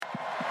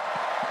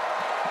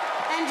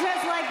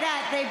just like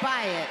that, they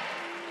buy it.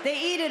 They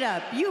eat it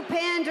up. You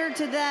pander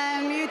to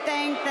them, you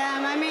thank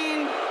them. I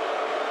mean,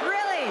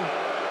 really,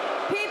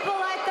 people,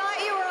 I thought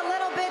you were a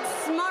little bit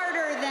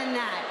smarter than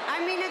that.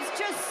 I mean, it's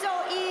just so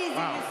easy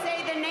to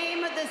say the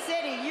name of the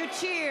city. You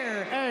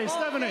cheer. Hey,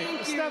 Stephanie, you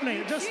cheer.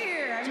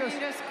 I mean,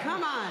 just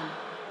come on.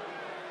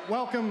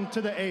 Welcome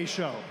to the A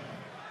Show.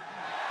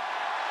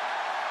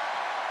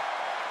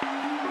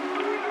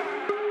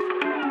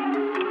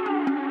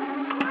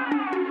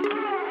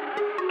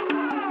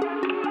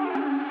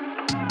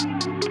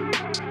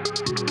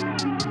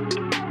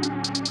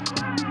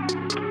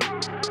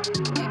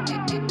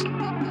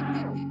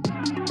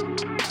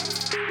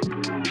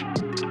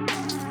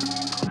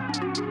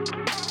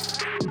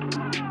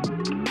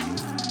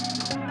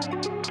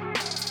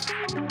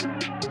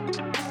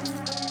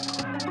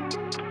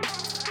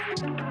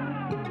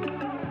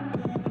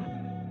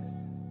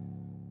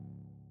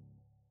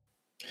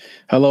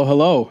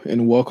 Hello,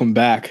 and welcome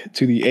back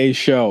to the A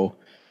Show,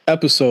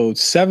 episode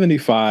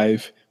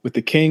 75 with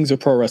the Kings of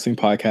Pro Wrestling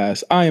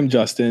Podcast. I am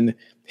Justin.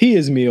 He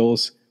is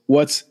Meelz.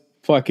 What's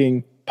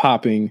fucking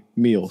popping,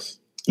 Meelz?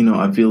 You know,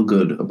 I feel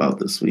good about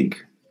this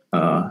week.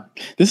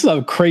 This is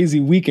a crazy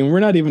week, and we're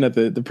not even at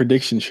the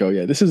prediction show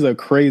yet. This is a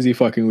crazy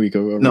fucking week.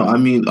 No, I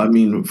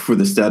mean, for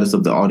the status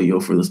of the audio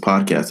for this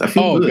podcast, I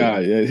feel good. Oh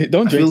God, yeah.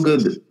 Don't drink. I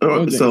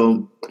feel good.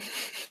 So,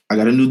 I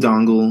got a new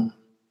dongle.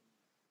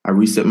 I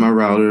reset my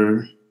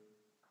router.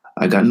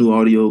 I got new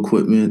audio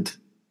equipment.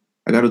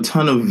 I got a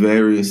ton of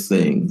various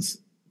things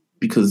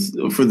because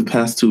for the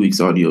past 2 weeks,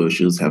 audio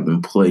issues have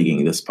been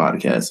plaguing this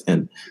podcast,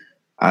 and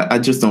I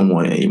just don't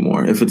want it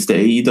anymore. If it's the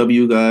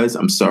AEW guys,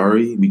 I'm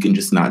sorry. We can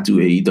just not do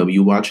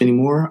AEW watch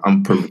anymore.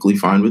 I'm perfectly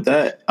fine with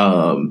that.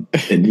 And,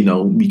 you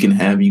know, we can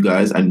have you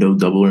guys. I know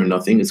Double or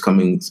Nothing is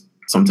coming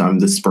sometime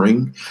this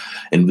spring,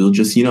 and we'll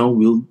just, you know,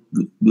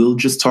 we'll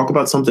just talk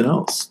about something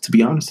else, to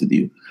be honest with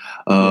you.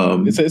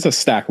 It's a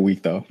stack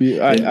week, though.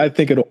 I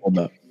think it'll hold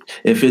up.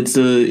 If it's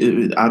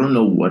I don't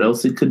know what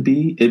else it could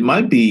be. It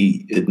might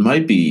be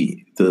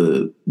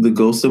the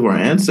ghost of our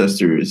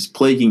ancestors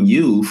plaguing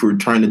you for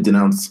trying to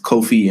denounce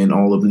Kofi and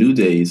all of New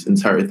Day's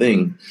entire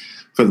thing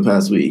for the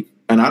past week.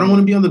 And I don't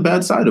want to be on the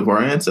bad side of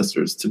our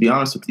ancestors, to be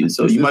honest with you.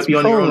 So you might be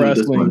on your own with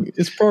this one.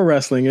 It's pro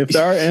wrestling. If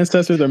our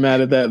ancestors are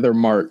mad at that, they're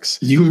marks.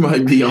 You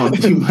might be on.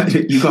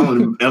 You call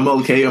him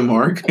MLK a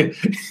mark?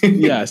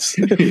 Yes,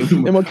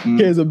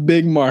 MLK is a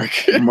big mark.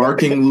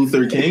 Marking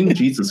Luther King.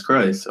 Jesus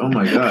Christ! Oh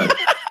my God.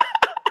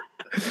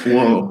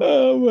 Whoa.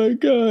 Oh my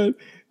God.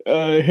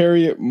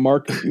 Harriet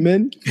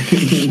Markman.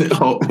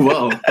 Oh,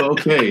 well,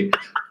 okay.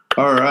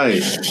 All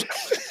right.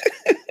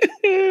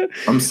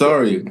 I'm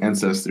sorry,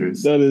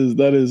 ancestors. That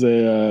is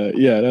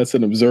a that's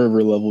an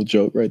observer level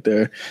joke right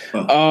there.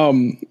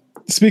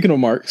 Speaking of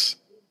marks,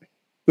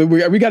 we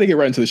got to get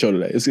right into the show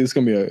today. It's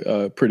going to be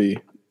a pretty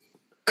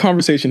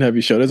conversation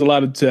heavy show. There's a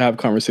lot to have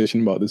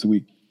conversation about this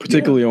week,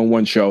 particularly on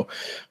one show.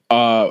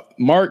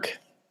 Mark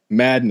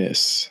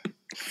Madness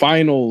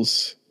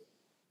finals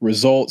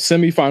results,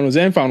 semifinals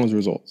and finals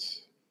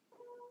results.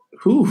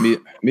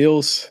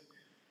 Meelz.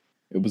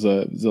 It was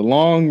a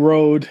long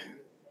road.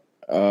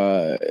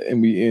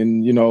 And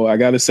you know, I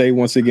got to say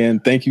once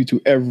again, thank you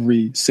to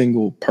every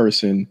single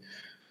person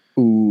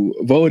who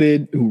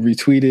voted, who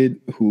retweeted,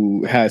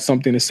 who had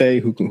something to say,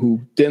 who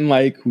didn't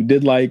like, who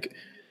did like,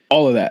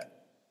 all of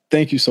that.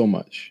 Thank you so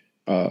much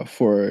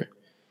for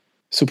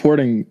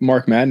supporting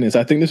Mark Madness.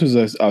 I think this was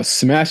a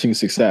smashing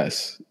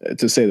success,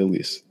 to say the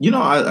least. You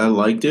know, I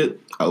liked it.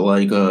 I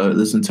like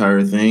this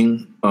entire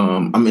thing.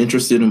 I'm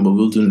interested in what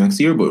we'll do next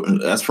year,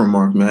 but as for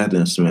Mark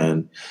Madness,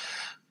 man,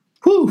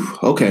 whew,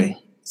 okay.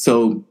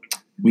 So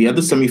we had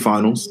the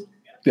semifinals.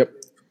 Yep.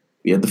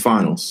 We had the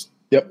finals.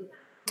 Yep.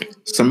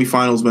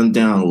 Semifinals went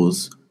down. It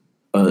was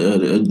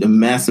a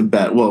massive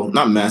battle. Well,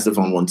 not massive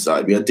on one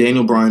side. We had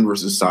Daniel Bryan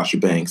versus Sasha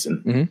Banks,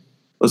 and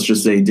let's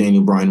just say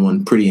Daniel Bryan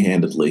won pretty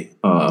handedly.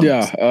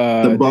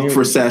 The buck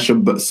for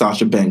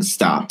Sasha Banks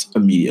stopped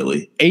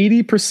immediately.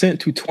 80%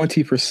 to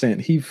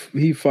 20%.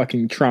 He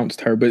fucking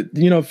trounced her. But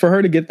you know, for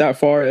her to get that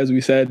far, as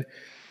we said,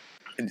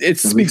 it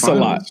speaks a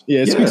lot.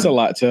 Yeah, it speaks a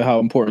lot to how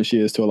important she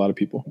is to a lot of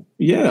people.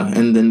 Yeah,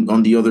 and then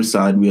on the other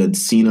side, we had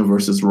Cena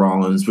versus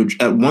Rollins, which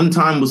at one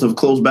time was a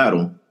close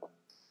battle.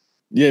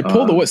 Yeah,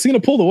 Cena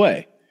pulled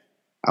away.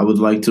 I would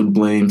like to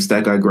blame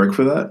Stat Guy Greg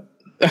for that.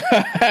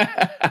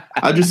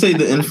 I'd just say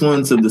the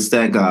influence of the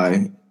Stat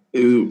Guy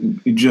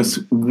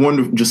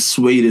just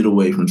swayed it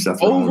away from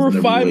Seth Rollins.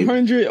 Over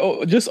 500,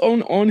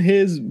 on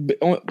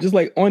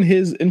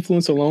his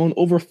influence alone,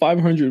 over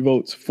 500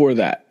 votes for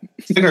that.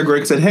 Stat Guy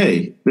Greg said,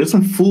 "Hey, there's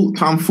some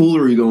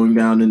tomfoolery going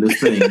down in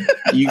this thing.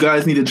 You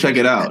guys need to check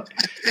it out."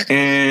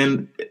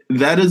 And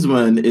that is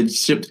when it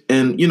shipped.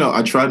 And you know,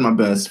 I tried my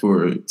best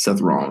for Seth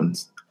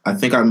Rollins. I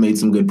think I made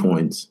some good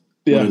points.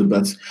 Yeah.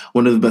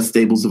 One of the best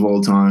stables of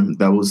all time.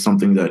 That was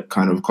something that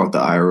kind of caught the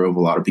ire of a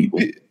lot of people.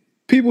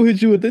 People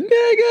hit you with the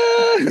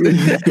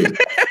nigga.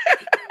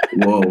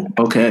 Whoa.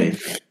 Okay.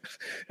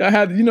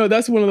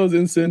 that's one of those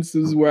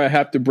instances where I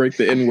have to break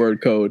the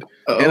N-word code.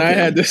 And I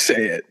had to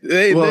say it.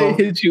 They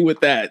hit you with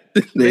that.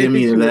 They hit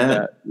me with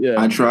that. Yeah.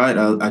 I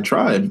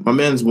tried. My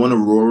man's won a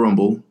Royal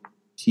Rumble.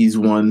 He's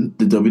won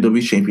the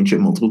WWE Championship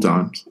multiple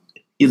times.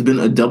 He's been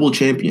a double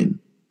champion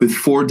with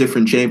 4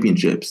 different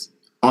championships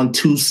on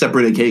 2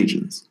 separate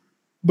occasions.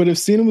 But if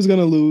Cena was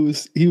gonna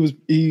lose,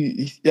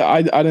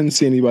 I didn't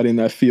see anybody in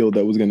that field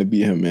that was gonna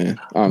beat him, man.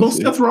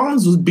 Honestly. Well, Seth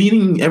Rollins was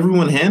beating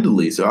everyone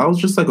handily, so I was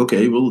just like,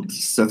 okay, well,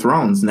 Seth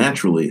Rollins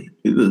naturally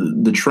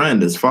the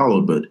trend is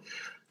followed, but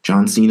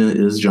John Cena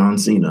is John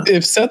Cena.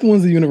 If Seth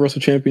wins the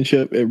Universal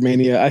Championship at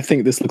Mania, I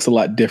think this looks a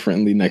lot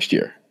differently next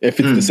year if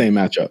it's the same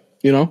matchup.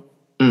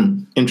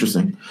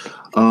 Interesting.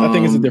 I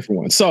think it's a different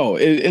one. So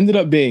it ended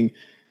up being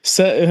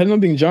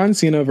John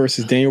Cena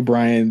versus Daniel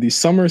Bryan, the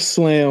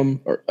SummerSlam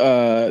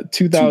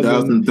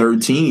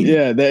 2013.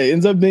 Yeah, that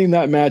ends up being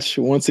that match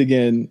once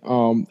again.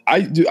 I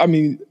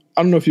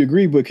don't know if you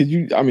agree, but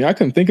I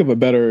couldn't think of a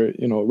better,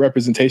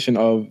 representation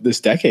of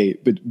this decade,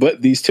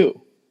 but these two.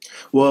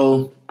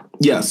 Well,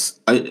 yes.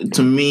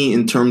 To me,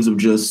 in terms of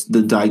just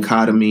the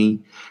dichotomy,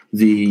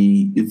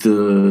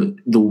 the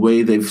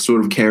way they've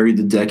sort of carried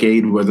the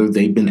decade, whether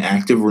they've been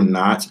active or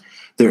not,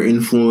 their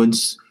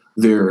influence,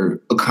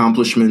 their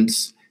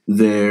accomplishments,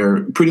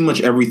 their pretty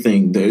much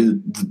everything,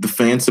 the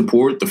fan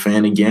support, the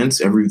fan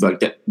against,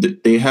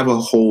 they have a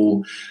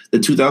whole, the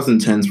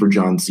 2010s for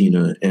John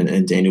Cena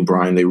and Daniel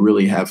Bryan, they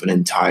really have an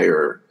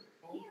entire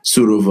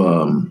sort of,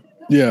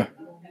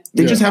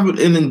 just have it,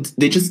 and then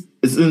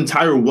it's an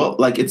entire,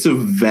 it's a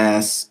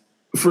vast,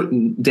 for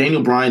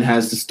Daniel Bryan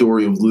has the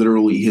story of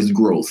literally his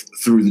growth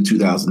through the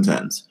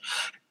 2010s.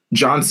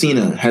 John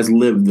Cena has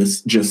lived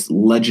this just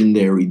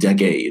legendary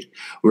decade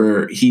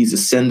where he's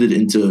ascended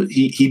into,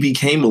 he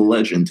became a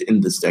legend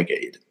in this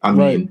decade. I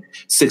mean,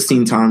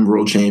 16-time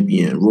world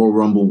champion, Royal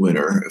Rumble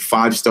winner,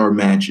 5-star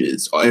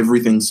matches,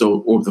 everything.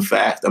 The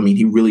fact,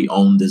 he really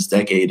owned this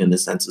decade in a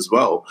sense as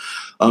well.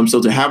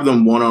 So to have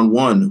them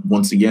one-on-one,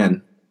 once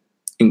again,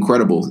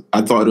 incredible.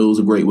 I thought it was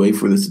a great way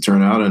for this to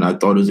turn out, and I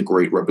thought it was a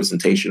great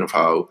representation of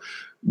how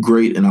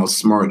great and how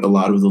smart a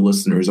lot of the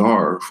listeners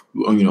are,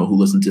 who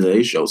listen to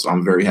today's show. So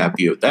I'm very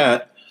happy with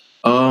that.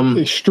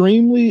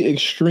 Extremely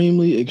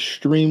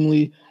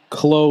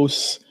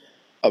close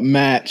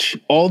match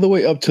all the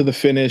way up to the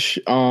finish.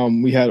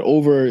 We had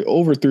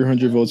over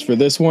 300 votes for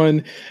this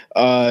one.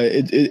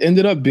 It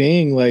ended up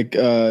being like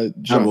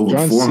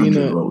John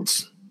Cena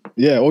votes.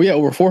 Yeah. Oh yeah,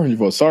 over 400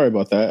 votes. Sorry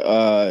about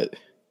that.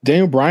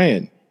 Daniel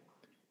Bryan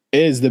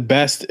is the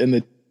best in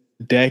the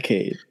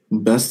decade.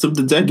 Best of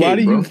the decade. Why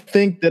do you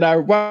think that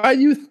why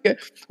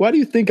do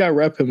you think I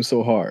rep him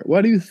so hard?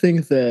 Why do you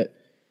think that,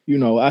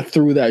 I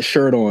threw that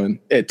shirt on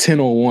at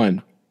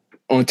 10:01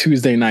 on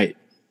Tuesday night?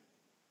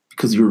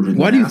 Because you were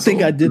Why do you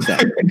think I did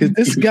that? Because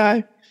this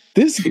guy,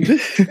 this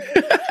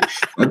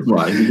that's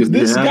why. Because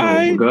this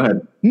guy, go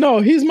ahead. No,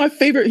 he's my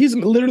favorite. He's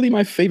literally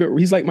my favorite.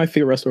 He's like my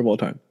favorite wrestler of all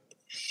time.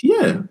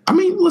 Yeah.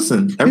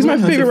 Listen. He's my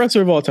favorite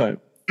wrestler of all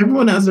time.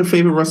 Everyone has their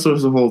favorite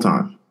wrestlers of all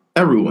time.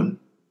 Everyone.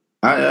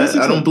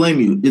 I don't blame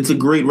you. It's a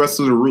great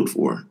wrestler to root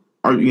for.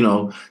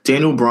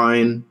 Daniel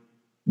Bryan,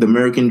 the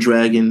American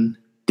Dragon,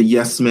 the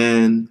Yes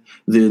Man,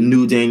 the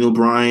new Daniel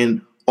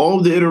Bryan, all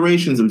the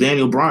iterations of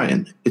Daniel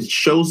Bryan. It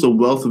shows the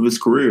wealth of his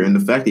career and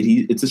the fact that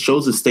it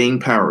shows the staying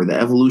power, the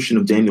evolution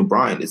of Daniel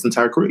Bryan, his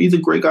entire career. He's a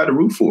great guy to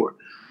root for.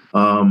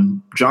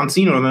 John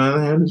Cena, on the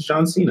other hand, is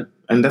John Cena.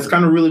 And that's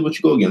kind of really what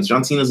you go against.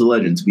 John Cena's a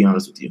legend, to be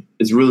honest with you.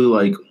 It's really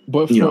like,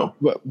 but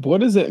what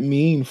does it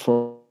mean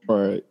for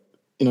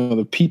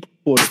the people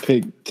to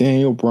pick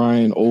Daniel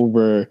Bryan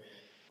over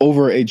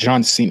a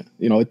John Cena?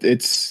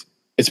 It's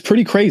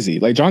pretty crazy.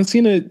 Like John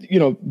Cena,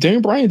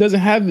 Daniel Bryan doesn't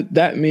have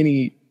that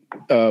many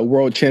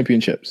world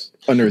championships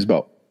under his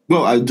belt.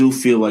 Well, I do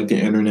feel like the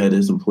internet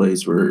is a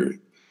place where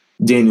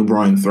Daniel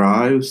Bryan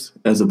thrives,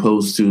 as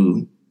opposed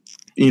to,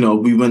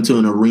 we went to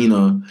an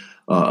arena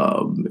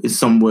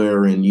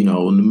somewhere in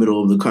the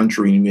middle of the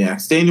country, and we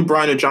asked Daniel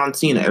Bryan or John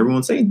Cena,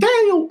 everyone's saying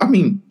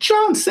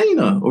John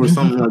Cena or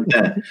something like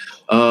that.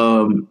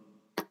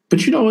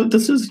 But you know what?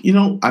 This is,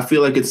 I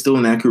feel like it's still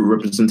an accurate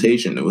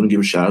representation. I want to give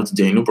a shout out to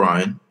Daniel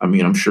Bryan.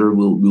 I'm sure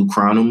we'll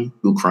crown him.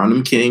 We'll crown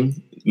him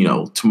king,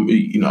 on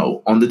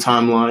the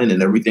timeline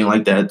and everything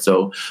like that.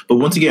 So, but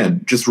once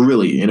again, just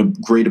really in a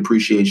great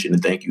appreciation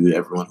and thank you to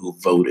everyone who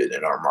voted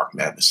in our Mark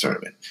Madness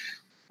tournament.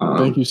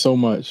 Thank you so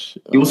much.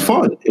 It was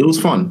fun. It was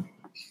fun.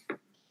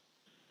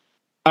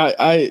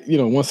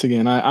 Once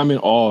again, I'm in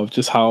awe of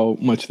just how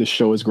much this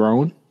show has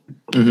grown,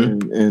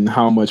 and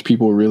how much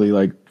people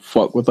really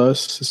fuck with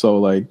us. So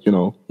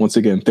once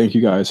again, thank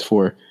you guys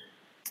for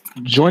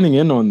joining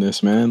in on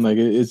this, man.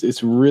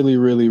 It's really,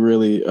 really,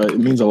 really, it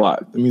means a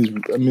lot.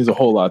 It means a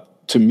whole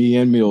lot to me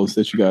and Meelz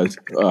that you guys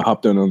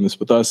hopped in on this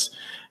with us.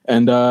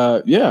 And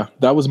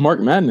that was Mark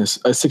Madness,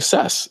 a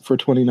success for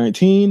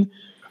 2019.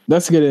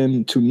 Let's get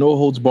into No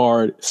Holds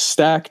Barred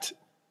Stacked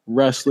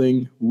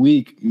Wrestling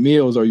Week.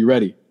 Meelz, are you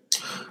ready?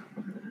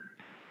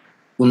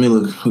 Let me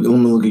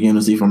look again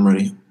to see if I'm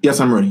ready. Yes,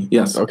 I'm ready.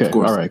 Yes. Okay. Of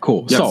course. All right,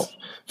 cool. Yes. So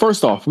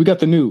first off, we got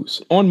the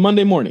news on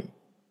Monday morning.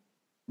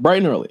 bright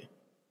and early,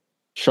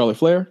 Charlotte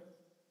Flair,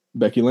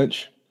 Becky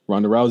Lynch,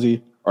 Ronda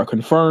Rousey are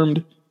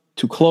confirmed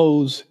to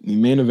close the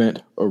main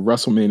event of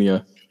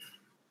WrestleMania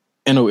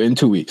in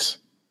 2 weeks.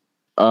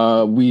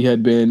 We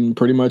had been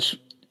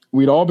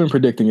we'd all been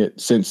predicting it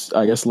since,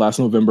 I guess, last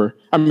November.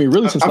 I mean,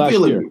 really since last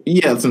year.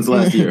 Yeah, since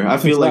last year. I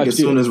feel like as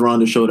soon as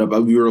Ronda showed up,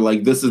 we were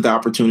like, this is the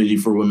opportunity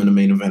for women to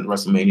main event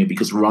WrestleMania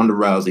because Ronda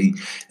Rousey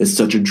is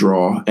such a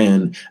draw.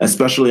 And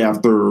especially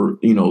after,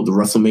 the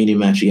WrestleMania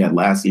match she had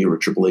last year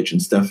with Triple H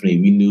and Stephanie,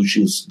 we knew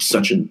she was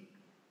such a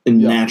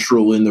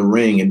natural in the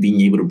ring, and being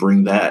able to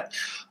bring that.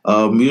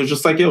 We were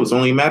just like, it's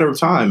only a matter of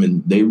time,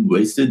 and they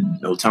wasted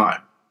no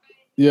time.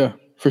 Yeah,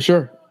 for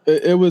sure.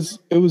 It was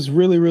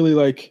really, really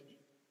like,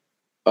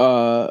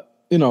 a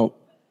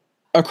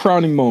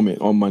crowning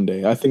moment on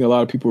Monday. I think a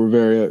lot of people were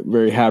very,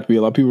 very happy.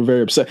 A lot of people were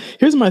very upset.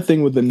 Here's my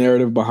thing with the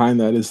narrative behind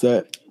that is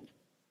that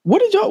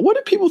what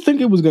did people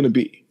think it was going to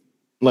be?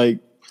 Like,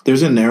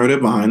 there's a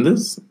narrative behind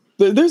this?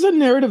 There's a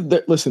narrative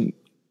that, listen,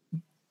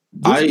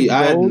 I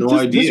had no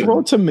idea. This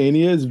road to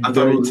Mania is I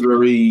thought it was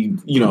very,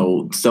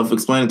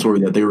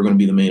 self-explanatory that they were going to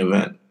be the main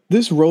event.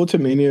 This road to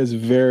Mania is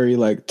very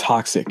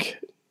toxic.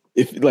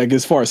 If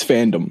as far as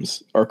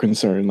fandoms are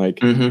concerned,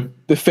 the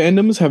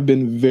fandoms have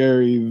been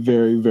very,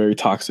 very, very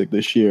toxic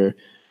this year.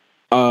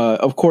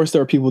 Of course,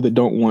 there are people that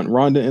don't want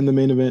Ronda in the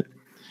main event.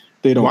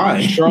 They don't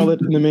want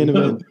Charlotte in the main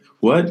event.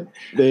 What?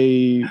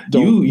 They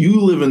don't.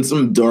 You live in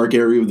some dark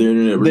area of the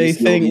internet. They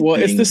think,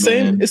 it's the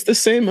same. It's the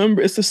same.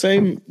 It's the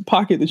same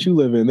pocket that you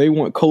live in. They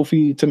want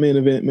Kofi to main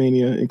event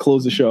Mania and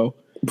close the show.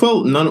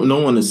 Well, no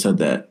one has said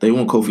that. They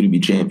want Kofi to be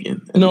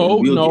champion.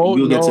 We'll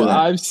get to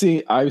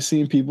that. I've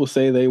seen people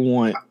say they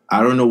want.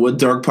 I don't know what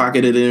dark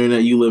pocket of the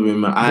internet you live in,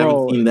 but I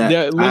haven't seen that.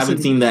 Yeah, listen, I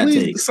haven't seen that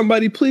take.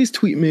 Somebody please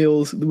tweet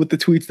Meelz with the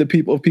tweets that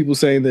people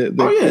saying that.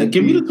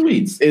 Give me the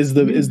tweets. Is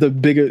the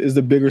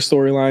bigger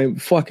storyline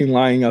fucking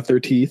lying out their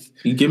teeth?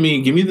 Give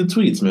me the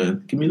tweets,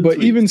 man. Give me the tweets.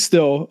 But even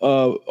still,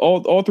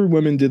 all three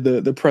women did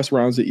the press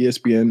rounds at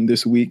ESPN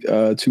this week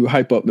to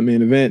hype up the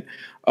main event.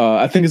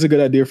 I think it's a good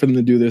idea for them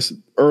to do this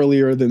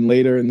earlier than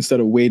later instead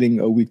of waiting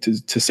a week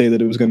to say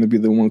that it was going to be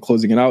the one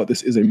closing it out.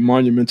 This is a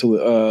monumental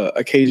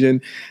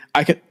occasion.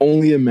 I can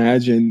only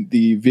imagine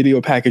the video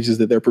packages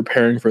that they're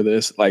preparing for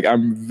this.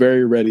 I'm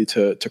very ready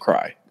to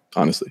cry,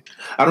 honestly.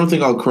 I don't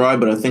think I'll cry,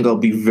 but I think I'll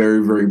be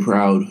very, very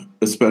proud,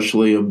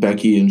 especially of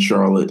Becky and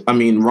Charlotte. I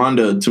mean,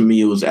 Ronda, to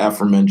me, it was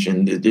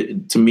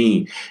aforementioned. To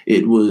me,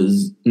 it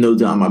was no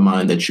doubt in my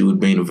mind that she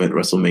would main event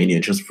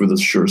WrestleMania just for the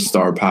sheer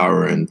star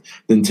power and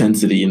the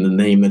intensity and the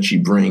name that she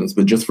brings.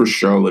 But just for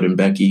Charlotte and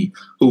Becky,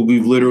 who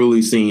we've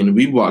literally seen,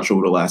 we've watched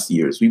over the last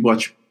years. We've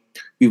watched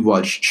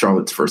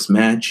Charlotte's first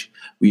match.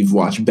 We've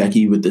watched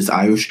Becky with this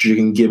Irish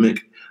chicken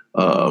gimmick.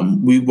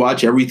 We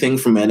watch everything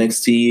from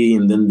NXT,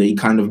 and then they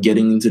kind of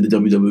getting into the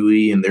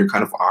WWE and their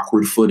kind of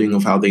awkward footing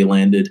of how they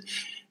landed,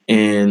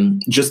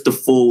 and just the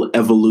full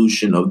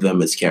evolution of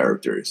them as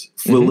characters.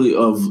 Fully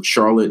of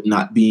Charlotte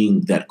not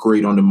being that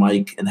great on the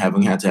mic and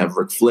having had to have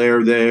Ric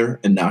Flair there,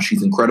 and now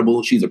she's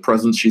incredible. She's a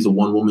presence. She's a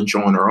one-woman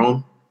show on her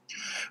own.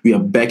 We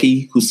have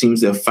Becky, who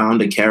seems to have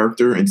found a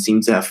character and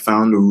seems to have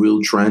found a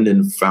real trend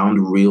and found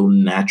a real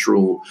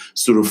natural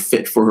sort of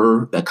fit for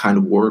her that kind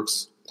of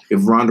works.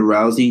 If Ronda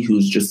Rousey,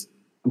 who's just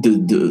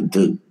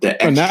the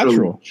extra,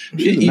 natural.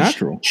 She's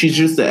natural. She's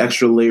just the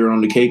extra layer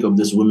on the cake of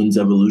this women's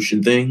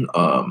evolution thing,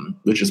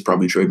 which is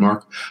probably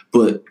trademark.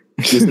 But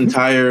this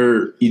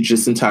entire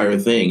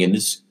thing, and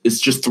it's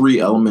just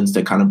three elements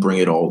that kind of bring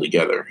it all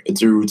together.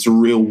 It's a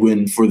real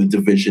win for the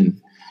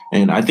division,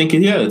 and I think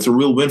it's a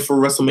real win for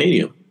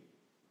WrestleMania.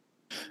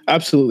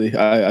 Absolutely.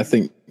 I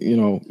think,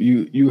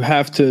 you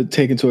have to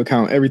take into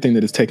account everything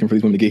that is taken for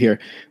these women to get here.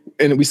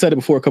 And we said it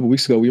before a couple of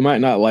weeks ago, we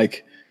might not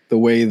like the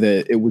way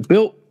that it was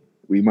built.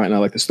 We might not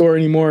like the story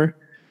anymore,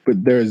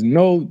 but there's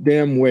no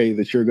damn way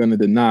that you're going to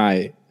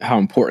deny how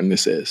important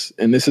this is.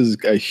 And this is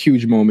a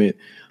huge moment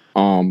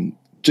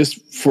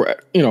just for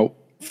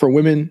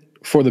women,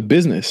 for the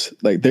business.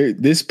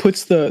 This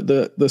puts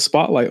the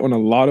spotlight on a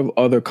lot of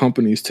other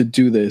companies to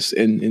do this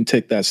and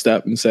take that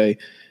step and say,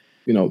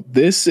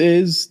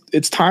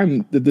 it's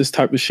time that this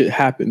type of shit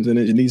happens, and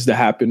it needs to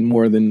happen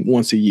more than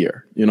once a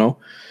year.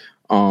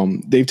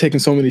 They've taken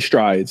so many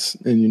strides,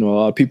 and a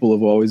lot of people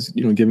have always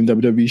given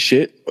WWE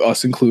shit,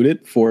 us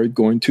included, for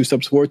going 2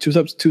 steps forward, two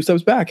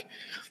steps back.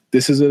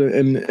 This is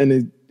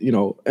an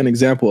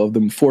example of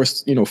them 4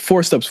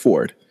 steps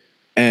forward,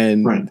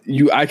 and right.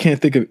 I can't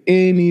think of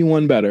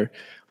anyone better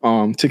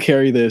to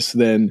carry this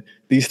than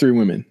these three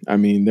women. I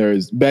mean,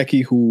 there's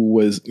Becky, who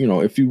was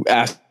if you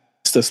asked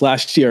us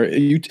last year,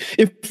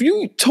 if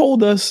you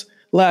told us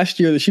last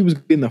year that she was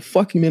in the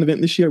fucking main event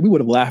this year, we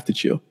would have laughed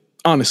at you.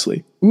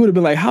 Honestly, we would have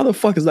been like, how the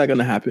fuck is that going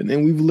to happen?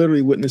 And we've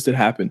literally witnessed it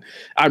happen.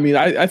 I mean,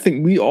 I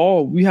think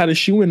we had a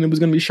shoe in. It was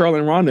going to be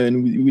Charlotte and Ronda,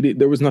 and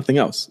there was nothing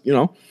else,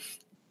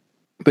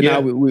 But now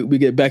we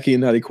get Becky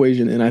in that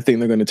equation, and I think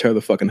they're going to tear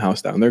the fucking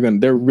house down.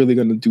 They're really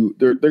going to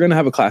they're going to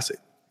have a classic,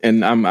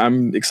 and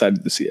I'm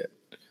excited to see it.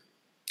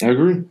 I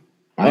agree.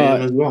 I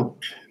am as well.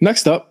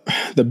 Next up,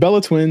 the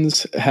Bella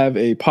Twins have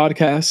a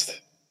podcast.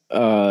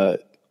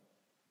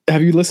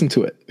 Have you listened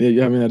to it? Yeah,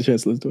 you haven't had a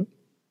chance to listen to it?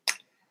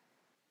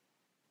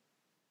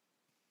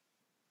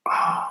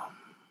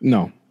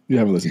 No, you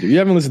haven't listened to it. You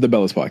haven't listened to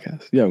Bella's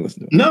podcast. You haven't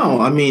listened to it.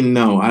 No, I mean,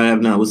 no, I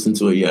have not listened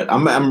to it yet.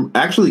 I'm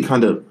actually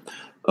kind of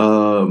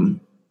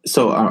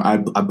so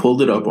I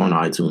pulled it up on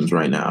iTunes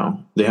right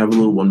now. They have a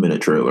little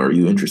 1-minute trailer. Are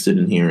you interested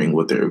in hearing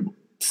what they're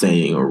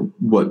saying or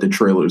what the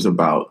trailer's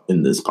about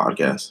in this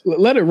podcast?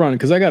 Let it run,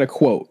 because I got a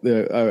quote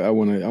that I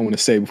want to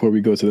say before we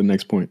go to the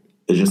next point.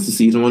 It's just a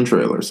season 1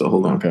 trailer, so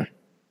hold on. Okay.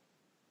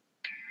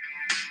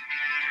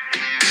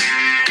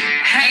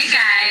 Hey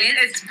guys,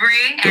 it's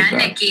Brie and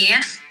Nikki.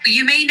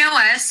 You may know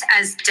us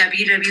as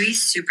WWE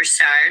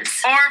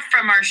superstars or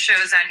from our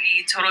shows on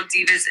Total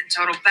Divas and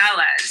Total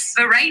Bellas.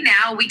 But right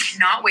now, we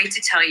cannot wait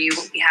to tell you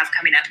what we have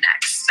coming up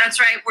next. That's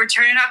right, we're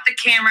turning off the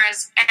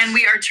cameras and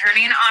we are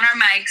turning on our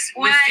mics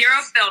with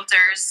zero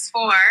filters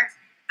for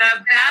the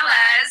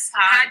Bellas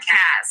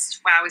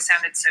podcast. Wow, we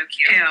sounded so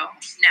cute. Ew.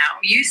 No,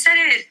 you said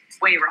it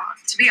way wrong.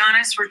 To be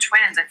honest, we're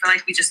twins. I feel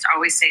like we just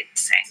always say it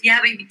the same. Yeah,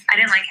 but I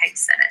didn't like how you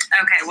said it.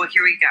 Okay, well,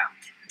 here we go.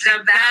 The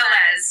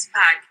Bellas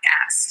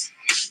podcast.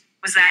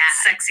 Was that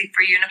sexy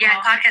for you, Nicole?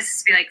 Yeah, podcast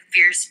is to be like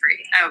fierce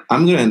free. Oh,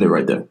 I'm gonna end it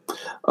right there.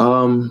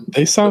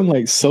 They sound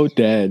like so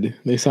dead.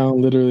 They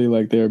sound literally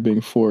like they're being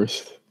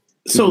forced.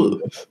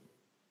 So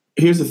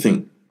here's the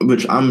thing,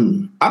 which I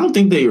don't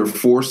think they are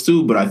forced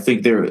to, but I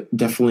think they're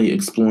definitely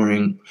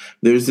exploring.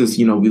 There's this,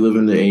 we live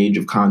in the age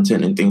of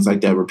content and things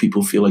like that where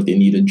people feel like they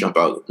need to jump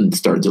out and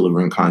start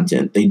delivering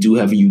content. They do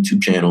have a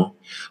YouTube channel.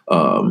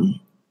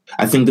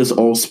 I think this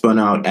all spun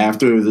out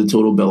after the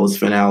Total Bellas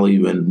finale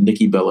when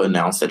Nikki Bella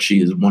announced that she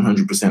is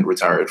 100%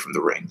 retired from the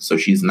ring. So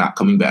she's not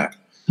coming back,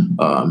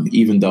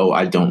 even though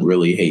I don't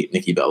really hate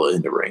Nikki Bella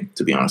in the ring,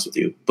 to be honest with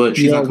you. But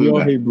she's not coming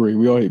back.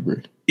 We all hate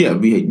Brie. Yeah,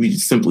 we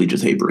simply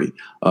just hate Brie.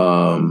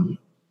 And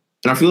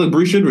I feel like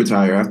Brie should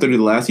retire after the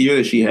last year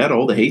that she had,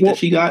 all the hate that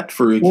she got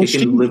for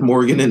kicking Liv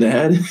Morgan in the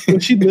head.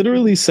 She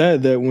literally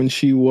said that when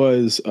she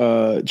was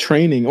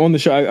training on the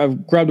show,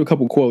 I've grabbed a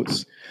couple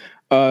quotes.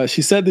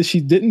 She said that she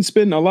didn't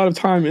spend a lot of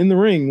time in the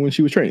ring when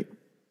she was training.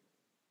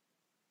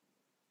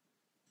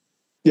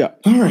 Yeah.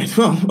 All right.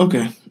 Well,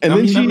 okay. And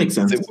then that makes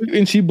sense.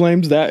 And she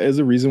blames that as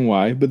a reason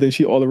why. But then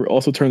she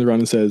also turns around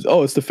and says,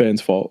 "Oh, it's the fans'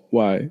 fault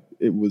why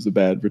it was a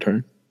bad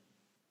return."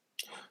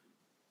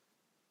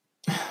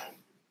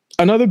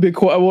 Another big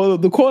quote. Well,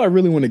 the quote I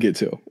really want to get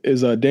to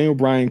is Daniel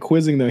Bryan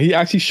quizzing them. He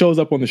actually shows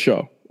up on the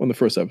show on the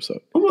first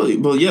episode.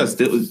 Well, yes.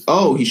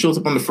 He shows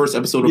up on the first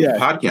episode of the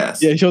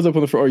podcast. Yeah, he shows up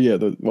on the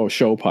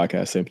show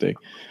podcast, same thing.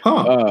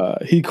 Huh.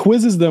 He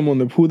quizzes them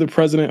on who the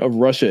president of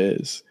Russia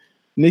is.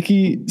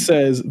 Nikki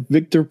says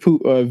Victor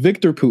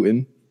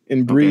Putin,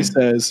 and Brie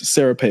says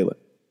Sarah Palin.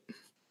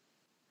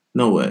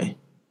 No way.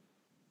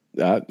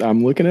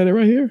 I'm looking at it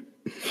right here.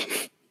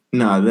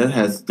 Nah,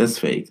 that's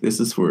fake. This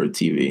is for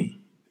TV.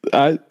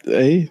 I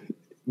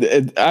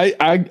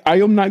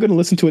am not going to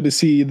listen to it to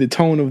see the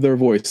tone of their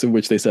voice in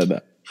which they said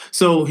that.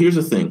 So here's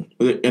the thing,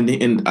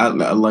 and I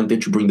like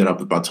that you bring that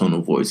up about tone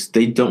of voice.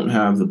 They don't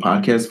have the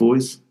podcast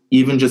voice.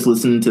 Even just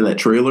listening to that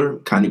trailer,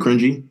 kind of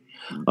cringy.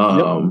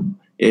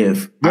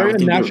 Very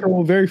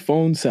natural, very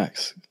phone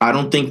sex. I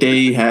don't think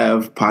they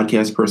have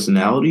podcast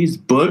personalities,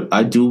 but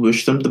I do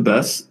wish them the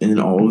best in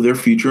all of their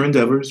future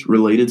endeavors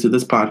related to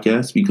this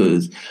podcast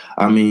because,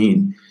 I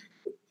mean,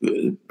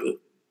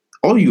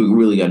 all you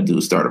really got to do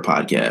is start a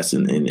podcast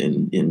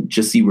and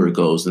just see where it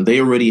goes. And they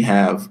already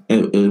have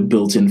a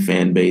built-in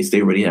fan base.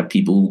 They already have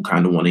people who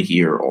kind of want to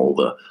hear all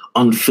the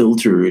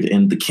unfiltered,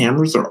 and the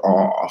cameras are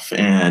off.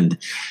 And,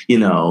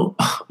 oh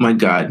my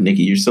God,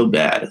 Nikki, you're so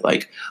bad.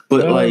 But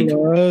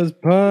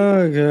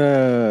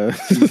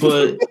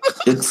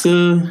it's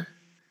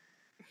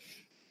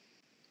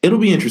it'll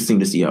be interesting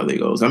to see how they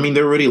goes. I mean,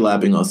 they're already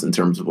lapping us in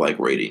terms of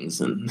ratings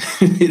and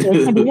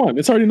it's number one.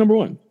 It's already number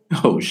one.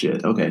 Oh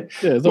shit. Okay.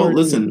 Yeah,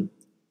 listen,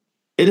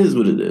 it is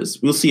what it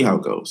is. We'll see how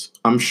it goes.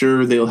 I'm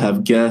sure they'll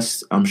have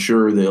guests. I'm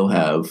sure they'll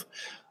have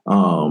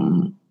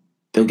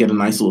they'll get a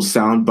nice little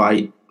sound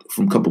bite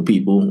from a couple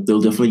people.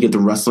 They'll definitely get the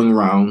wrestling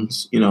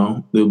rounds,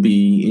 they'll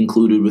be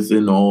included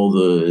within all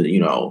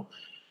the,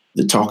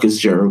 the Talk is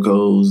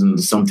Jericho's and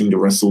the Something to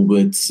Wrestle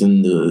With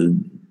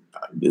and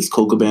is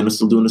Cole Cabana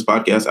still doing this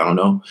podcast? I don't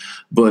know.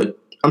 But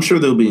I'm sure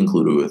they'll be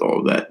included with all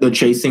of that. The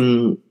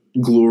Chasing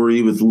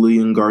Glory with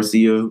Lillian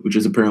Garcia, which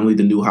is apparently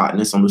the new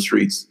hotness on the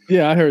streets.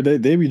 Yeah, I heard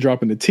they be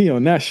dropping the tea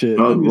on that shit.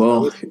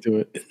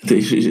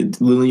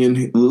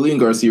 Lillian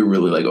Garcia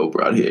really like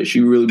Oprah out here. She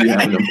really be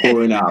having them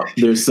pouring out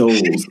their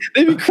souls.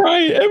 They be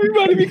crying.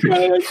 Everybody be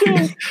crying at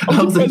that show.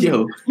 I was like,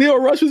 yo. Leo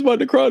Rush was about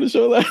to cry on the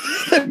show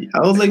last night.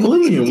 I was like,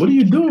 Lillian, what are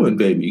you doing,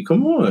 baby?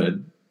 Come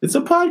on. It's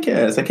a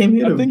podcast. I came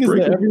here to think it's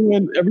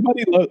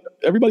that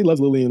everybody loves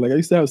Lillian. I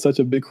used to have such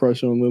a big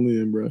crush on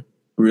Lillian, bro.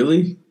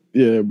 Really?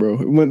 Yeah, bro.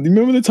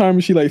 Remember the time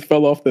when she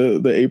fell off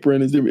the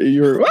apron and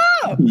you heard,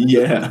 ah!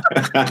 Yeah.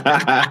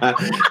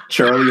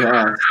 Charlie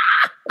Haas.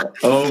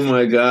 Oh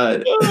my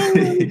God.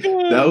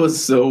 That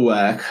was so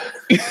whack.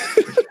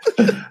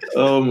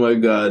 Oh my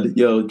God.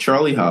 Yo,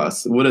 Charlie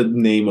Haas. What a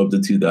name of the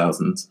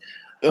 2000s.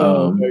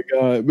 Oh my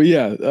God. But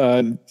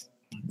yeah,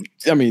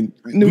 I mean,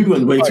 we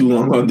went way too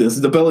long on this.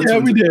 The Bella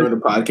Twins we did the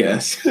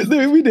podcast.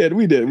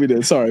 we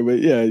did. Sorry, but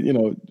yeah,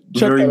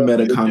 very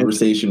meta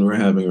conversation we're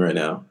having right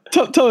now.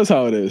 Tell us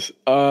how it is.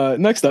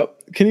 Next up,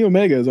 Kenny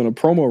Omega is on a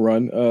promo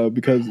run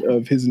because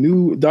of his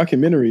new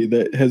documentary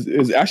that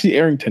is actually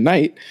airing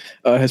tonight.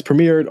 Has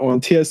premiered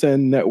on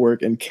TSN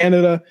Network in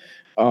Canada.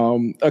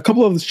 A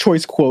couple of his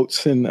choice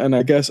quotes, and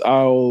I guess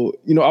I'll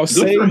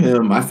say for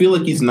him. I feel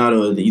like he's not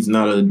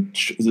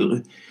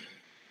a.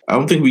 I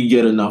don't think we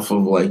get enough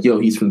of like, yo,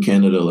 he's from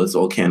Canada. Let's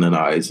all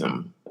canonize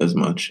him as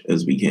much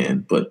as we can.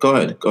 But go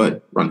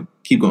ahead, run,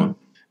 keep going.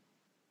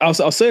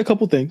 I'll say a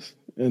couple things,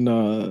 and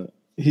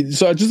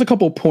so just a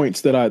couple of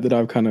points that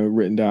I've kind of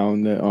written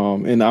down,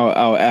 and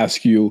I'll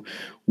ask you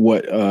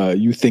what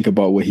you think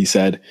about what he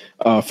said.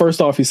 First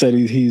off, he said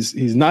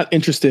he's not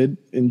interested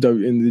in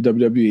the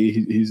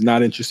WWE. He's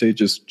not interested.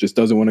 Just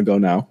doesn't want to go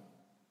now.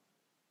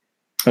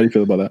 How do you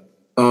feel about that?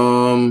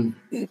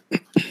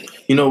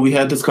 We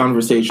had this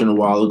conversation a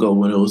while ago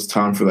when it was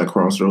time for that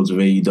crossroads of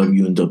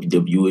AEW and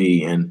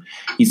WWE, and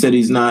he said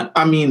he's not.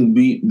 I mean,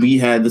 we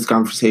had this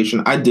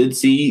conversation. I did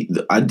see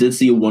a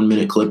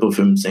 1-minute clip of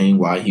him saying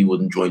why he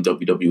wouldn't join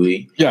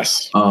WWE.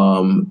 Yes.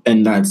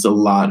 And that's a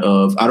lot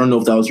of. I don't know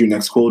if that was your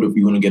next quote, if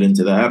you want to get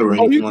into that or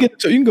anything. You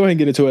can go ahead and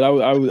get into it.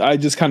 I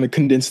just kind of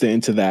condensed it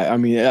into that. I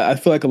mean, I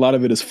feel like a lot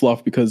of it is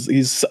fluff because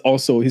he's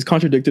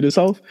contradicted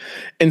himself,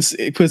 and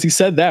because he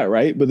said that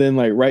right, but then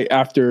like right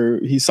after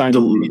he signed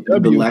the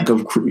lack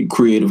of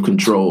creative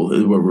control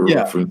is what we're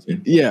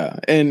referencing. Yeah,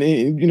 and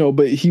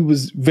but he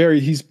was what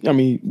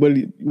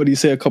did he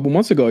say a couple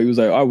months ago? He was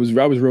like, I was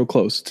real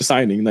close to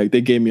signing. Like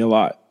they gave me a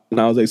lot, and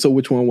I was like, so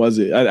which one was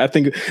it? I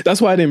think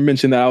that's why I didn't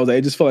mention that. I was like,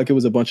 I just felt like it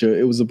was a bunch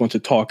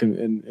of talk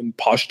and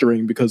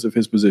posturing because of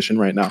his position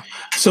right now.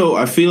 So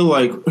I feel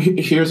like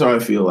here's how I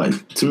feel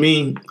like. To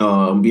me,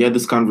 we had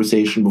this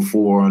conversation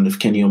before on if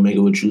Kenny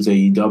Omega would choose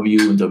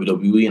AEW and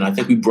WWE, and I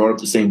think we brought up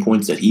the same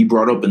points that he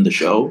brought up in the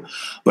show.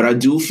 But I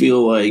do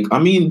feel like,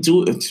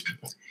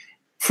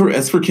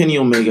 as for Kenny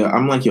Omega,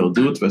 I'm like, yo,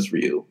 do what's best for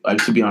you.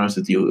 Like, to be honest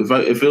with you,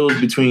 if it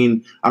was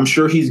between, I'm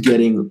sure he's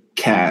getting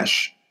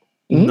cash.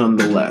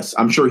 Nonetheless,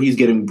 I'm sure he's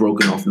getting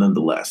broken off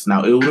nonetheless.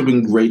 Now, it would have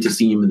been great to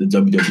see him in the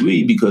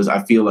WWE because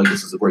I feel like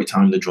this is a great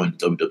time to join the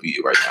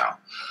WWE right now.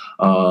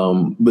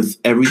 With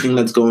everything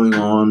that's going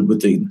on,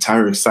 with the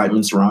entire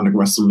excitement surrounding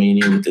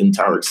WrestleMania, with the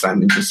entire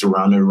excitement just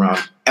surrounding around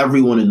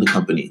everyone in the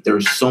company.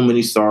 There's so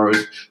many stars.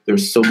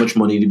 There's so much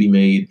money to be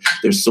made.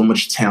 There's so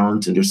much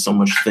talent, and there's so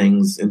much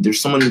things, and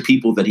there's so many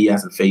people that he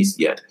hasn't faced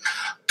yet.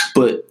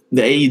 But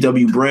the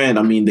AEW brand,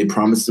 I mean, they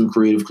promised him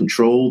creative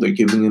control. They're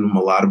giving him a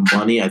lot of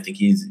money. I think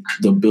he's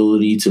the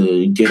ability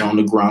to get on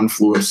the ground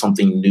floor of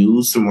something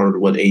new, similar to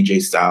what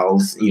AJ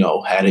Styles,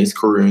 had his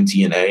career in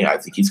TNA. I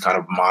think he's kind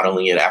of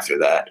modeling it after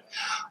that.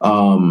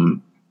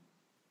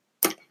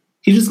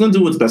 He's just gonna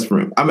do what's best for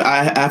him. I mean,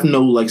 I have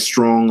no like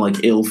strong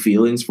like ill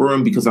feelings for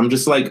him because I'm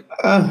just like,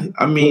 let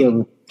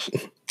him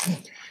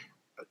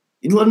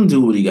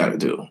do what he got to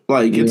do.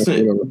 Like it's,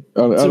 I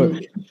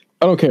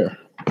don't care.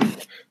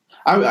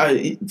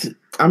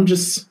 I'm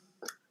just.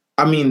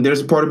 I mean,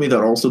 there's a part of me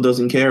that also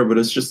doesn't care, but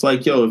it's just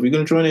like, yo, if you're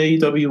gonna join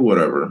AEW,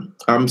 whatever.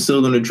 I'm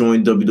still gonna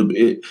join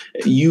WWE.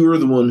 You're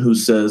the one who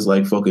says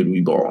like, fuck it,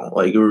 we ball.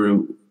 Like,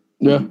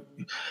 yeah.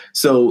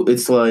 So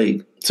it's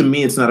like, to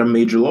me, it's not a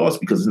major loss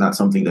because it's not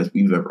something that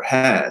we've ever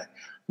had.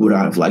 Would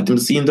I have liked him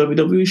to see in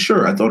WWE?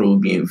 Sure, I thought it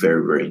would be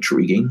very, very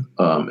intriguing.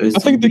 I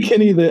think the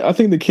Kenny that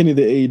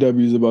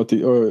AEW is about to,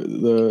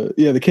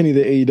 the Kenny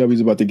that AEW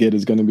is about to get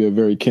is going to be a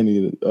very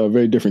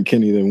different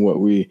Kenny than what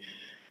we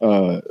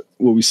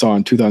saw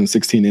in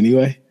 2016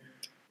 anyway.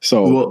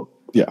 So. Well,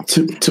 yeah.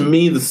 To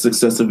me, the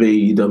success of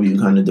AEW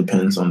kind of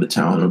depends on the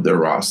talent of their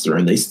roster.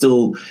 And they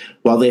still,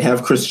 while they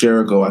have Chris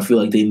Jericho, I feel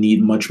like they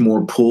need much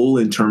more pull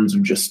in terms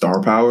of just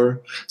star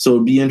power. So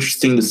it'd be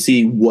interesting to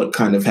see what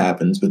kind of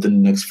happens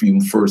within the next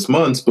few first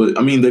months. But,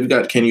 I mean, they've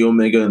got Kenny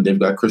Omega and they've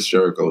got Chris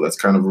Jericho. That's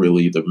kind of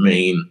really the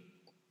main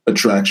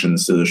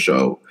attractions to the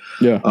show.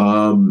 Yeah.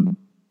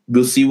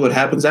 We'll see what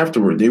happens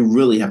afterward. They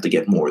really have to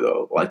get more,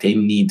 though. Like, they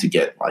need to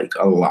get, like,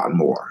 a lot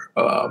more.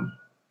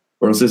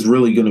 Or else there's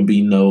really going to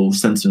be no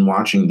sense in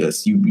watching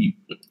this.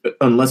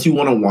 Unless you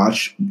want to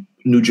watch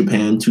New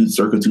Japan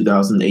circa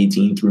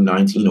 2018 through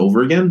 19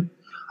 over again,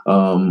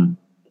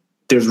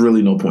 there's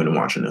really no point in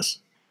watching this.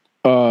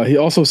 He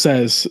also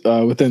says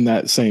within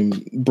that same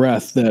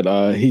breath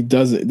that he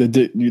doesn't.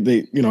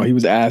 He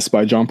was asked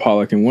by John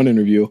Pollock in one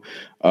interview,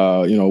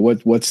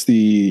 what's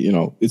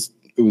the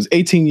it was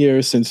 18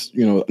 years since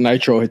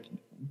Nitro had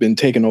been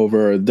taken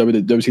over,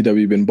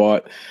 WCW been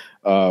bought.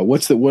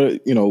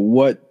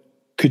 What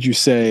could you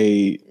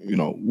say,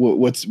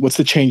 what's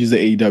the changes that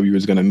AEW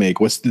is going to make?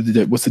 What's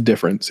the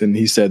difference? And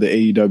he said that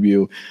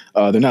AEW,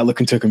 they're not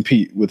looking to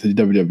compete with the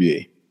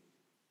WWE,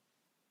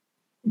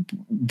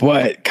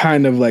 but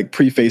kind of like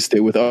prefaced it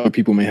with other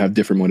people may have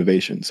different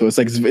motivations. So it's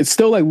like, it's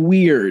still like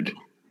weird,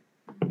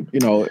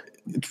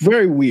 it's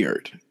very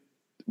weird.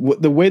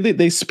 The way that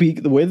they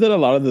speak, the way that a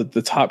lot of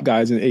the top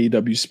guys in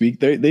AEW speak,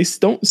 they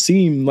don't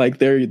seem like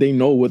they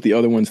know what the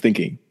other one's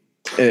thinking.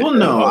 Well,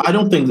 no, I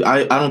don't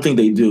think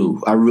they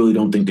do. I really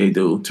don't think they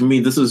do. To me,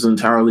 this is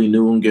entirely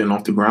new and getting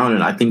off the ground,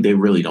 and I think they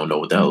really don't know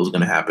what the hell is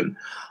going to happen.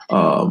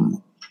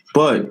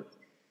 But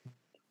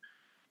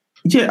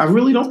yeah, I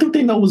really don't think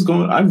they know what's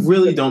going on. I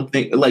really don't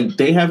think, like,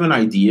 they have an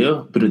idea,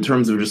 but in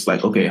terms of just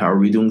like, okay, how are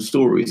we doing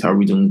stories? How are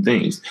we doing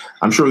things?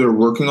 I'm sure they're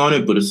working on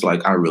it, but it's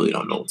like, I really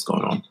don't know what's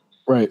going on.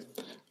 Right.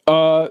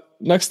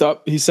 Next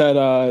up, he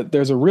said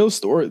there's a real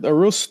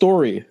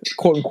story,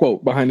 quote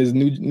unquote, behind his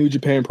New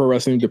Japan Pro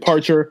Wrestling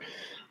departure.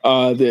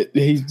 That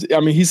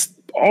he's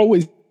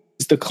always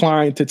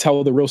declined to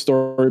tell the real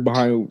story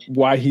behind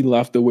why he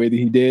left the way that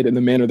he did in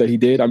the manner that he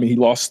did. I mean, he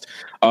lost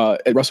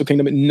at Wrestle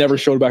Kingdom and never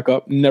showed back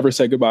up, never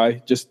said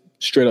goodbye, just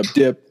straight up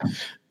dip.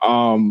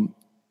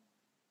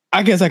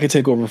 I guess I could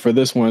take over for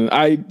this one.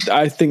 I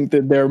think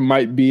that there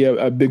might be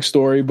a big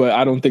story, but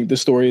I don't think the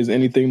story is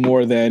anything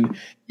more than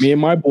me and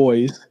my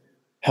boys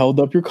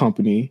held up your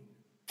company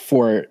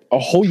for a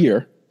whole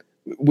year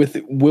with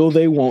will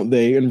they, won't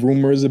they, and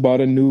rumors about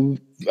a new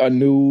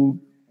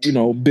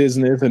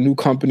business, a new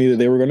company that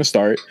they were going to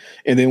start.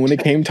 And then when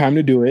it came time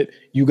to do it,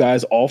 you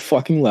guys all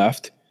fucking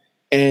left,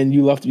 and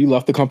you left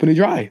the company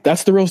dry.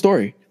 That's the real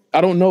story.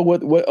 I don't know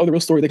what other real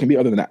story there can be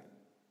other than that.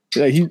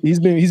 Like he's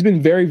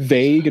been very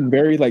vague and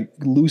very like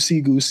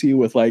loosey goosey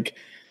with like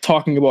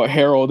talking about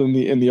Harold and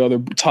the other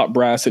top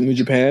brass at New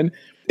Japan.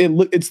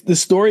 It's the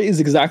story is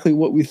exactly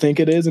what we think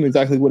it is and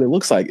exactly what it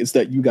looks like. It's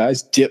that you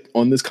guys dip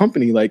on this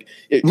company, like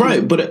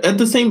right. But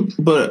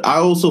I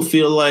also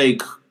feel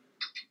like,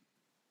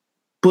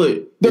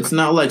 but it's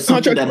not like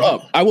something that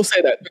up. I will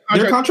say that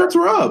their contracts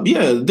were up.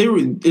 Yeah, they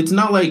were. It's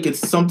not like it's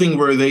something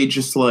where they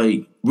just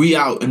like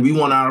out and we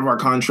want out of our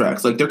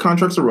contracts. Like their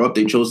contracts are up.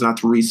 They chose not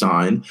to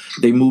re-sign.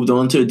 They moved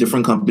on to a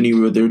different company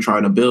where they're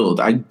trying to build.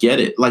 I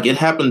get it. Like it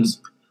happens.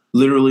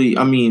 Literally,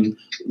 I mean,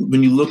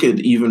 when you look at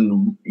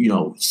even,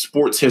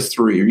 sports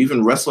history or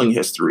even wrestling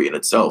history in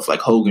itself, like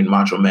Hogan,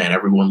 Macho Man,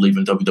 everyone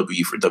leaving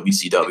WWE for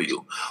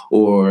WCW,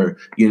 or,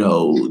 in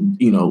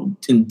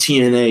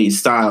TNA,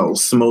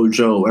 Styles, Samoa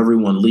Joe,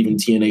 everyone leaving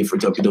TNA for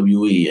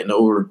WWE, and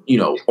or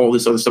all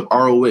this other stuff,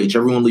 ROH,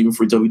 everyone leaving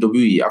for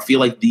WWE. I feel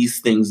like these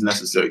things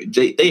necessary.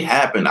 They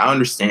happen. I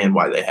understand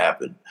why they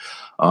happen.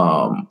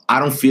 I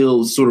don't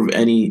feel sort of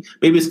any,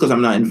 maybe it's because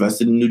I'm not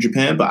invested in New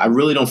Japan, but I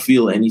really don't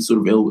feel any sort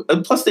of ill.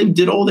 Plus they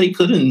did all they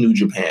could in New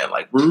Japan.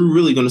 Like we're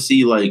really going to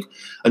see like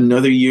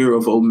another year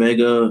of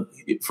Omega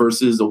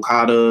versus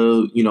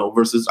Okada,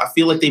 versus, I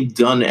feel like they've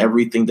done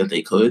everything that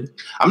they could.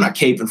 I'm not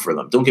caping for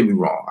them. Don't get me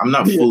wrong. I'm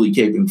not fully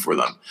caping for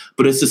them,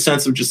 but it's a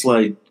sense of just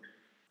like,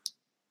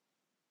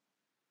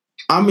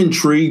 I'm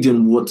intrigued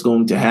in what's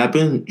going to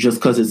happen just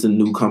because it's a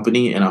new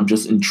company. And I'm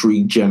just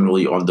intrigued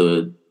generally on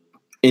the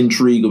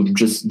intrigue of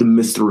just the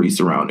mystery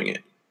surrounding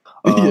it.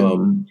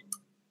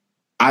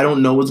 I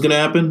don't know what's going to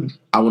happen.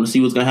 I want to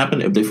see what's going to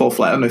happen. If they fall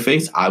flat on their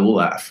face, I will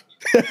laugh.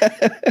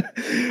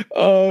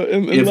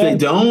 If they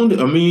don't,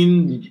 I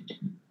mean,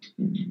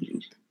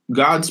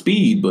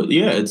 Godspeed. But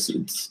yeah, it's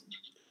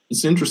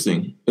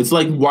interesting. It's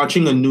like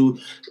watching a new.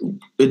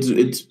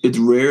 It's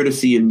rare to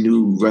see a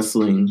new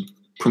wrestling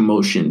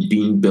promotion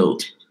being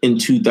built in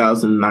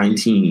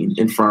 2019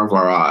 in front of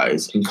our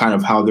eyes, and kind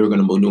of how they're going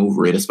to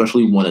maneuver it,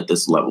 especially one at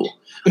this level.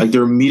 Like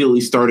they're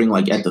immediately starting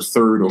like at the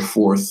third or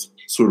fourth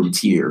sort of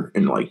tier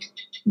in like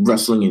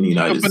wrestling in the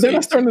United States. But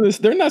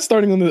they're not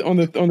starting on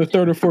the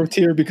third or fourth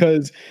tier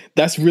because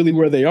that's really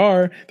where they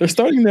are. They're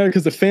starting there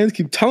because the fans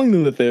keep telling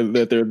them that they're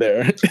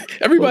there.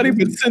 Everybody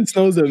but since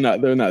knows they're not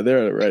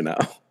there right now.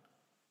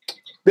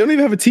 They don't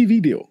even have a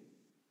TV deal.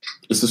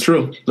 This is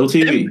true. No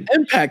TV.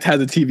 Impact has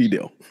a TV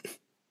deal.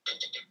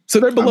 So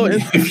they're below.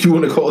 If you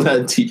want to call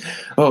that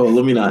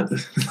let me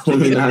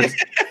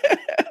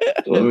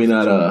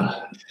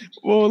not.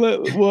 Well,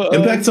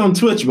 Impact's on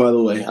Twitch, by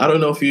the way. I don't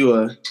know if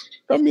you.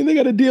 I mean, they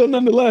got a deal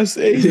nonetheless.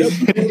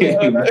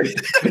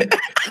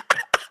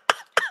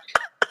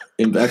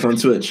 Impact on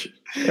Twitch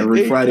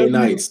every Friday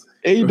nights.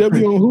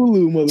 AEW on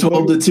Hulu,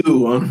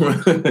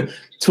 motherfucker.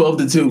 12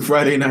 to 2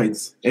 Friday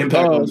nights.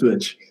 Impact on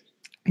Twitch.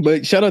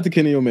 But shout out to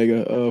Kenny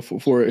Omega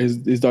for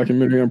his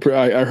documentary.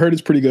 I heard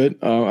it's pretty good.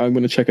 I'm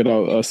going to check it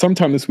out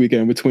sometime this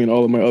weekend between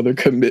all of my other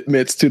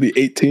commitments to the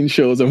 18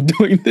 shows I'm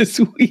doing this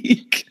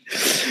week.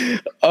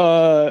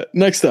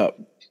 Next up,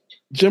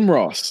 Jim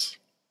Ross.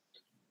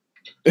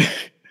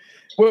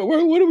 Where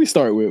do we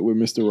start with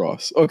Mr.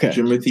 Ross? Okay,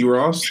 Jimothy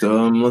Ross.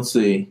 Let's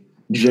see,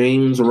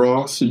 James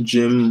Ross,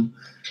 Jim.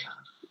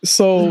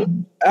 So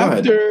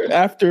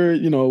after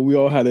we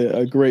all had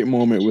a great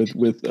moment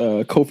with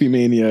Kofi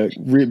Mania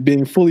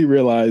being fully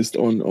realized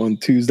on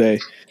Tuesday.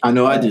 I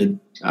know I did.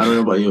 I don't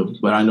know about you,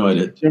 but I know I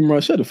did. Jim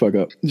Ross, shut the fuck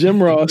up.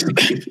 Jim Ross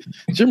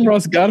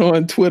got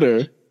on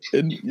Twitter.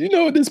 And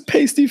this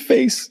pasty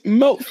face,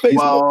 melt face.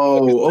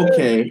 Whoa,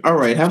 okay. All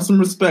right. Have some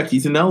respect.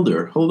 He's an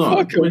elder. Hold on.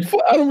 Fuck him.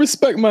 I don't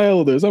respect my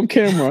elders. I'm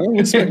Cameron. I don't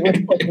respect my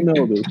fucking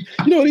elders.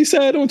 You know what he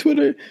said on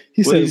Twitter?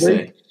 He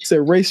said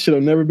race should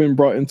have never been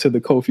brought into the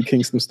Kofi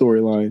Kingston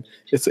storyline.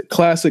 It's a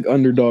classic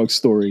underdog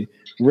story.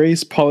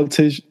 Race,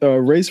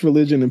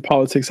 religion, and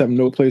politics have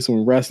no place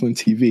on wrestling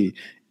TV.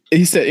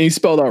 He said, and he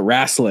spelled out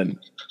wrestling.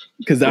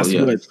 because that's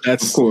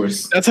of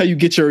course. That's how you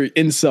get your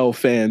incel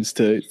fans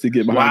to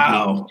get behind.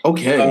 Wow.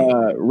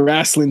 Okay.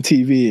 Wrestling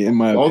TV, in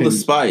my opinion. All the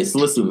spice.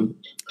 Listen.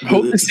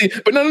 Hope to see,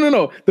 but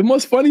no. The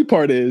most funny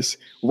part is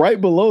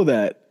right below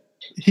that,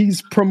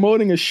 he's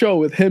promoting a show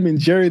with him and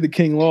Jerry the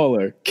King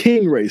Lawler,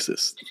 King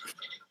Racist.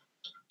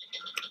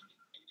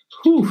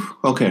 Whew.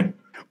 Okay.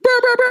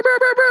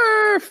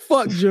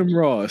 Fuck Jim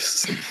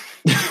Ross.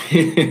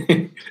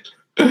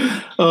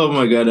 Oh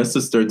my God, that's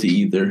a start to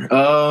either.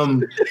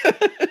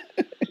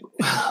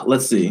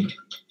 Let's see.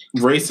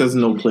 Race has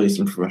no place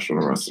in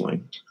professional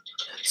wrestling.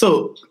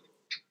 So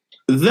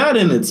that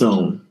in its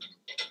own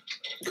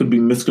could be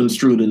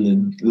misconstrued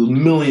in a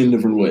million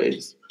different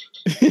ways.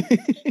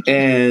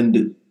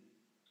 And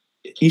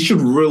he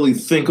should really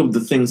think of the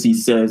things he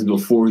says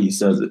before he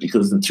says it,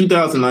 because in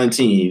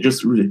 2019,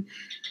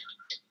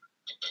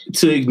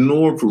 to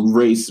ignore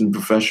race in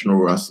professional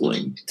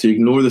wrestling, to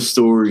ignore the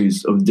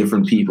stories of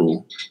different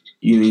people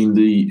in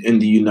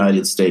the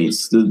United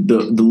States, the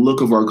look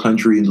of our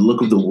country and the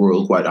look of the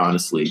world, quite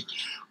honestly,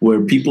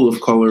 where people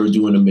of color are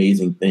doing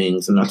amazing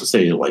things, and not to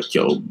say like,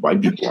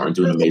 white people aren't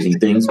doing amazing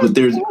things, but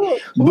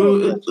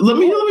let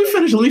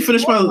me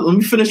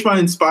finish my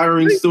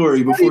inspiring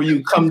story before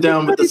you come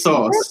down with the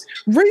sauce.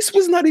 Race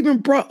was not even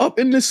brought up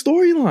in the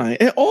storyline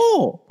at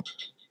all.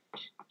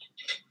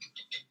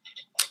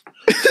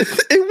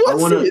 It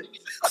wasn't.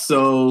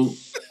 So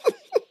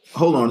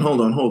hold on.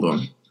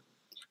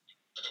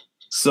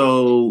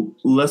 So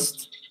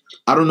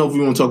I don't know if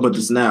we want to talk about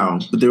this now,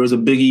 but there was a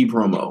Big E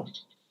promo.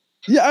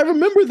 Yeah, I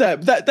remember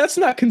that. That's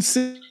not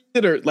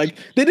considered, like,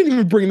 they didn't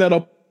even bring that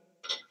up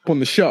on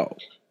the show,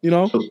 you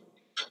know?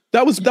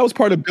 That was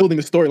part of building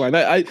the storyline.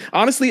 I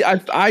honestly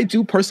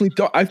do personally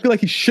I feel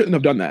like he shouldn't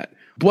have done that.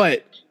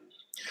 But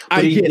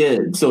he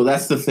did. So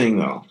that's the thing,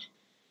 though.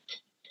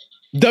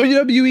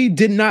 WWE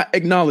did not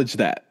acknowledge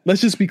that.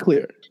 Let's just be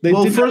clear. They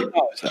did not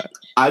acknowledge that.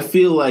 I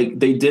feel like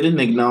they didn't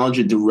acknowledge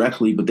it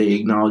directly, but they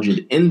acknowledged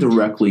it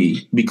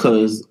indirectly,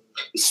 because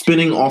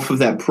spinning off of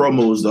that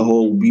promo is the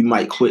whole "we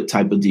might quit"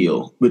 type of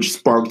deal, which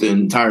sparked the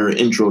entire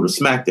intro to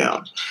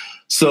Smackdown.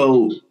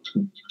 So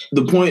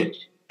the point,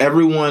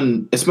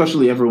 everyone was,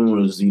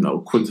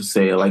 quick to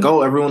say, like,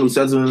 oh, everyone who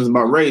says something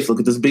about race, look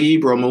at this Big E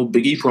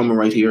promo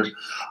right here.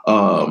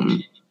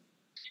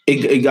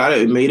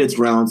 It made its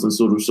rounds on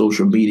sort of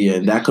social media,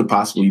 and that could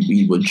possibly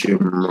be what Jim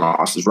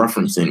Ross is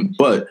referencing.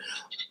 But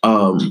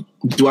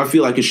do I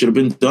feel like it should have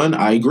been done?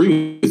 I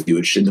agree with you.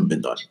 It shouldn't have been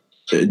done.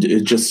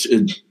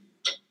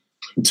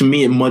 To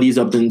me, it muddies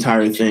up the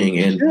entire thing.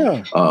 And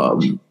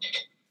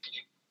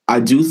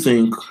I do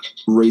think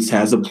race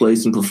has a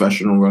place in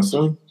professional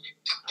wrestling.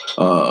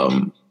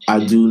 I'm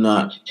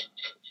not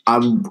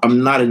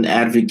an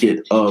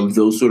advocate of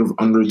those sort of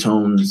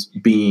undertones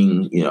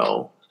being,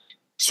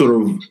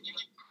 sort of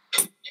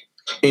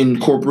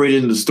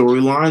incorporated into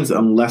storylines,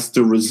 unless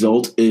the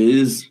result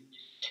is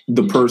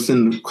the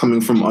person coming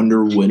from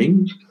under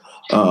winning,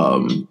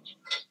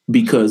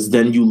 because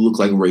then you look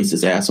like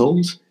racist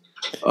assholes.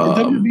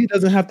 WWE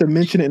doesn't have to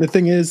mention it. And the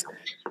thing is,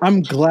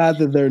 I'm glad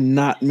that they're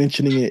not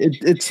mentioning it.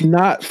 It's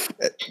not,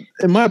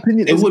 in my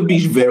opinion, it would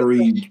be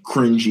very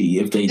cringy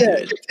if they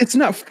did. It's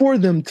not for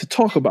them to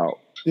talk about,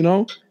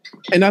 and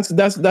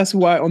that's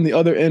why on the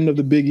other end of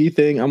the Big E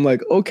thing, I'm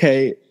like,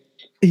 okay,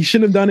 he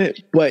shouldn't have done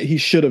it, but he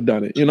should have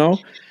done it,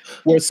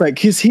 where it's like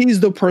he's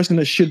the person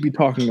that should be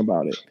talking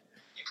about it.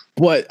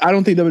 But I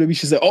don't think WWE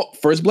should say, "Oh,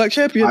 first black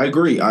champion." I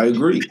agree. I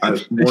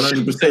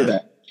 100% say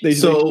that. They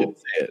shouldn't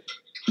say it.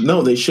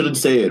 No, they shouldn't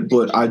say it.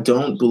 But I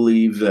don't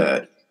believe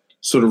that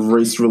sort of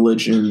race,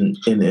 religion,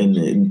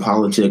 and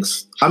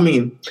politics. I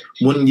mean,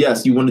 you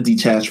want to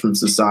detach from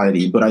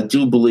society, but I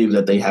do believe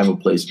that they have a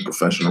place in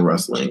professional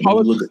wrestling.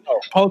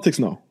 Politics,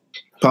 no.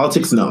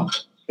 Politics, no.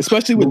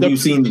 Especially with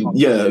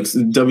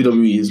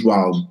WWE is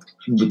wild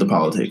with the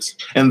politics,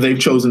 and they've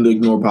chosen to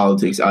ignore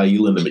politics, i.e.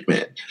 Linda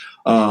McMahon.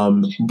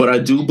 But I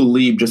do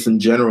believe, just in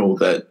general,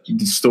 that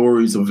the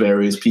stories of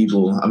various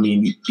people, I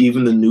mean,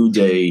 even the New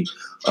Day,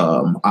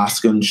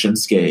 Asuka and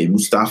Shinsuke,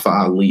 Mustafa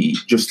Ali,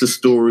 just the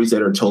stories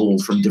that are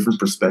told from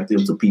different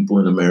perspectives of people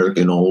in America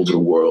and all over the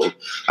world.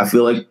 I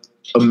feel like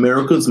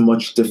America is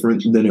much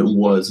different than it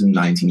was in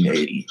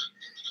 1980.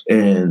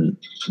 And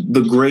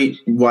the great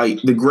white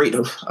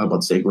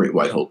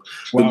hope,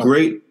 wow.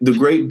 the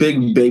great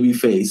big baby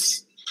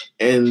face,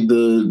 and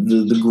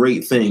the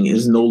great thing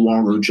is no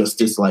longer just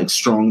this like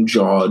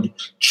strong-jawed,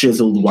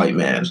 chiseled white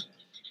man.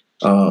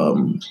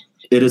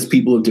 It is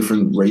people of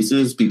different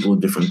races, people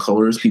of different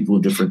colors, people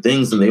of different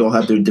things, and they all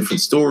have their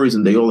different stories,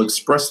 and they all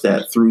express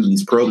that through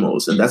these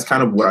promos. And that's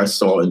kind of what I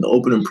saw in the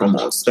opening promo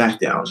on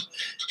SmackDown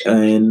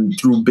and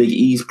through Big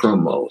E's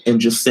promo,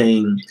 and just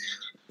saying,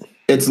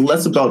 it's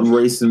less about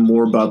race and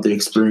more about the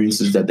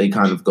experiences that they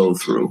kind of go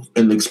through,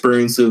 and the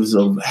experiences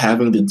of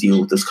having to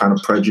deal with this kind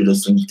of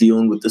prejudice and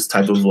dealing with this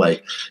type of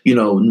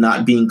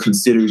not being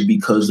considered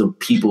because of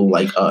people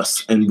like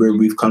us, and where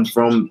we've come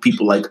from,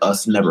 people like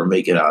us never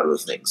make it out of the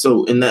thing.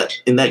 So in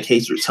that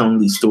case, you're telling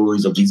these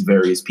stories of these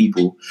various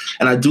people.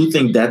 And I do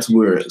think that's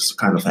where it's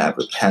kind of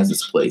has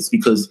its place,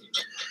 because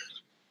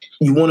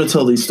you want to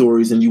tell these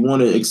stories and you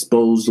want to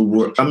expose the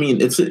world. I mean,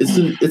 it's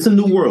a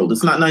new world.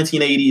 It's not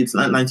 1980. It's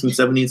not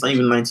 1970. It's not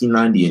even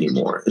 1990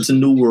 anymore. It's a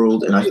new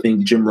world, and I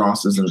think Jim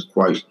Ross isn't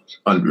quite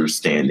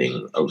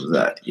understanding of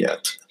that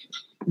yet.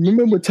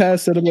 Remember what Taz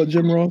said about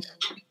Jim Ross?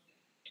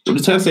 What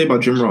did Taz say about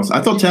Jim Ross? I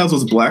thought Taz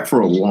was black for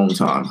a long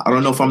time. I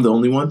don't know if I'm the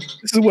only one.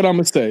 This is what I'm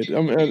gonna say.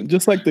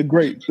 Just like the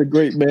great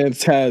man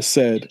Taz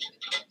said,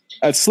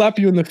 "I'd slap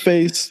you in the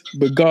face,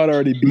 but God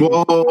already beat."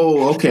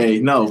 Whoa, okay,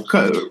 no,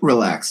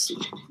 relax.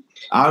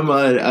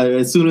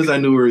 As soon as I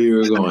knew where you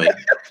were going,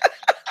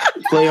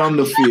 play on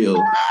the field.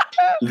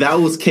 That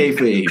was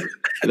kayfabe.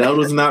 That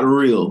was not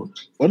real.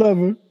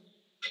 Whatever.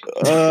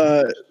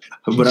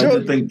 But I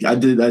think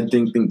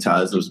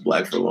Taz was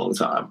black for a long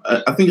time.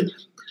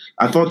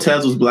 I thought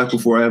Taz was black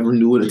before I ever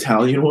knew what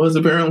Italian was.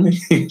 Apparently,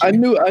 I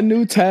knew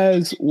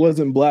Taz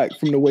wasn't black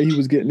from the way he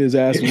was getting his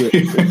ass whipped.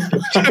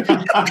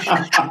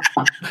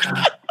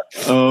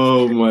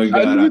 Oh my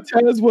god! I knew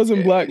Taz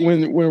wasn't black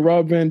when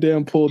Rob Van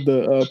Dam pulled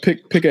the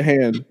pick a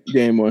hand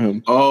game on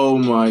him. Oh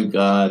my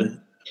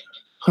god!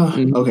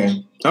 Mm-hmm.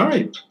 Okay, all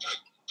right.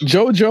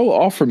 JoJo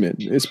Offerman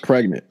is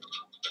pregnant.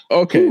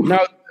 Okay, Ooh.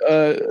 now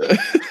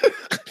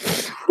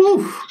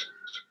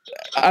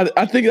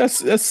I think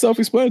that's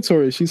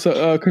self-explanatory. She's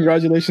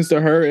congratulations to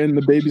her and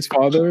the baby's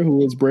father,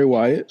 who is Bray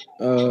Wyatt.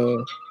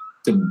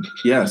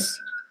 Yes,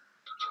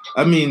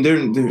 I mean they're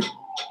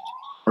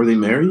are they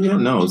married yet?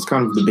 No, it's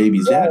kind of the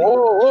baby's daddy.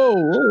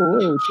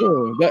 Whoa,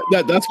 sure.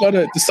 That's why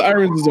the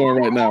sirens is on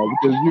right now,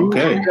 because you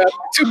have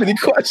too many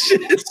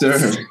questions,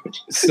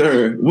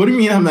 sir. What do you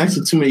mean I'm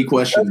asking too many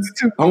questions?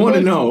 I want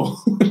to know.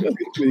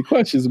 Too many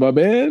questions, my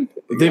man.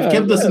 They've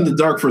kept us in the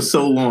dark for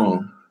so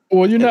long.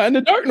 Well, you're not in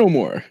the dark no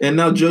more. And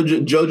now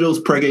JoJo's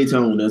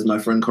preggaeton, as my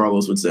friend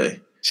Carlos would say.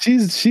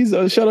 She's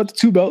shout out to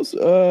Two Belts,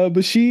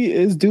 but she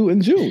is due in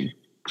June.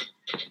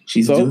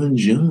 She's due in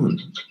June.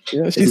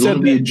 Yeah, she's going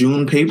to be a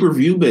June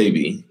pay-per-view,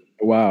 baby.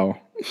 Wow.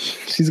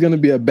 She's going to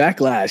be a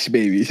backlash,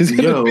 baby. She's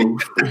going to be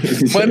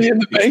Money in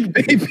the Bank,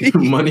 baby.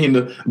 Money in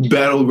the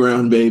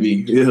Battleground,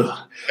 baby. Yeah.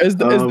 Is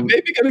the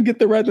baby going to get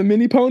the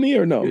mini pony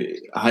or no?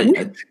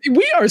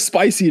 We are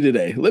spicy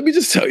today. Let me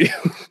just tell you.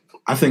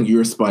 I think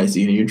you're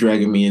spicy and you're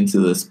dragging me into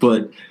this,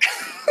 but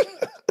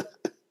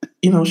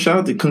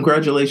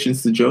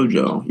congratulations to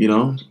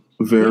JoJo,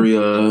 very,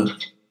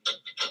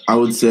 I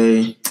would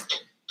say,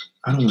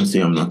 I don't want to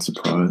say I'm not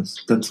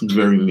surprised. That's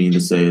very mean to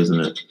say, isn't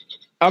it?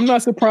 I'm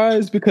not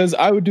surprised because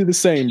I would do the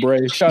same,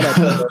 Bray. Shout out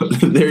to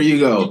her. There you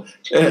go.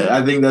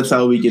 I think that's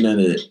how we can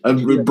end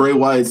it. Bray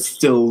Wyatt's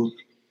still,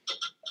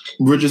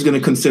 we're just going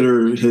to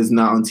consider his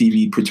not on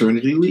TV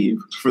paternity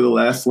leave for the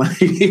last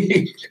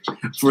 18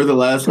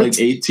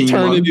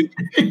 months.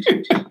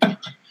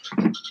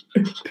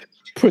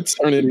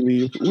 Paternity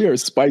leave. We are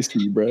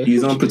spicy, bro.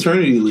 He's on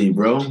paternity leave,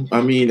 bro.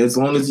 I mean, as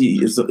long as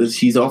he's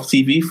off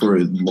TV for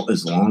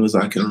as long as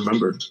I can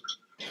remember.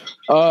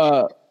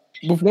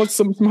 With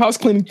some house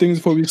cleaning things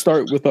before we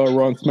start with our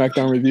Raw and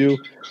SmackDown review.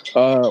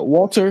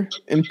 Walter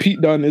and Pete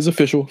Dunne is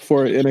official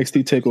for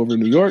NXT TakeOver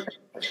New York.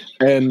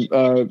 And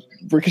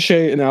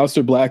Ricochet and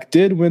Aleister Black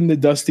did win the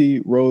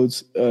Dusty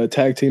Rhodes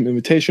Tag Team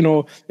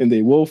Invitational, and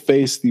they will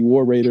face the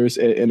War Raiders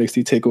at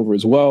NXT TakeOver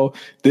as well.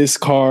 This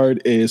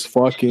card is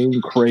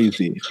fucking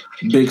crazy.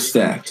 Big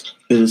stacked.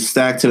 It is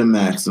stacked to the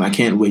max, and I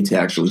can't wait to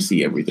actually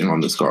see everything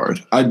on this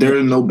card. There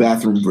are no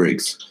bathroom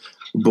breaks,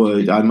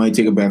 but I might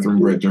take a bathroom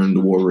break during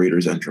the War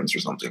Raiders entrance or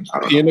something. I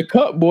don't know. Pee in the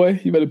cup, boy.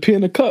 You better pee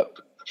in the cup.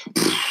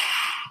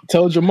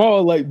 Tell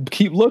Jamal,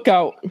 keep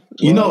lookout.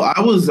 We've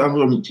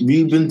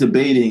been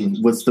debating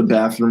what's the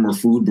bathroom or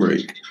food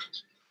break.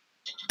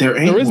 There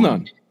is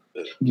none.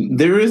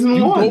 There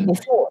isn't one.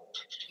 Before.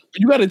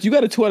 You got a 2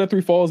 out of 3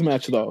 falls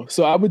match though,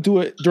 so I would do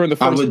it during the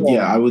first. Fall.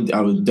 Yeah, I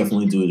would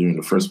definitely do it during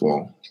the first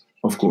fall.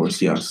 Of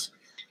course, yes.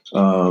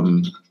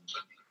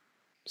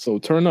 So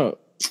turn up.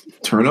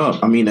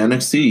 I mean,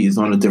 NXT is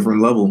on a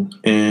different level.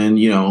 And,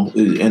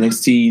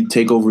 NXT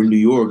TakeOver New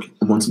York,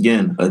 once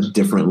again, a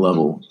different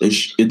level.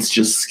 It's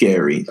just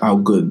scary how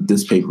good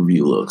this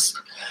pay-per-view looks.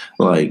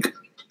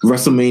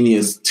 WrestleMania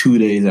is 2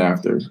 days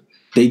after.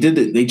 They did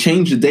it. They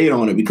changed the date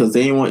on it because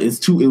it was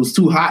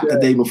too hot the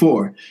day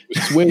before.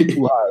 It's way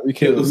too hot.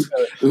 It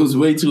was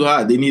way too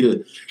hot. We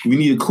need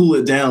to cool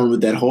it down with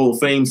that Hall of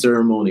Fame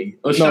ceremony.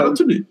 Shout out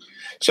to the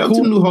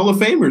new Hall of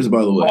Famers,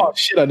 by the way. Oh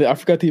shit! I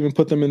forgot to even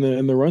put them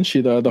in the run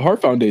sheet. The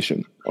Hart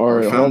Foundation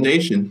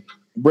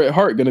Bret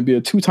Hart going to be a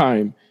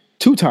two-time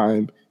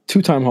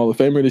Hall of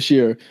Famer this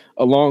year,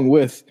 along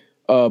with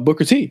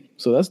Booker T.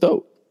 So that's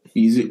dope.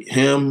 He's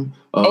him.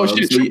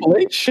 Triple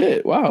H.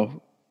 Shit!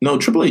 Wow. No,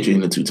 Triple H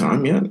ain't a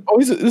 2-time yet. Oh,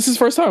 this is his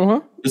first time,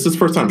 huh? This is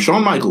first time.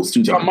 Shawn Michaels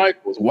 2 times. Shawn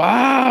Michaels.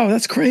 Wow,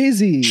 that's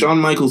crazy. Shawn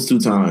Michaels 2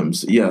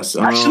 times. Yes.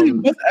 Actually,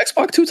 was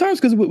X-Pac 2 times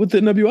because with the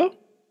NWO?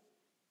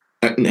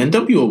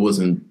 NWO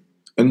wasn't.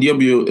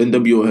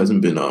 NWO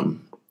hasn't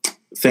been.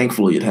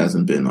 Thankfully, it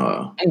hasn't been.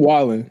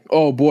 Wildin'.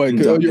 Oh boy, right?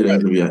 Because would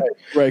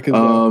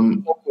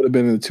have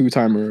been a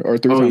 2-timer or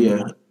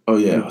 3-timer. Oh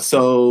yeah.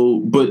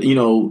 So, but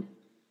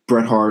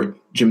Bret Hart,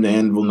 Jim the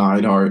Anvil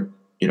Neidhart,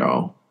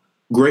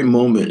 great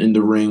moment in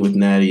the ring with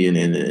Natty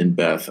and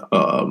Beth,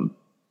 and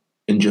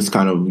just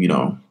kind of,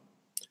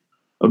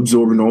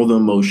 absorbing all the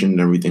emotion and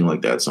everything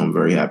like that. So I'm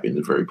very happy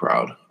and very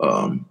proud.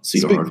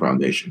 Cedar Heart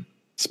Foundation.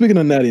 Speaking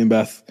of Natty and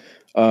Beth,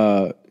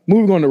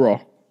 moving on to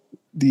Raw.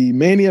 The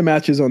Mania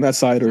matches on that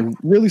side are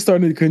really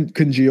starting to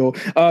congeal.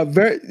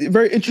 Very,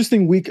 very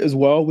interesting week as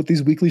well with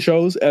these weekly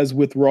shows. As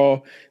with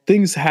Raw,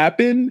 things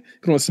happen.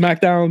 On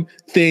SmackDown,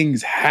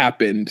 things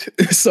happened.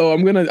 So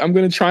I'm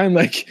gonna try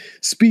and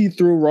speed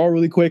through Raw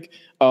really quick.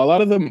 A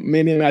lot of the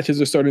Mania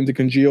matches are starting to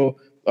congeal.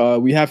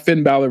 We have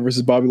Finn Balor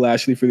versus Bobby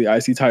Lashley for the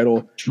IC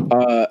title.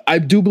 I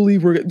do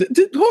believe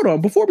hold on,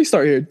 before we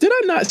start here, did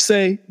I not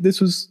say this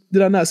was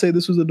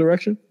the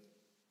direction?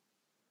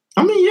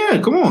 I mean, yeah,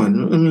 come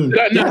on. I mean, did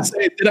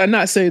I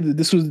not say that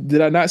this was?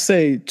 Did I not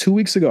say 2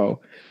 weeks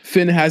ago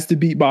Finn has to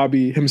beat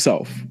Bobby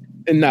himself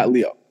and not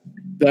Leo?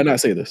 Did I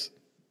not say this?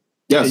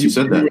 Yes, you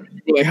said that.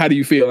 You were like, how do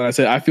you feel? And I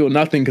said, I feel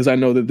nothing because I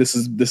know that this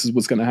is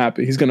what's going to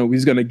happen. He's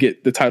gonna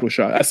get the title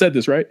shot. I said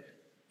this, right?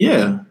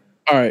 Yeah.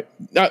 All right.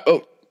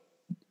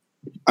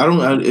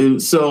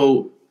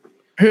 So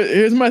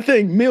here's my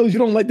thing, Meelz. You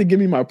don't like to give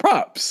me my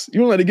props. You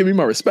don't like to give me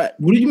my respect.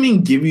 What do you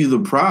mean, give you the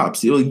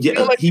props?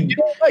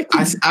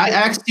 I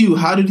asked you,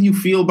 how did you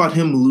feel about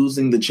him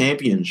losing the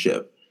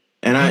championship,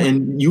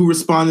 and you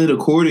responded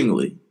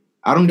accordingly.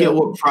 I don't get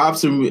what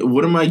props are.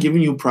 What am I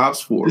giving you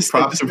props for?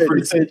 Props are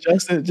free.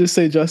 Just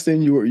say,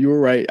 Justin. You were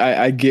right.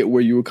 I get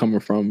where you were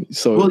coming from.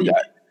 So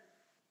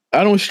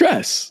I don't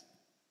stress.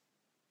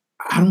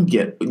 I don't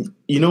get.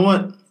 You know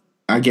what?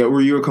 I get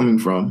where you were coming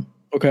from.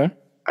 Okay.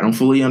 I don't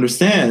fully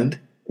understand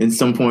in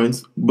some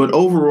points, but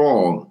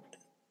overall,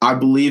 I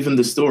believe in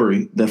the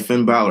story that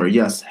Finn Balor,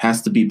 yes,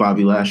 has to beat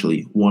Bobby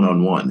Lashley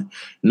one-on-one.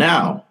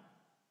 Now,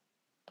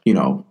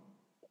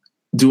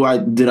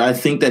 did I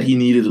think that he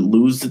needed to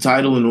lose the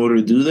title in order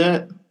to do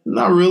that?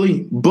 Not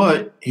really,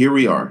 but here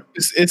we are.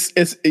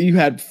 It's you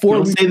had 4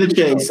 Don't weeks. Say the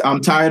chase.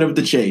 I'm tired of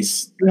the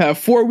chase. You have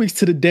 4 weeks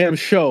to the damn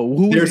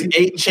show. There's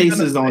 8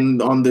 chases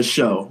on the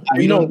show.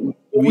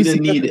 We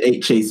didn't need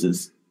 8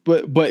 chases.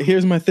 But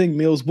here's my thing,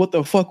 Meelz. What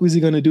the fuck was he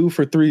gonna do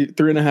for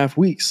 3.5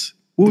 weeks?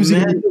 What was he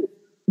gonna do?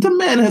 The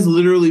man has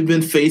literally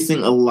been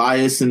facing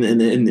Elias and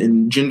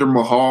Jinder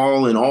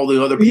Mahal and all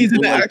the other people. He's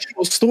in the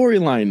actual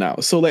storyline now.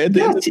 So he's in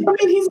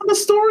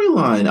the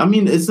storyline. I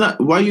mean, it's not.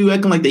 Why are you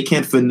acting like they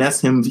can't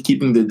finesse him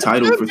keeping the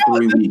title for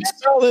 3 weeks?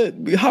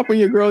 Hop on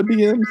your girl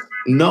DMs.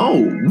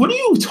 No, what are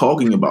you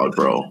talking about,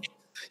 bro?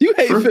 You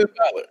hate Finn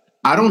Balor.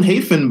 I don't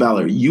hate Finn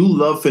Balor. You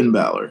love Finn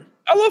Balor.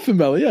 I love Finn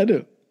Balor. Yeah, I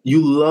do. You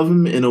love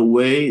him in a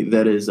way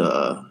that is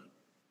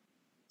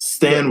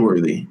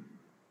stand-worthy.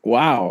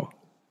 Wow.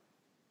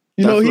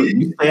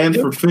 You stand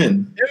for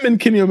Finn. Him and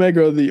Kenny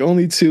Omega are the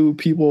only 2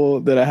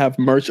 people that I have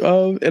merch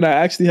of, and I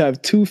actually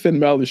have 2 Finn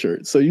Balor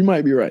shirts, so you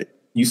might be right.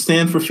 You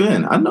stand for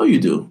Finn. I know you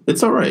do.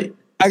 It's all right.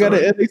 I got an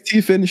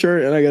NXT Finn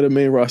shirt, and I got a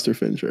main roster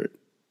Finn shirt.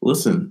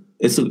 Listen,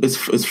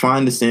 it's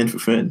fine to stand for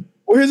Finn.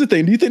 Well, here's the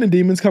thing. Do you think the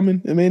Demon's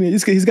coming? I mean,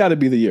 he's got to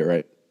be the year,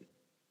 right?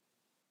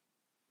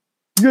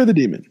 You're the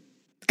Demon.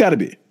 It's got to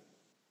be.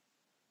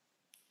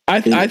 I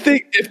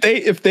think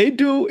if they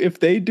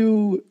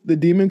do the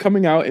Demon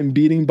coming out and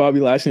beating Bobby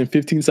Lashley in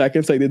 15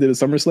 seconds like they did at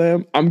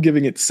SummerSlam, I'm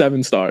giving it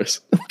 7 stars.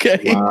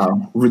 Okay.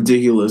 Wow.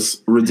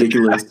 Ridiculous.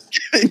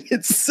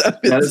 It's 7.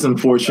 That is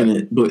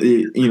unfortunate, but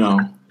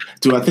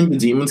do I think the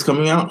Demon's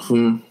coming out?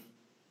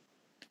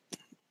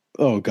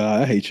 Oh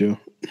God, I hate you.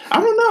 I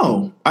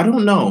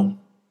don't know.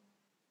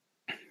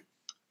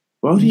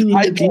 Why would he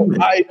need a Demon?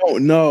 I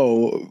don't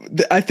know.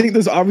 I think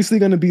there's obviously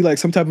going to be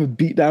some type of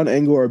beat down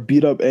angle or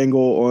beat up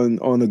angle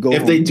on the go.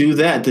 If they do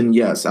that, then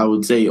yes, I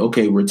would say,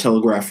 okay, we're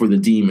telegraphed for the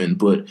Demon.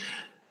 But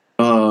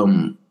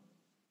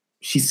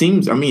he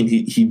seems,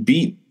 he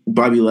beat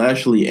Bobby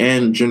Lashley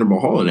and Jinder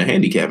Mahal in a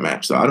handicap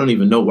match. So I don't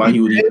even know why he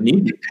would even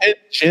need it.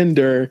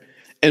 Jinder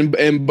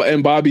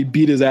and Bobby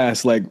beat his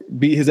ass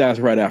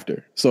right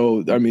after.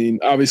 So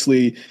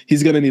obviously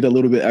he's gonna need a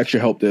little bit extra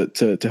help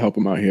to help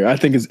him out here. I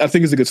think it's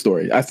a good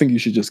story. I think you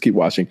should just keep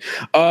watching.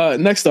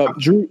 Next up,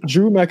 Drew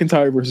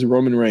McIntyre versus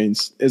Roman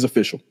Reigns is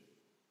official.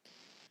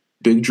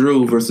 Big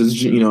Drew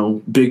versus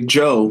Big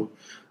Joe.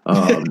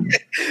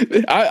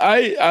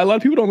 I a lot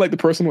of people don't like the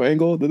personal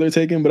angle that they're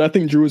taking, but I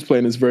think Drew is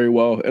playing this very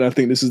well, and I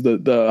think this is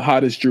the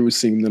hottest Drew has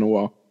seen in a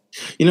while.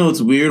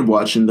 It's weird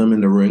watching them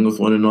in the ring with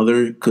one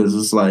another because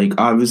it's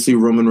obviously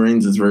Roman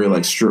Reigns is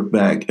very stripped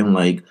back and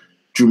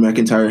Drew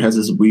McIntyre has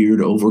this weird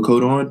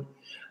overcoat on,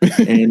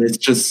 and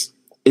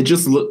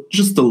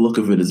the look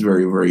of it is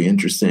very, very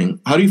interesting.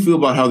 How do you feel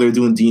about how they're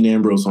doing Dean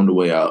Ambrose on the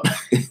way out?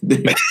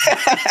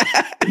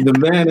 The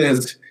man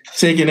has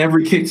taken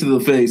every kick to the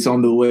face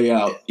on the way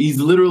out.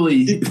 He's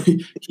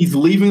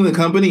leaving the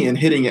company and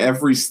hitting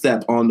every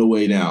step on the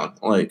way down.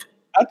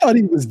 I thought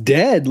he was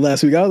dead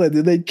last week. I was like,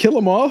 did they kill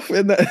him off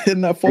in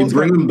that false? They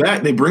bring him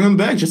back. They bring him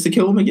back just to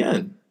kill him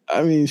again.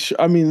 He's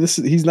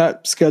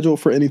not scheduled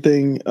for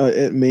anything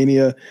at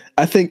Mania.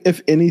 I think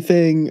if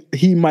anything,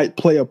 he might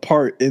play a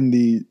part in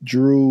the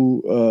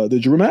Drew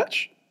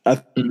match.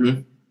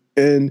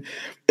 And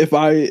if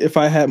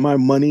I had my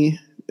money,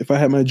 if I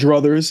had my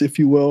druthers, if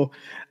you will,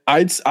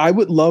 I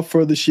would love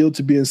for the Shield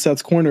to be in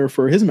Seth's corner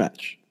for his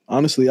match.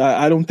 Honestly,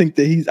 I don't think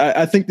that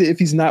I think that if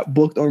he's not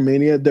booked on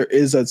Mania, there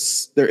is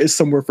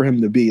somewhere for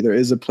him to be. There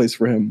is a place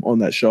for him on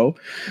that show,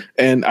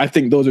 and I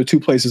think those are two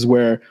places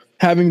where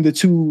having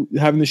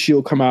the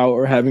Shield come out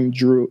or having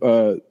Drew,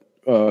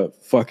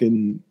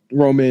 fucking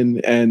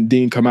Roman and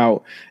Dean come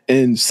out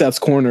in Seth's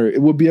corner,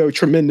 it would be a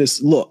tremendous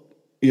look,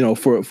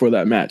 for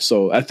that match.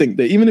 So I think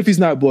that even if he's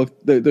not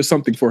booked, there's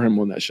something for him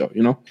on that show.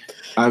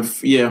 I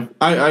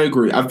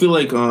agree. I feel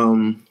like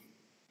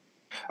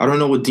I don't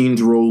know what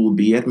Dean's role will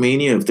be at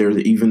Mania, if there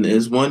even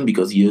is one,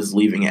 because he is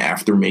leaving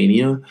after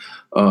Mania.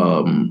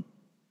 But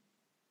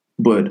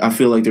I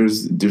feel like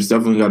there's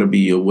definitely got to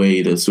be a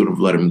way to sort of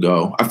let him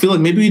go. I feel like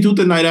maybe we do it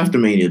the night after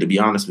Mania, to be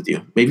honest with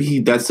you. Maybe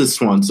that's his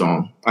swan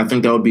song. I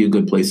think that would be a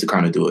good place to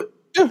kind of do it.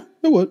 Yeah,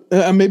 it would.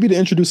 Maybe to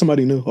introduce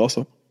somebody new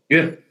also.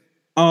 Yeah.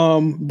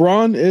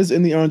 Braun is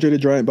in the Andre the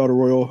Giant Battle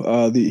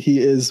Royal. He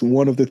is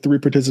one of the 3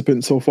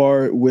 participants so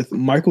far, with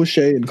Michael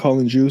Shea and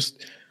Colin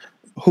Jost,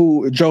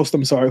 who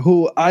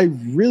I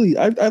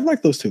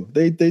like those two.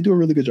 They do a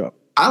really good job.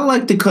 I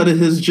like the cut of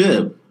his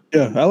jib.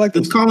 Yeah, I like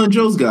this. It's Colin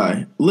Jost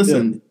guy.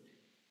 Listen,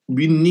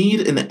 we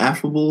need an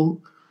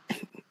affable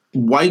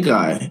white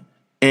guy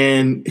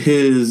and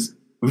his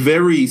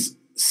very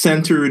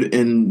centered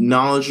and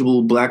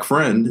knowledgeable black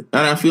friend.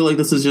 And I feel like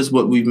this is just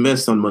what we've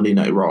missed on Monday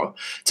Night Raw.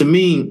 To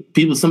me,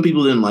 some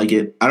people didn't like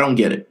it. I don't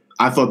get it.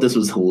 I thought this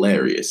was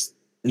hilarious.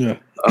 Yeah.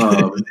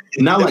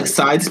 Not like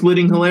side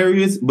splitting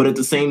hilarious, but at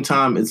the same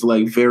time, it's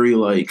like very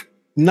like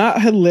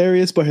not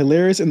hilarious, but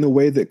hilarious in the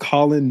way that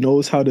Colin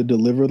knows how to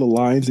deliver the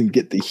lines and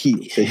get the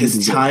heat.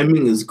 His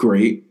timing is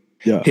great.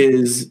 Yeah.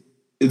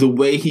 The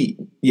way he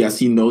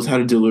knows how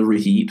to deliver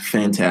heat.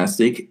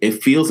 Fantastic.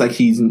 It feels like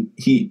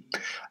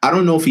I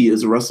don't know if he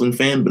is a wrestling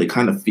fan, but it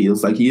kind of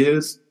feels like he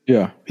is.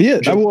 Yeah, he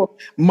is.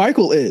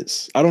 Michael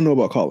is. I don't know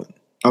about Colin.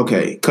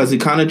 Okay, because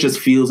it kind of just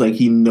feels like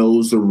he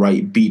knows the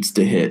right beats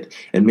to hit.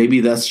 And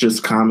maybe that's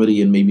just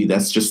comedy and maybe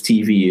that's just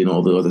TV and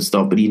all the other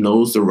stuff, but he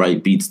knows the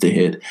right beats to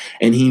hit.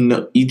 And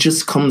he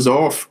just comes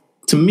off,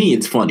 to me,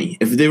 it's funny.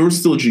 If there were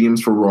still GMs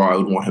for Raw, I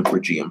would want him for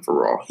GM for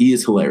Raw. He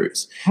is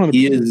hilarious.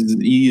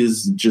 100%. He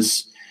is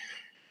just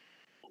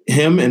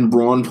him and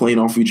Braun playing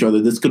off each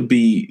other. This could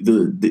be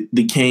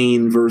the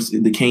Kane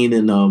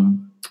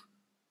and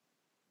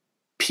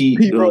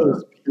Pete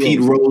Rose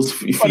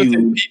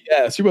feud. Pete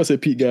Gas. You about to say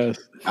Pete Gas.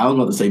 I was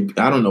about to say,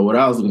 I don't know what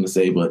I was going to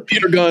say, but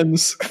Peter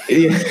Guns.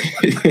 Yeah.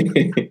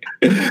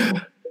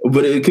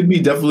 But it could be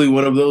definitely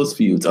one of those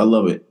feuds. I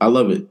love it.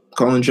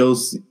 Colin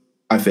Jost,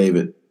 I fave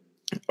it.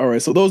 All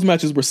right, so those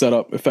matches were set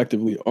up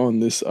effectively on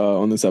this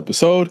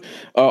episode.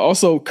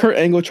 Also, Kurt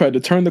Angle tried to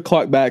turn the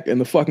clock back,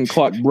 and the fucking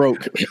clock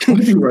broke.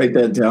 Did you write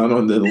that down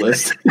on the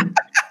list?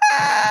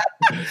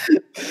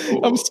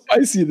 I'm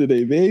spicy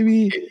today,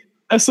 baby.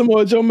 That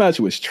Samoa Joe match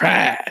was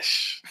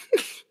trash.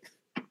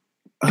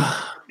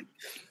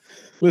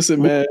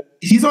 Listen, man.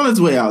 He's on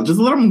his way out. Just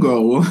let him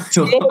go.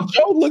 Samoa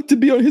Joe looked to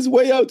be on his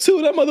way out,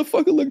 too. That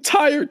motherfucker looked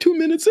tired 2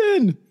 minutes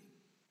in.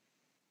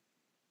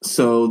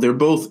 So they're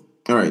both...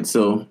 All right,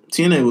 so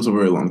TNA was a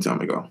very long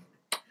time ago.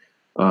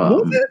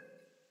 Was it?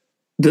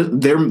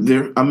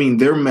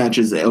 Their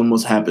matches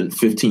almost happened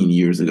 15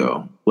 years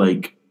ago.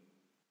 Like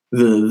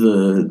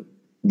the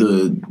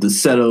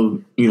set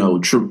of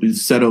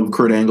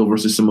Kurt Angle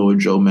versus Samoa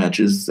Joe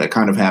matches that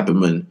kind of happened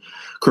when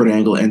Kurt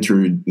Angle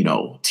entered,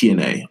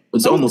 TNA.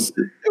 It's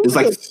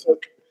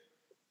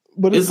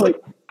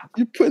like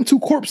you're putting 2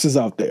 corpses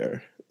out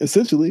there,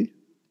 essentially.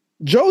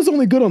 Joe's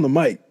only good on the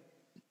mic.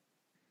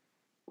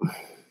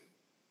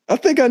 I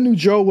think I knew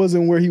Joe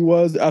wasn't where he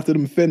was after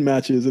them Finn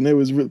matches, and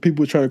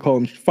people were trying to call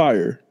him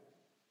fire.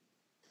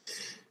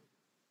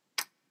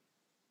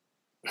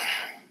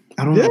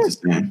 I don't know what to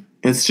say.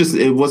 It's just,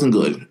 it wasn't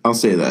good. I'll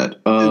say that.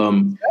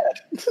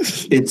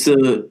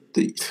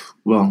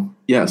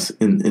 Yes,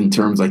 in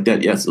terms like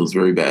that, yes, it was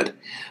very bad.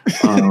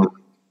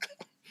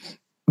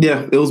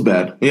 Yeah, it was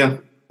bad. Yeah,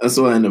 that's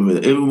the end of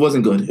it. It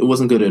wasn't good. It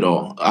wasn't good at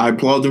all. I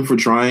applaud them for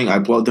trying. I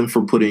applaud them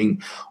for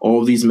putting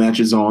all these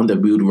matches on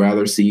that we would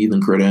rather see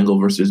than Kurt Angle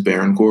versus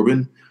Baron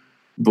Corbin.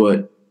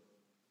 But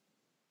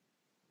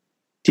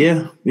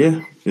yeah,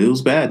 it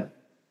was bad.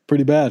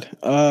 Pretty bad.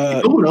 You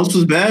know what else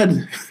was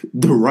bad?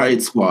 The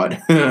Riot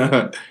Squad.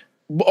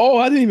 Oh,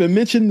 I didn't even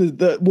mention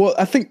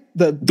I think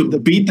the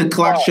beat the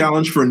clock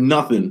challenge for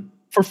nothing.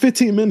 For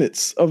 15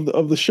 minutes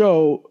of the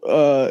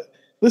show.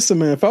 Listen,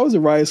 man, if I was a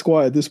Riot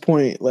Squad at this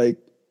point, like,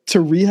 to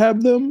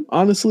rehab them,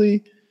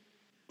 honestly.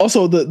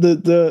 Also,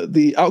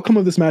 the outcome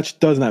of this match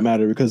does not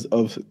matter because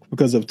of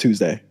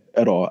Tuesday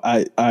at all.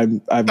 I've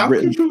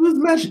written this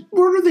match.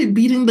 What are they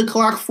beating the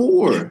clock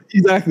for?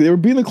 Exactly, they were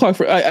beating the clock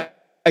for.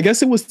 I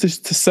guess it was to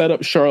set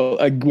up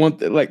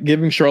Charlotte.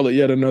 Giving Charlotte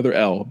yet another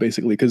L,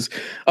 basically. Because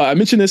I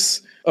mentioned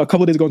this a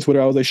couple of days ago on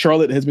Twitter. I was like,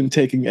 Charlotte has been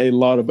taking a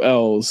lot of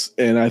L's,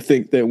 and I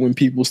think that when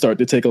people start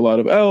to take a lot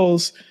of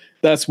L's,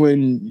 that's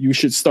when you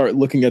should start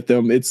looking at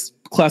them. It's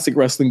classic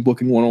wrestling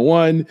booking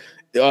 101.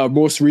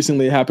 most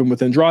recently it happened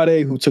with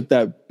Andrade, who took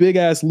that big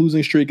ass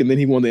losing streak, and then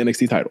he won the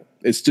NXT title.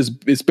 It's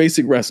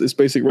basic wrestling. It's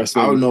basic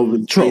wrestling. I don't know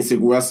if it's basic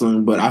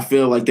wrestling, but I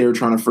feel like they were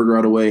trying to figure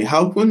out a way.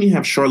 How can you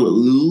have Charlotte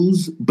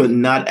lose, but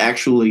not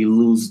actually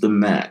lose the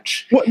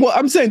match? Well,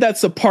 I'm saying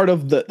that's a part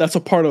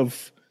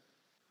of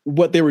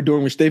what they were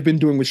doing, which they've been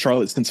doing with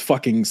Charlotte since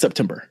fucking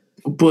September.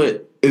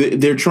 But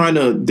they're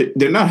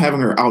not having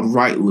her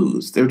outright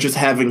lose. They're just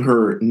having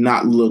her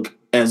not look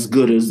as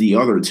good as the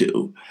other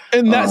two.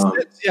 And that's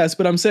yes,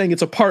 but I'm saying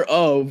it's a part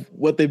of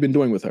what they've been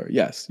doing with her.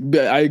 Yes,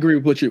 I agree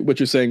with what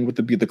you're saying with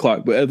the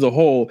clock. But as a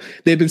whole,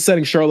 they've been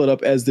setting Charlotte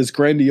up as this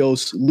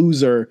grandiose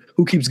loser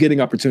who keeps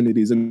getting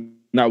opportunities, and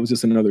that was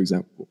just another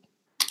example.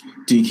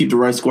 Do you keep the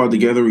right squad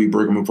together, or you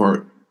break them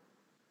apart?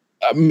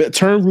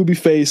 Turn Ruby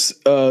face,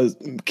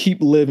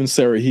 keep Liv and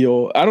Sarah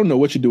heel. I don't know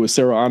what you do with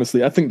Sarah,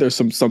 honestly. I think there's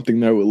something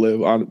there with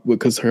Liv on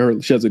because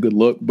she has a good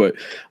look. But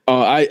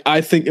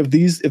I think if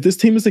this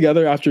team is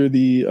together after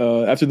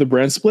the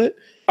brand split,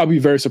 I'll be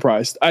very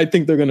surprised. I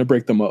think they're gonna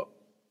break them up.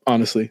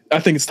 Honestly, I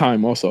think it's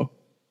time. Also,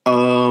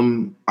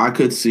 I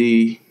could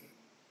see.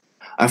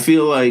 I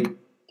feel like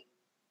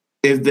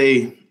if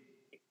they,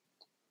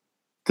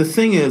 the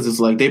thing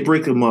is like they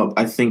break them up,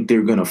 I think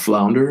they're gonna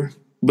flounder.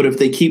 But if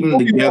they keep them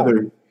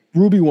together.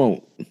 Ruby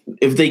won't.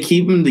 If they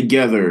keep them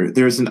together,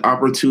 there's an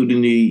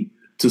opportunity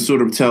to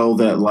sort of tell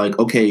that, like,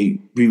 okay,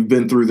 we've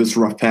been through this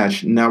rough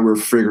patch. Now we're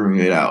figuring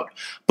it out.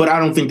 But I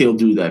don't think they'll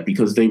do that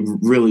because they've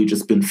really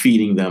just been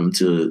feeding them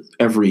to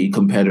every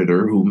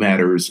competitor who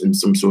matters in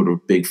some sort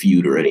of big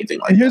feud or anything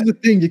like that. And here's the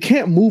thing. You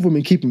can't move them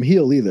and keep them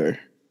heel either.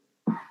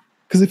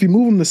 Because if you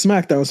move them to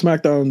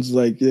SmackDown's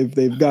like if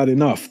they've got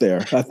enough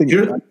there. I think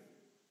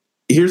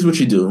here's what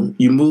you do.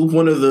 You move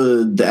one of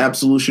the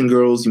Absolution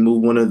girls, you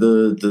move one of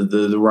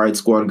the Riot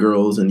Squad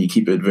girls, and you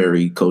keep it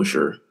very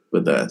kosher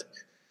with that.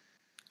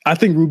 I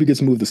think Ruby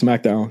gets moved to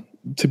SmackDown,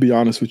 to be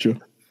honest with you.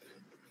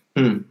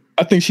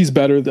 I think she's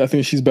better. I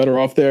think she's better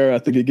off there. I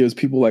think it gives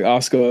people like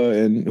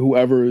Asuka and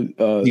whoever.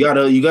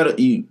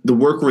 The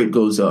work rate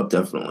goes up,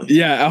 definitely.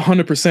 Yeah,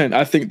 100%.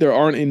 I think there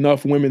aren't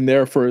enough women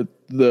there for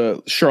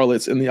the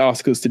Charlottes and the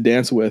Asukas to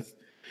dance with.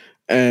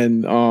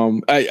 And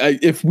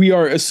if we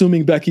are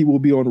assuming Becky will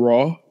be on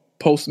Raw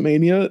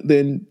post-Mania,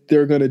 then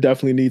they're going to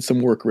definitely need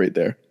some work right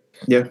there.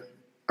 Yeah,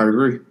 I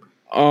agree.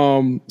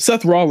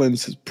 Seth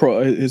Rollins, his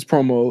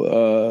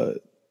promo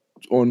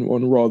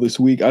on Raw this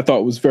week, I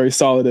thought was very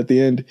solid at the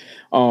end.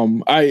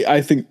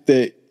 I think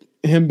that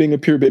him being a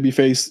pure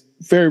babyface,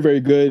 very, very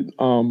good.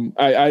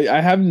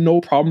 I have no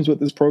problems with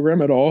this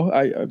program at all.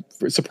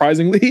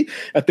 Surprisingly,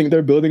 I think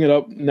they're building it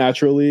up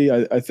naturally.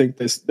 I think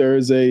there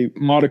is a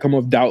modicum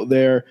of doubt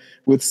there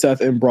with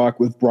Seth and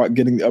Brock, with Brock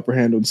getting the upper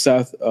hand on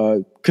Seth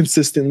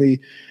consistently.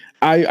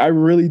 I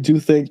really do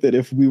think that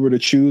if we were to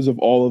choose of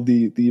all of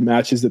the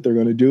matches that they're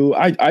going to do,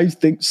 I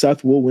think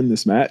Seth will win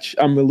this match.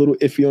 I'm a little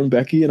iffy on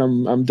Becky, and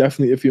I'm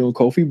definitely iffy on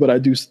Kofi, but I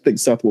do think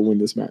Seth will win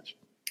this match.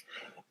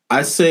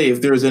 I say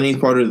if there's any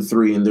part of the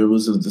three, and there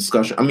was a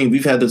discussion, I mean,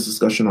 we've had this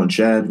discussion on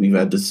Chad, we've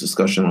had this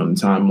discussion on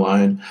the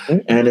timeline,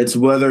 and it's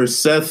whether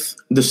Seth,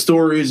 the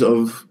stories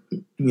of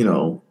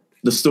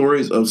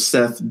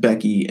Seth,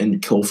 Becky,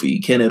 and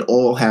Kofi, can it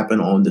all happen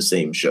on the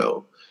same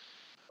show?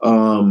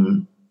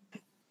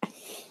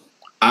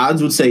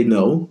 Odds would say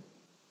no.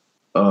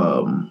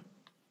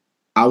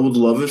 I would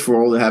love it for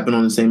all to happen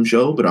on the same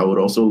show, but I would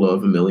also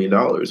love $1 million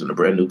and a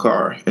brand new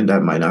car, and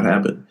that might not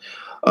happen.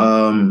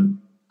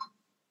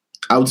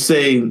 I would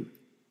say,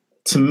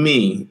 to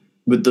me,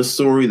 with the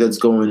story that's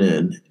going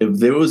in, if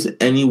there was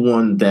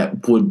anyone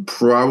that would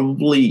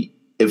probably,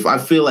 if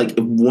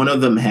one of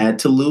them had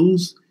to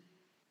lose,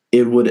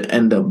 it would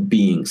end up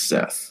being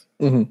Seth.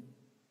 Mm-hmm.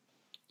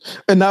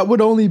 And that would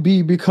only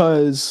be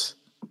because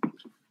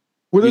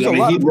there's a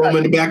lot of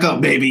Roman back up,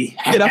 baby.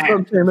 Yeah, that's what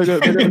I'm saying. They're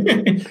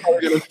going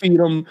to feed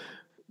him.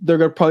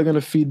 They're probably going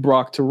to feed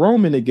Brock to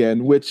Roman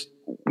again, which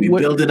we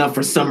build it up for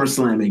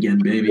SummerSlam again,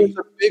 baby. There's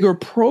a bigger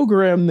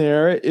program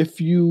there.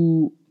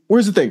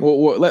 Where's the thing?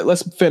 Well,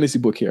 let's fantasy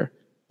book here.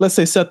 Let's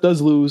say Seth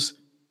does lose.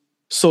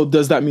 So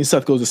does that mean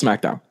Seth goes to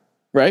SmackDown?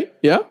 Right?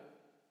 Yeah.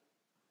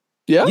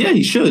 Yeah. Yeah,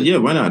 he should. Yeah,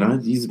 why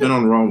not? He's been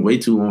on Raw way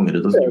too long, and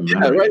it doesn't even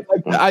matter.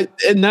 Right?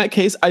 In that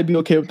case, I'd be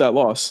okay with that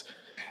loss.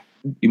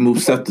 You move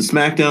Seth to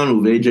SmackDown,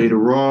 move AJ to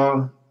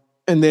Raw,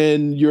 and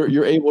then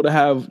you're able to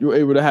have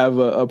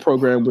a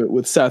program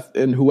with Seth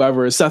and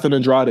whoever, Seth and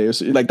Andrade.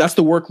 Like that's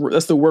the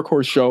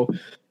workhorse show.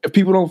 If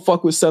people don't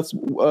fuck with Seth's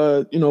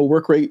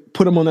work rate,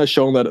 put him on that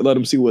show and let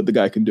him see what the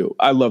guy can do.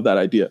 I love that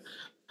idea.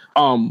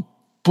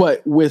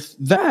 But with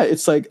that,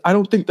 it's like I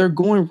don't think they're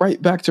going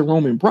right back to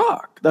Roman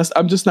Brock.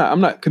 I'm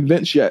not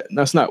convinced yet.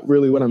 That's not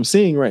really what I'm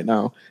seeing right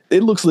now.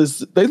 It looks as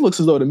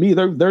though to me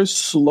they're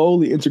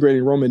slowly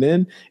integrating Roman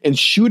in, and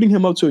shooting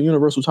him up to a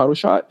Universal title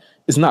shot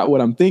is not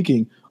what I'm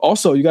thinking.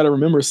 Also, you got to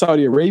remember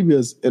Saudi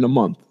Arabia's in a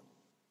month.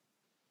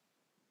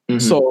 Mm-hmm.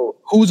 So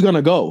who's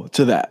gonna go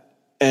to that?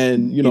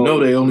 And you know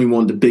they only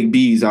want the big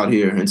B's out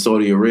here in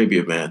Saudi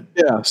Arabia, man.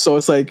 Yeah, so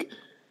it's like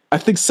I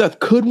think Seth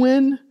could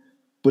win,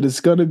 but it's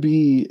gonna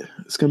be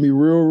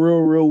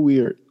real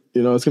weird.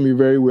 You know, it's gonna be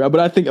very weird.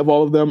 But I think of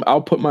all of them,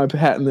 I'll put my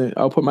hat in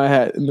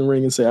the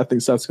ring and say I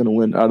think Seth's gonna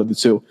win out of the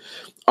two.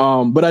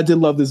 But I did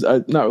love this.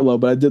 Not love,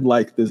 but I did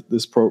like this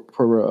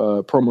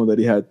promo that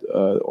he had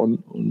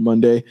on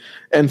Monday.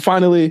 And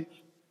finally,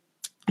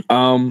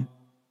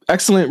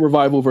 excellent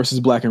Revival versus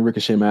Black and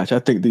Ricochet match. I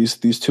think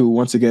these two,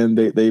 once again,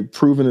 they've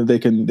proven that they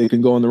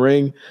can go in the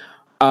ring.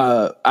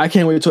 I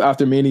can't wait until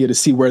after Mania to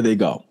see where they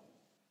go.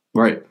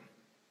 Right.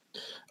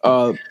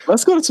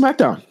 Let's go to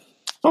SmackDown.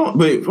 Oh,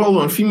 wait, hold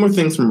on. A few more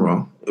things from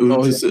Raw.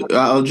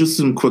 I'll just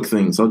some quick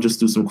things. I'll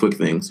just do some quick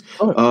things.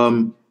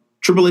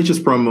 Triple H's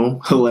promo,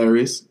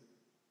 hilarious.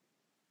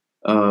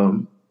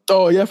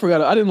 Oh yeah, I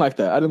forgot. I didn't like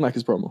that. I didn't like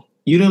his promo.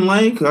 You didn't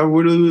like? I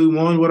really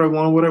want what I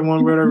want, what I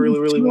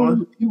really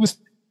want. He was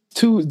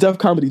too Def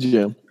Comedy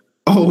Jam.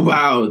 Oh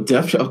wow,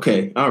 Def.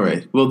 Okay, all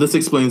right. Well, this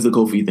explains the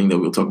Kofi thing that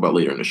we'll talk about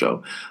later in the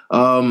show.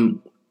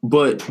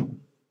 But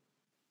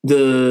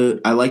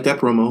I liked that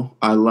promo.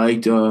 I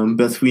liked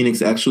Beth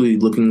Phoenix actually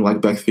looking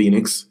like Beth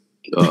Phoenix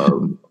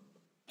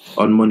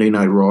on Monday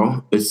Night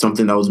Raw. It's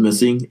something that was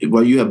missing.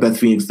 Well, you have Beth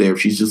Phoenix there.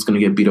 She's just going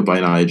to get beat up by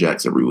Nia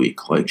Jax every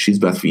week. Like, she's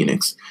Beth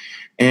Phoenix.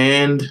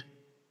 And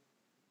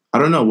I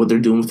don't know what they're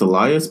doing with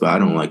Elias, but I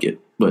don't like it.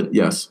 But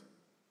yes,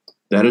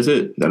 that is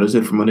it. That is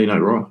it for Monday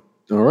Night Raw.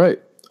 All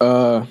right.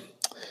 Wow,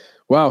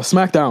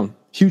 SmackDown.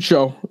 Huge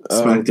show.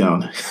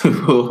 SmackDown.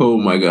 Oh,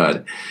 my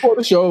God. For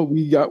the show,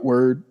 we got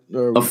word.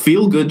 A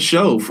feel-good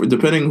show, for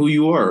depending who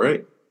you are,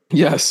 right?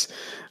 Yes.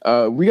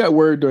 We got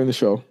word during the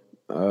show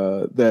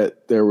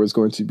that there was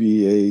going to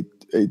be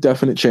a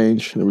definite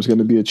change. There was going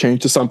to be a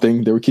change to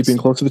something. They were keeping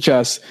close to the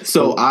chest.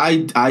 So I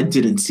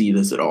didn't see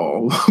this at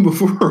all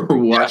before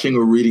watching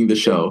or reading the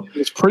show.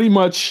 It's pretty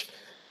much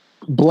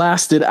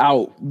blasted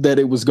out that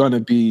it was going to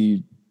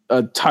be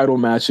a title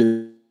match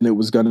and it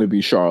was going to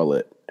be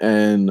Charlotte.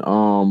 And,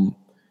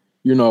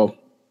 you know,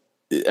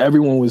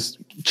 everyone was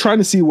trying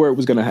to see where it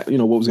was going to,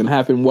 what was going to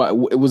happen, what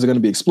it was going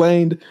to be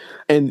explained.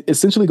 And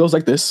essentially goes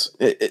like this.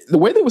 The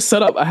way that it was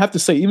set up, I have to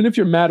say, even if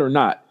you're mad or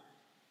not,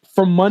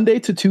 from Monday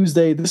to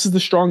Tuesday, this is the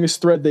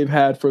strongest thread they've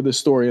had for this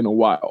story in a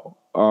while,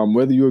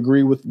 whether you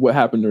agree with what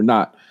happened or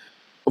not.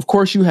 Of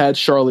course, you had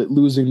Charlotte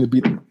losing the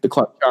Beat the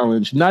Clock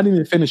challenge, not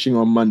even finishing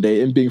on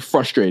Monday and being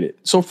frustrated,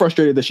 so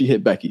frustrated that she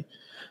hit Becky.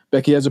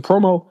 Becky has a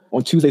promo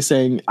on Tuesday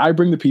saying, I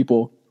bring the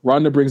people,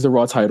 Ronda brings the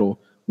Raw title.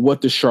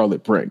 What does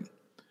Charlotte bring?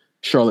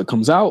 Charlotte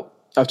comes out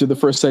after the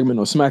first segment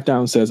on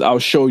SmackDown, says, I'll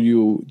show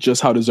you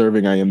just how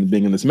deserving I am of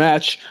being in this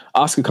match.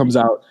 Asuka comes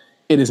out.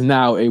 It is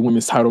now a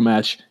women's title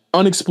match.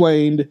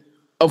 Unexplained.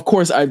 Of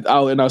course,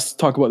 I'll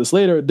talk about this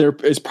later. There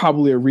is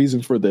probably a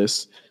reason for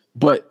this,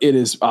 but it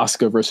is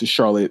Asuka versus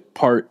Charlotte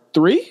part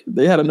 3.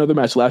 They had another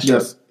match last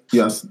year.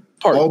 Yes.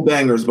 All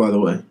bangers, by the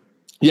way.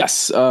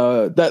 Yes.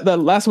 That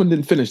last one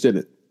didn't finish, did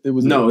it? It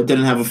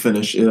didn't have a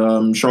finish.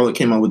 Charlotte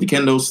came out with the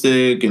kendo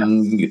stick,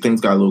 and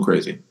things got a little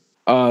crazy.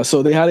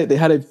 So they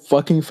had a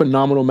fucking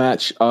phenomenal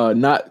match.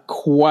 Not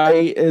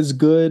quite as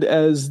good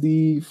as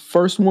the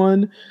first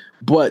one,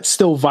 but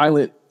still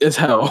violent as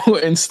hell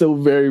and still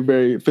very,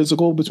 very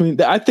physical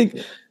I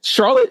think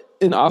Charlotte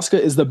and Asuka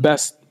is the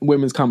best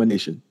women's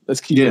combination.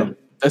 Let's keep it.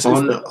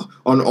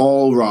 On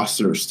all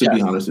rosters, to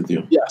be honest with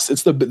you. Yes,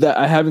 it's that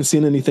I haven't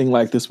seen anything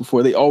like this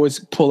before. They always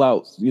pull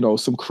out,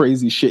 some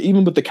crazy shit.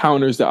 Even with the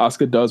counters that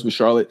Asuka does with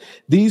Charlotte,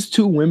 these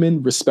two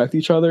women respect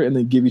each other and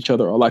they give each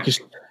other a lot.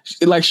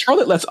 Like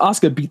Charlotte lets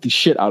Asuka beat the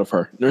shit out of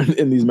her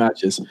in these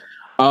matches.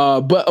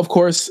 But of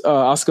course,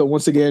 Asuka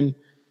once again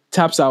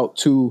taps out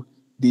to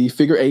the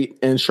figure 8,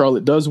 and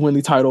Charlotte does win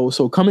the title.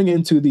 So coming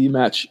into the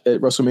match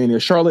at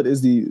WrestleMania, Charlotte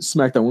is the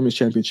SmackDown Women's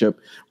Championship.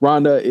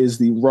 Ronda is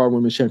the Raw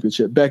Women's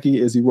Championship.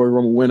 Becky is the Royal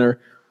Rumble winner.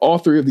 All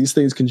three of these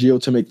things congeal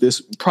to make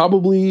this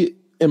probably,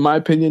 in my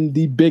opinion,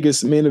 the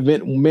biggest main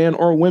event, man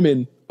or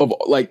women,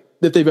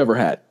 that they've ever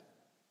had.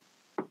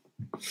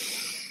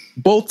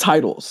 Both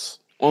titles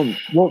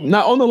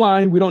not on the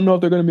line. We don't know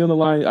if they're going to be on the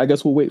line. I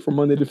guess we'll wait for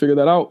Monday to figure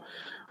that out.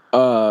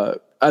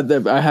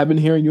 I have been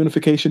hearing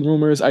unification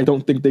rumors. I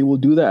don't think they will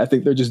do that. I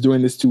think they're just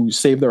doing this to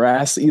save their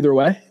ass either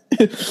way.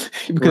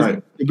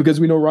 because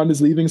we know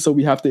Ronda's leaving, so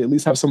we have to at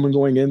least have someone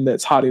going in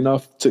that's hot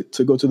enough to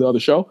go to the other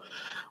show.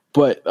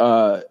 But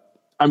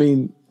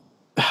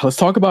let's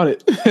talk about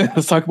it.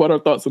 Let's talk about our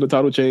thoughts on the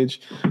title change.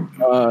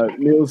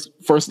 Meelz,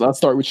 first I'll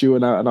start with you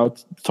and I'll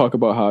talk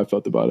about how I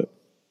felt about it.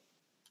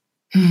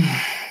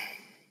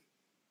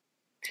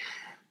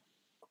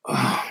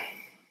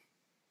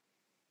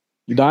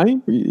 You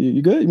dying?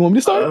 You good? You want me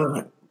to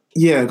start?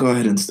 Yeah, go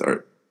ahead and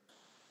start.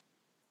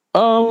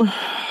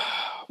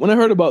 When I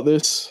heard about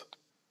this,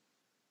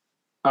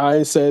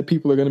 I said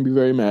people are going to be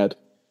very mad.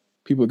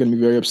 People are going to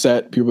be very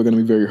upset. People are going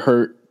to be very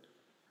hurt.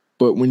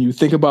 But when you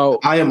think about...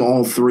 I am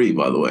all three,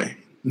 by the way.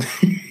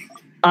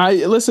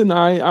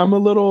 I'm a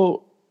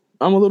little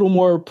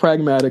more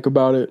pragmatic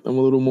about it. I'm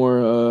a little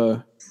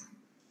more,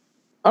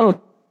 I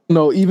don't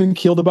know, even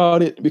keeled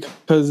about it,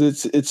 because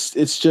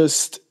it's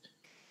just,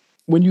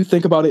 when you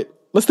think about it,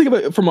 let's think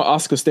about it from an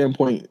Asuka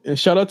standpoint. And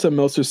shout out to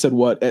Meltzer Said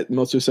What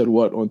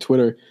on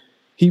Twitter.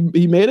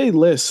 He made a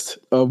list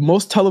of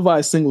most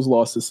televised singles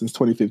losses since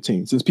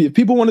 2015. Since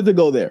people wanted to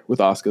go there with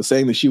Asuka,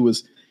 saying that she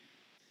was,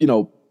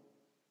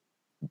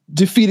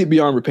 defeated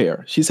beyond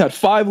repair. She's had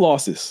 5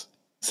 losses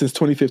since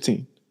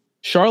 2015.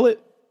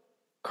 Charlotte,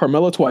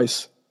 Carmella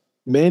twice,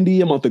 Mandy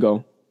a month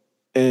ago,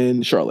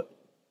 and Charlotte.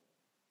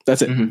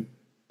 That's it. Mm-hmm.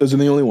 Those are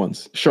the only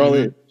ones.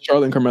 Charlotte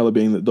and Carmella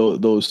being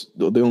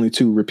the only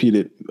 2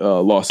 repeated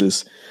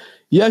losses.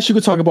 Yes, you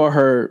could talk about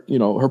her,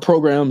 her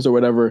programs or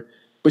whatever,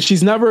 but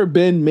she's never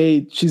been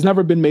made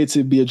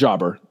to be a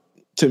jobber.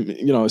 Same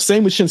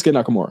with Shinsuke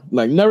Nakamura.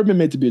 Like, never been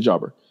made to be a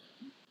jobber.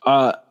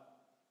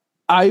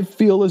 I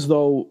feel as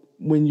though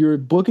when you're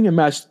booking a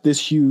match this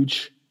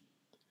huge,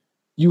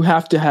 you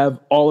have to have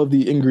all of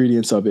the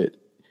ingredients of it.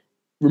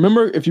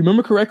 If you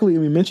remember correctly,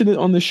 and we mentioned it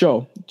on the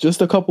show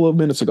just a couple of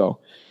minutes ago,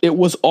 it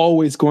was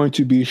always going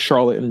to be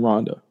Charlotte and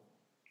Ronda.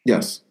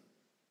 Yes.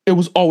 It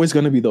was always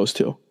going to be those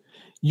 2.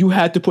 You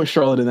had to put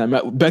Charlotte in that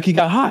match. Becky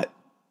got hot.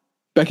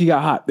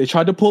 They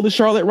tried to pull the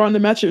Charlotte Ronda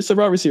match at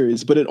Survivor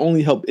Series, but it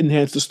only helped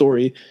enhance the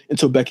story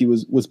until Becky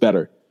was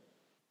better.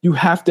 You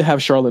have to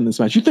have Charlotte in this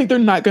match. You think they're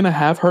not going to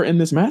have her in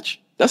this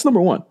match? That's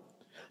number 1.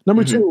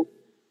 Number 2,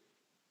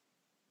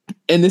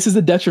 and this is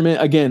a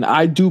detriment. Again,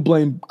 I do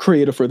blame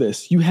creative for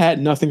this. You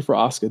had nothing for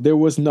Asuka. There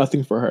was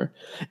nothing for her.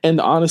 And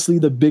honestly,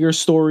 the bigger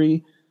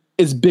story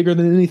is bigger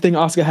than anything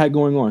Asuka had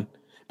going on.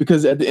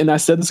 Because, and I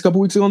said this a couple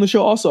weeks ago on the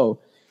show also,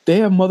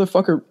 they've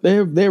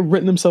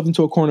written themselves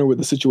into a corner with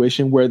the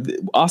situation where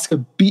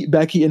Asuka beat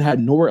Becky and had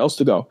nowhere else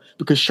to go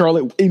because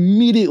Charlotte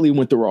immediately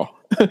went to Raw.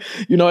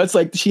 It's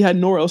like she had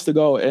nowhere else to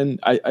go. And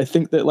I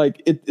think that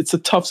like it's a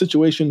tough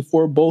situation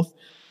for both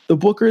the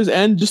bookers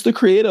and just the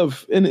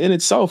creative in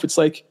itself. It's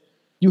like,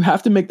 you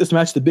have to make this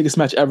match the biggest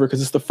match ever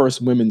because it's the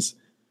first women's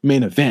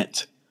main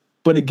event.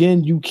 But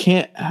again, you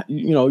can't,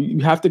 you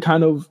have to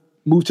kind of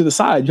move to the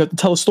side. You have to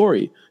tell a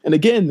story. And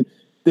again,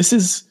 this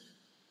is,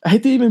 I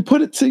hate to even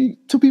put it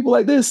to people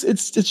like this.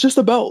 It's just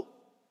about,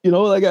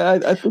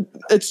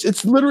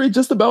 it's literally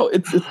just about,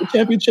 it's the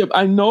championship.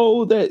 I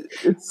know that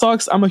it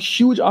sucks. I'm a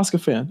huge Asuka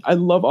fan. I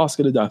love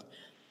Asuka to death.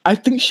 I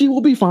think she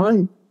will be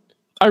fine.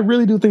 I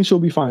really do think she'll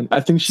be fine. I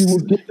think she will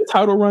get the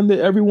title run that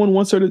everyone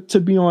wants her to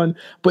be on,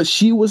 but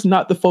she was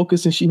not the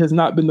focus and she has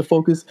not been the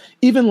focus.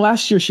 Even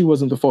last year, she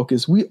wasn't the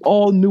focus. We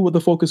all knew what the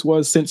focus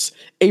was since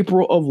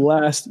April of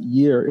last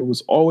year. It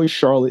was always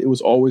Charlotte. It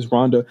was always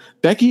Ronda.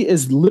 Becky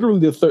is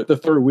literally the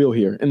third wheel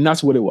here, and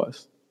that's what it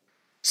was.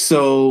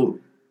 So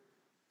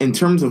in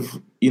terms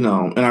of, and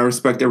I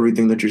respect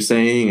everything that you're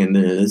saying, and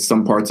in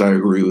some parts I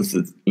agree with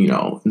it,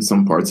 in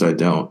some parts I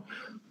don't.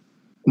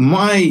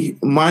 My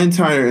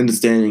entire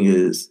understanding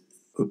is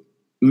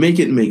make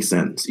it make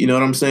sense. You know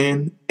what I'm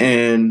saying?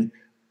 And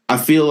I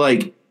feel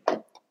like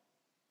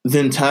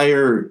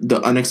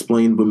the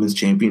unexplained women's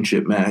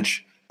championship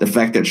match, the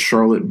fact that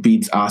Charlotte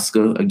beats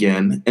Asuka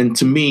again, and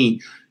to me,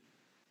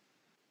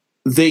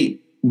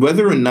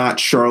 whether or not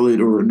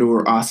Charlotte or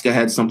Asuka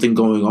had something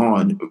going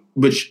on,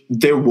 which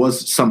there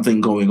was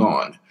something going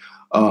on,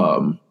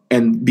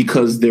 and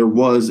because there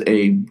was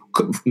a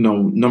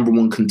number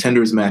 1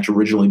 contenders match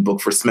originally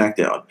booked for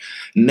SmackDown,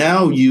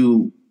 now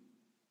you,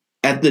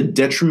 at the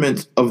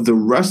detriment of the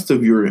rest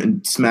of your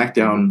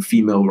SmackDown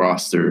female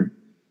roster,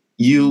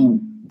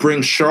 you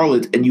bring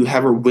Charlotte and you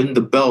have her win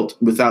the belt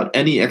without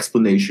any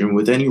explanation,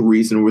 with any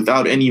reason,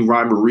 without any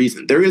rhyme or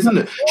reason. There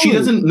isn't. She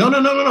doesn't.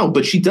 No.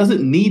 But she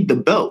doesn't need the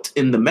belt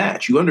in the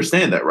match. You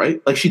understand that,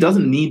 right? Like, she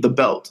doesn't need the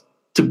belt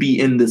to be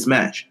in this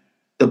match.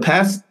 The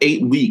past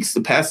 8 weeks, the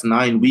past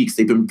 9 weeks,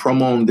 they've been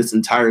promoting this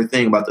entire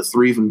thing about the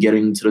 3 of them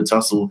getting into the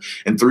tussle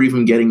and 3 of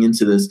them getting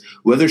into this.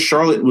 Whether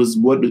Charlotte was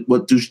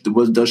what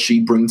does she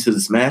bring to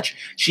this match?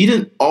 She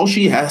didn't. All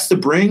she has to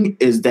bring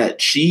is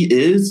that she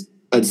is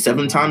a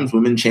 7 times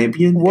women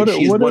champion.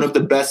 She's one of the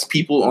best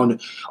people on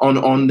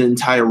the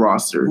entire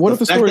roster. What if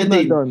the story's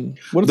not done?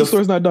 What if the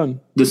story's not done?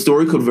 The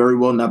story could very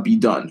well not be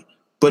done.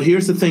 But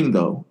here's the thing,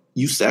 though.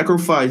 You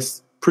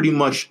sacrificed pretty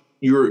much.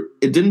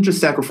 It didn't just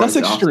sacrifice.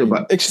 That's extreme.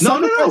 No.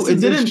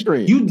 It didn't.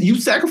 Extreme. You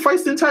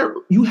sacrificed the entire.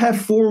 You have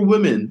 4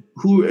 women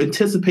who are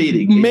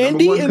anticipating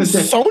Mandy and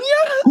Sonya.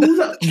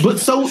 But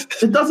so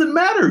it doesn't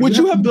matter. Would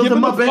you have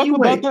given a fuck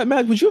anyway. about that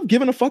match? Would you have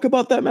given a fuck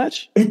about that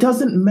match? It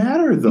doesn't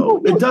matter,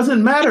 though. It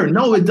doesn't matter.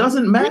 No, it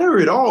doesn't matter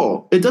at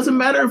all. It doesn't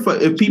matter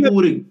if people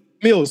would have.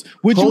 Meelz,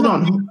 would you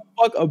have given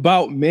a fuck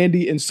about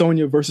Mandy and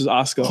Sonya versus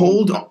Asuka?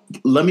 Hold on.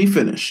 Let me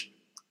finish.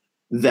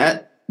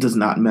 That does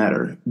not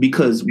matter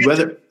because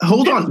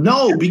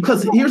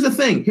because here's the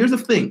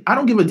thing. I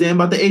don't give a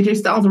damn about the AJ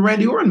Styles and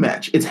Randy Orton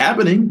match. It's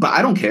happening, but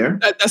I don't care.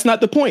 That's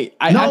not the point.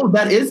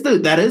 That is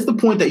the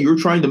point that you're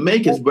trying to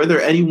make, is whether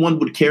anyone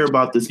would care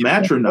about this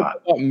match or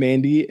not. About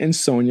Mandy and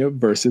Sonya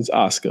versus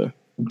Asuka.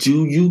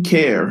 do you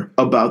care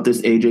about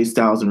this AJ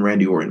Styles and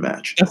Randy Orton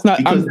match? That's not.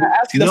 Because, I'm not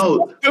asking.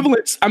 That's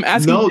equivalent. I'm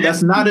asking. No,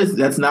 that's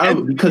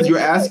not because you're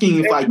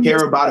asking if I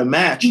care about a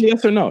match.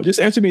 Yes or no? Just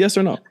answer me yes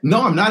or no.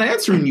 No, I'm not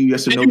answering you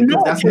yes or no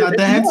because that's not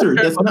the answer.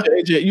 That's not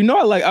AJ. You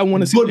know, I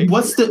want to see. But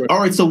what's the all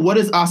right? So what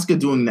is Asuka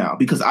doing now?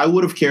 Because I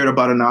would have cared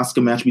about an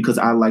Asuka match because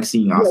I like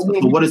seeing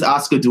Asuka. But what is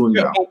Asuka doing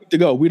now? 1 week to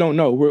go. We don't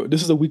know.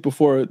 This is a week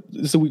before.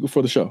 This is a week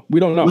before the show. We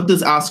don't know. What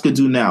does Asuka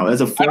do now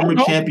as a former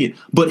champion?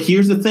 But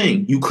here's the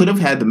thing: you could have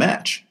had the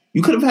match.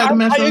 You could have had the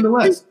match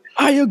nonetheless.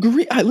 I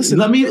agree. Listen.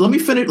 Let me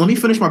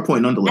finish my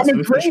point nonetheless. Let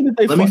me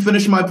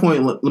finish my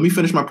point. Let me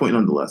finish my point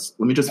nonetheless.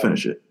 Let me just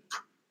finish it.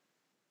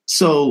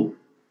 So,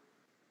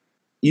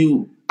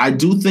 I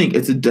do think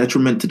it's a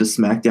detriment to the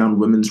SmackDown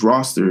women's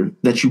roster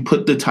that you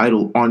put the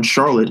title on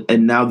Charlotte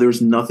and now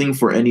there's nothing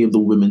for any of the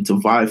women to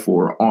vie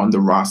for on the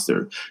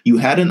roster. You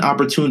had an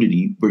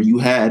opportunity where you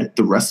had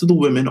the rest of the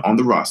women on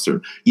the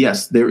roster.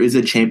 Yes, there is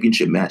a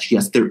championship match.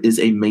 Yes, there is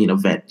a main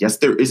event. Yes,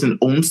 there is an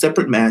own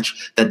separate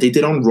match that they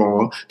did on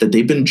Raw, that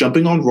they've been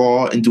jumping on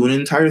Raw and doing an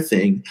entire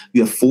thing.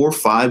 You have 4 or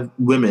 5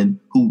 women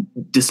who,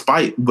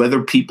 despite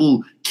whether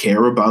people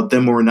care about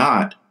them or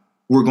not,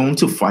 were going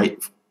to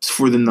fight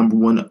for the number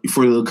one,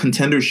 for the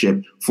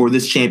contendership for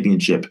this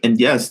championship. And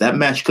yes, that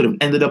match could have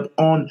ended up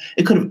on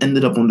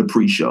the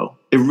pre-show.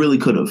 It really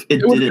could have.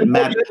 It didn't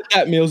matter.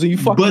 That Meelz,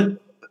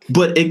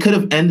 but it could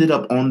have ended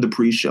up on the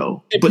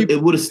pre-show. But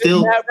it would have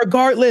still,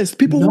 regardless.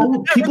 People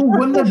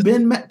wouldn't have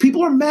been mad.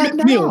 People are mad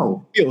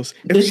now. Meelz,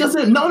 it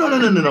doesn't.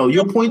 No.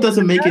 Your point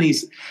doesn't make any.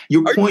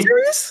 Your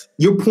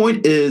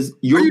point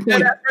is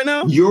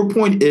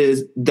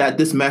that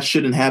this match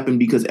shouldn't happen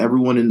because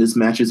everyone in this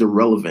match is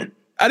irrelevant.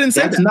 I didn't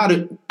say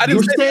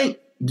that.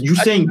 You're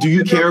saying, do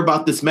you care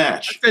about this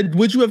match? I said,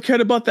 would you have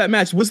cared about that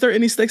match? Was there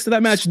any stakes to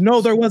that match?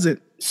 No, there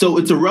wasn't. So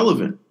it's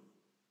irrelevant.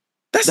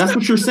 That's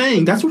what you're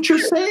saying. That's what you're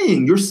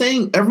saying. You're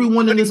saying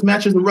everyone in this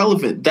match is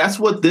irrelevant. That's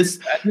what this.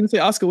 I didn't say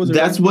Asuka was.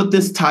 That's what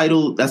this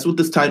title. That's what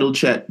this title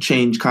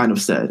change kind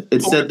of said.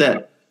 It said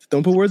that.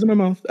 Don't put words in my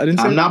mouth. I didn't.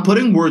 I'm not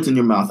putting words in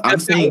your mouth. I'm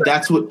saying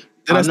that's what.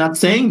 I'm not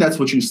saying that's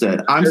what you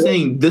said. I'm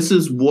saying this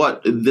is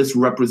what this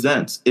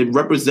represents. It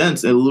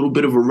represents a little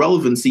bit of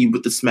irrelevancy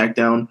with the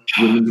SmackDown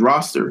women's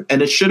roster.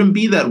 And it shouldn't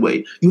be that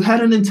way. You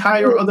had an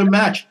entire other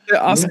match.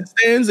 Asuka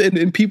fans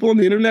and people on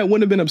the internet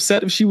wouldn't have been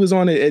upset if she was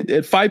on it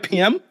at 5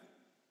 p.m.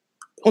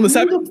 on the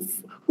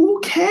 7th.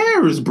 Who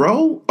cares,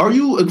 bro? Are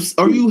you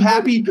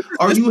happy?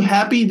 Are you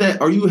happy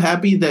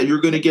that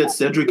you're going to get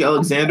Cedric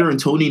Alexander and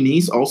Tony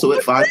Nese also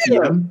at 5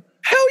 p.m.?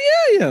 Hell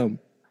yeah, I am.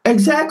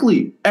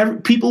 Exactly.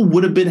 People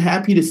would have been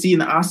happy to see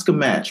an Asuka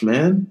match,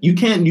 man. You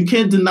can't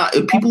deny.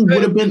 People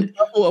would have been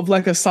of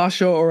like a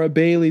Sasha or a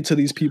Bailey to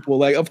these people.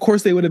 Like, of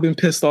course, they would have been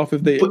pissed off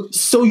if they.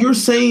 So you're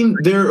saying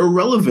they're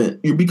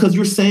irrelevant? Because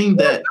you're saying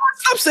that.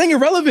 Stop saying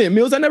irrelevant,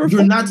 Meelz. I never.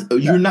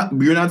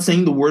 You're not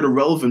saying the word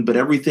irrelevant, but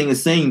everything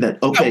is saying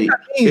that. Okay,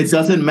 it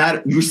doesn't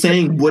matter. You're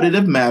saying would it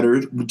have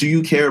mattered? Do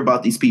you care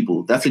about these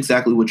people? That's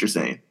exactly what you're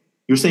saying.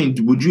 You're saying,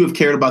 would you have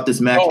cared about this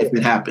match if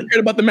it happened? I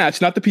cared about the match,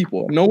 not the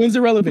people. No one's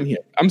irrelevant here.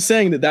 I'm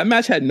saying that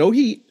match had no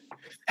heat.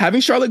 Having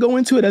Charlotte go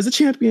into it as a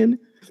champion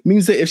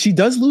means that if she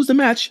does lose the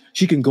match,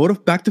 she can go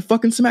back to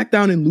fucking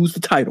SmackDown and lose the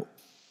title.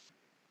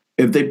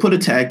 If they put a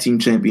tag team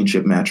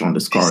championship match on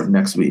this card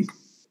next week,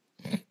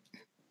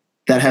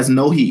 that has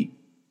no heat,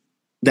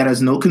 that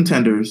has no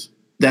contenders,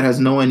 that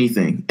has no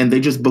anything, and they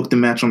just booked the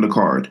match on the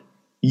card,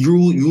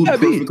 you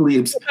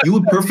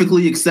would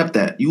perfectly accept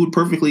that. You would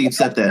perfectly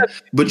accept that,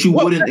 but you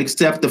wouldn't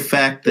accept the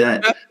fact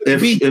that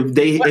if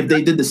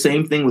they did the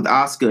same thing with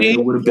Asuka,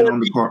 it would have been on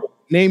the card.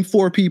 Name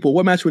 4 people.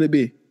 What match would it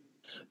be?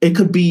 It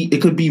could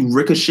be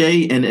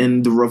Ricochet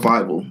and the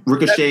Revival.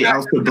 Ricochet,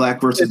 Aleister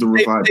Black versus the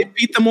Revival. They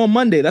beat them on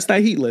Monday. That's not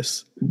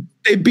heatless.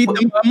 They beat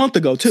them a month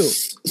ago too.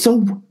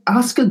 So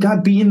Asuka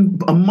got beaten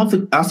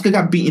Asuka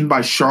got beaten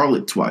by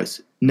Charlotte twice.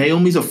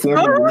 Naomi's a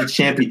former women's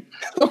champion.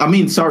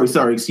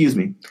 Excuse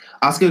me.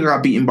 Asuka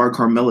got beaten by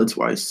Carmella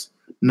twice.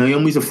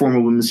 Naomi's a former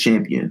women's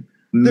champion.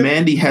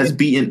 Mandy has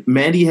beaten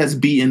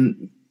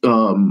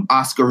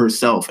Asuka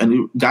herself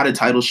and got a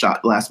title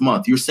shot last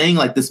month. You're saying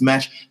like this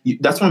match.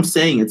 That's what I'm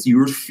saying. It's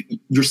you're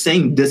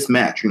saying this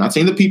match. You're not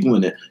saying the people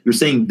in it. You're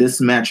saying this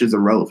match is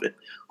irrelevant.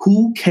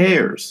 Who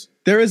cares?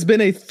 There has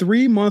been a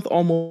 3-month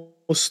almost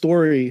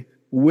story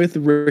with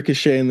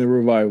Ricochet and the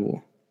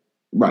Revival.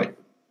 Right.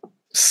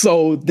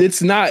 So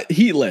it's not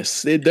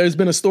heatless. There's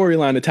been a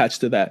storyline attached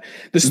to that.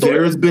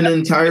 There's been an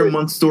entire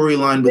month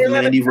storyline with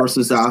Mandy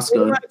versus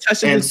Asuka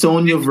and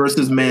Sonya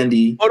versus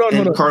Mandy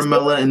and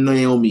Carmella and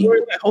Naomi.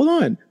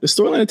 Hold on. The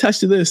storyline attached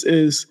to this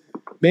is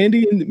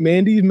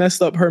Mandy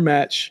messed up her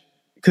match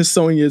because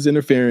Sonya's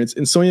interference,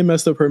 and Sonya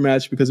messed up her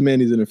match because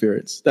Mandy's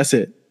interference. That's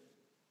it.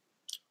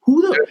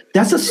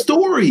 That's a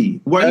story.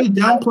 Why are you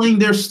downplaying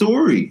their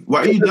story?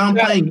 Why are you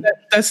downplaying?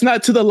 That's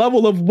not to the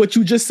level of what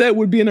you just said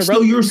would be an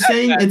irrelevant.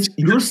 So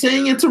you're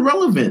saying it's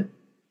irrelevant.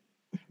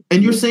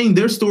 And you're saying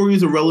their story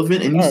is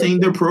irrelevant, and you're saying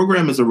their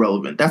program is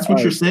irrelevant. That's what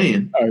you're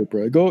saying. All right,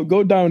 bro.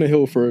 Go down the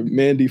hill for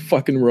Mandy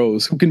fucking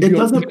Rose, who can be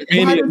on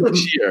Mania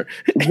this year.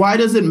 Why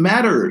does it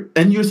matter?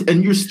 And you're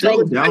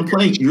still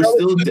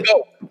downplaying.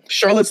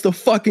 Charlotte's the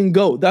fucking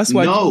GOAT. That's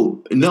why.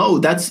 No.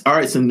 That's all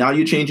right. So now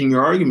you're changing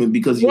your argument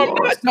because you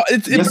lost.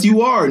 Yes,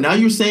 you are. Now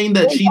you're saying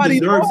that she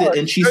deserves it,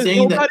 and she's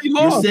saying that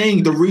you're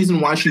saying the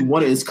reason why she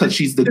won it is because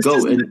she's the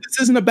GOAT. And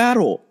this isn't a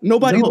battle.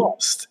 Nobody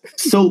lost.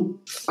 So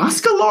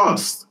Asuka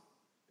lost.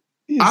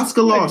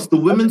 Asuka lost. The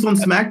women's on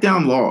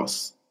Smackdown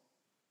lost.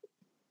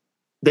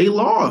 They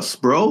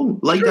lost, bro.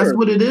 Like that's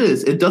what it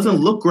is. It doesn't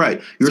look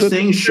right. You're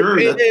saying that's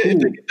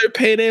cool. Their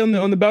payday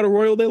on the Battle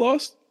Royal they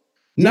lost.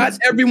 Not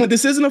everyone.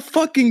 This isn't a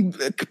fucking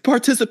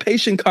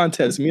participation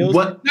contest, Meelz.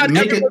 Not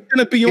everyone's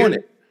gonna be on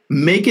it.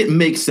 Make it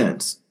make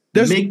sense.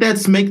 Make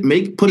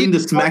putting the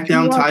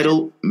SmackDown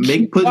title.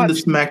 Putting the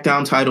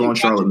SmackDown title on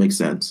Charlotte make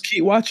sense.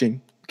 Keep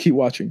watching.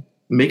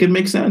 Make it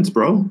make sense,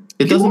 bro.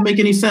 It doesn't make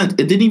any sense.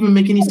 It didn't even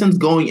make any sense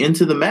going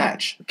into the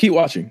match. Keep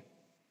watching.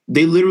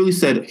 They literally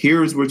said,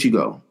 "Here's where you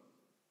go,"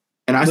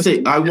 and I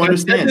say, "I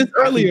understand." I said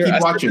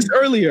this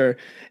earlier,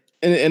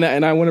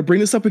 and I want to bring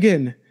this up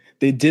again.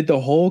 They did the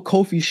whole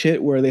Kofi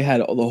shit where they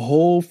had the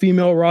whole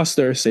female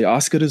roster say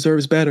Asuka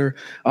deserves better,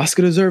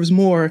 Asuka deserves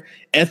more.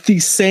 At the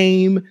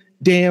same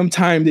damn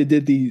time, they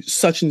did the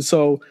such and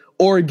so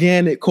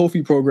organic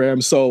Kofi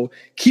program. So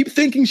keep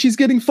thinking she's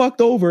getting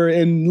fucked over,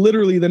 and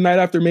literally the night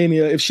after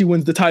Mania, if she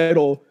wins the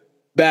title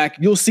back,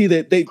 you'll see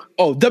that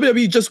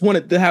WWE just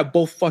wanted to have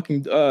both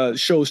fucking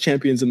shows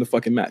champions in the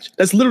fucking match.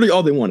 That's literally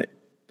all they wanted.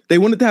 They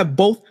wanted to have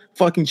both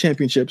fucking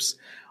championships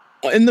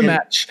in the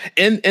match,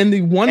 and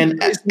the one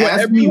and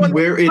ask me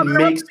where it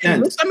makes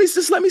sense.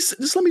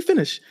 Let me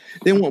finish.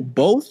 They want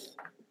both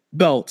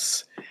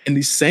belts in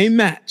the same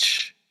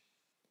match,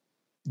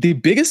 the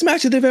biggest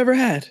match that they've ever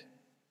had,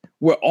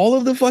 where all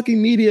of the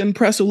fucking media and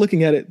press are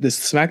looking at it. The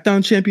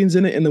SmackDown champions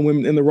in it, and the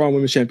women and the Raw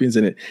Women's champions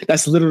in it.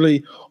 That's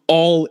literally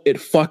all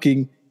it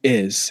fucking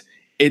is.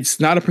 It's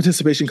not a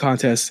participation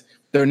contest.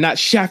 They're not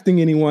shafting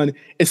anyone.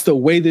 It's the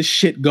way this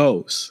shit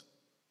goes.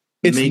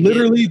 It's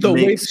literally the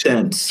way.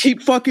 Sense.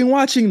 Keep fucking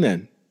watching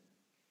then.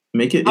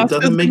 It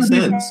doesn't make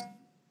sense.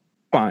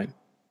 Fine.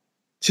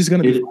 She's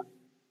gonna be fine.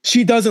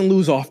 She doesn't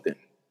lose often.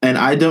 And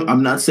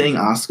I'm not saying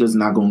Asuka's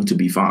not going to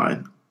be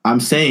fine. I'm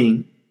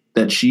saying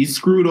that she's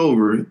screwed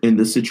over in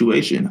this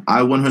situation. I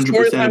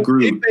 100%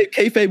 agree.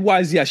 Kayfabe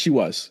wise, yes, she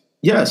was.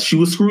 Yes, she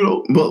was screwed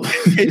over. Well,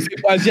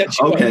 kayfabe-wise, yes,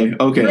 she was.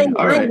 Okay.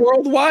 All right. Real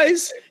world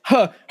wise,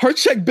 her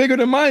check bigger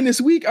than mine this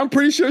week. I'm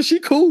pretty sure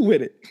she cool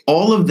with it.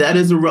 All of that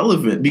is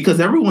irrelevant because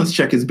everyone's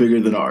check is bigger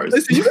than ours.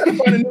 Listen, you gotta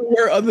find a new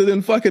word other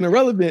than fucking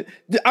irrelevant.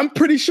 I'm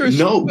pretty sure.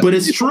 But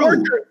it's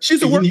true.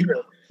 She's a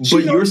worker.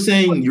 But you're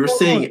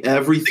saying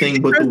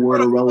everything but the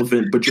word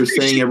irrelevant, but you're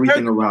saying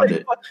everything around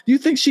it. Do you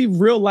think she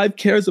real life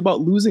cares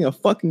about losing a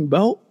fucking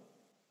belt?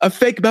 A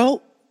fake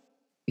belt?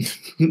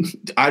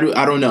 I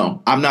don't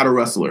know. I'm not a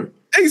wrestler.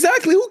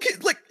 Exactly. Who can,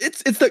 like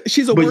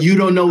she's a. But you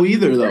don't know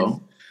either,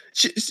 though.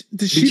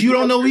 You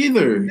don't know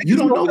either. You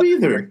don't know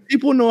either.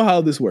 People know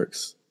how this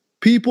works.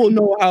 People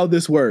know how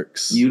this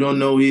works. You don't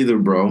know either,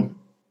 bro.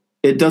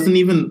 It doesn't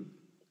even.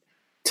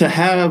 To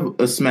have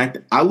a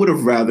SmackDown, I would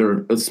have rather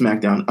a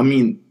SmackDown. I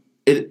mean,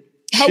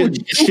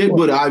 shit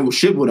would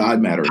I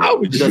matter? How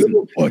would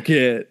you fuck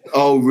it?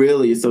 Oh,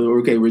 really? So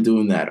okay, we're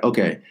doing that.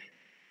 Okay.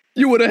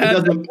 You would have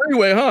had a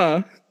three-way,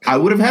 huh? I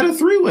would have had a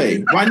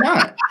three-way. Why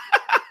not?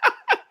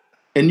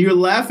 And you're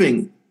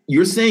laughing.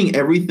 You're saying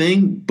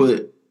everything,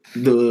 but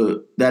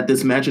that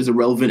this match is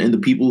irrelevant and the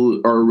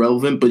people are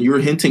irrelevant, but you're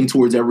hinting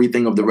towards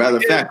everything of the rather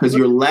fact because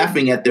you're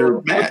laughing at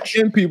their match.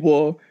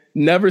 People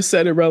never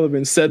said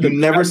irrelevant. You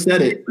never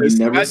said it. You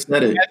never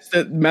said it.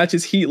 The match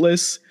is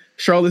heatless.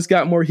 Charlotte's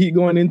got more heat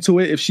going into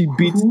it. If she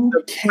beats, who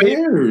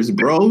cares,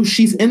 bro?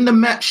 She's in the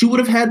match. She would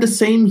have had the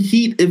same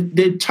heat if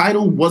the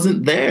title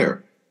wasn't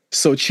there.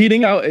 So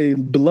cheating out a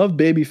beloved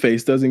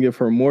babyface doesn't give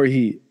her more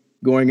heat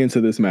going into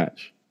this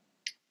match.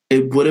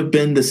 It would have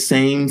been the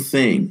same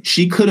thing.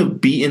 She could have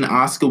beaten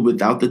Asuka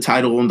without the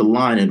title on the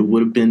line, and it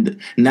would have been.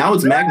 Now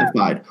it's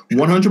magnified.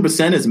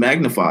 100% is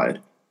magnified.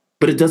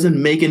 But it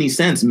doesn't make any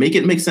sense. Make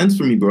it make sense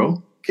for me,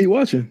 bro. Keep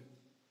watching.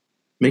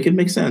 Make it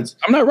make sense.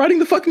 I'm not writing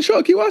the fucking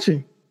show. Keep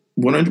watching.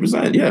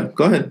 100%. Yeah,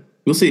 go ahead.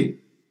 We'll see.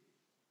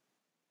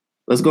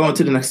 Let's go on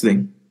to the next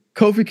thing.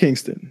 Kofi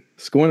Kingston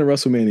is going to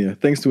WrestleMania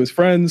thanks to his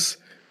friends.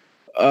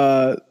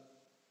 How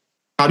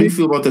do you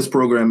feel about this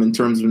program in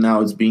terms of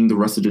now it's being the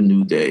rest of the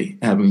New Day,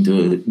 having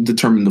to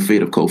determine the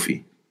fate of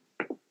Kofi?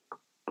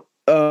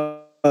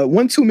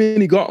 One too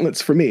many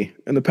gauntlets for me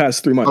in the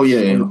past 3 months. Oh,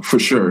 yeah, for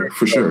sure.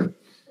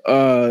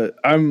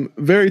 I'm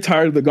very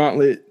tired of the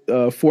gauntlet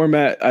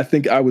format. I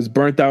think I was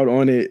burnt out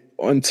on it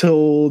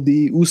until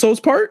the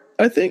Usos part,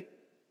 I think.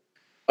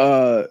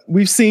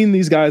 We've seen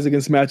these guys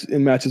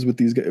in matches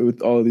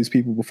with all of these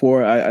people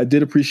before. I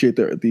did appreciate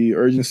the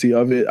urgency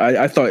of it.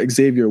 I thought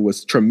Xavier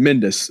was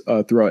tremendous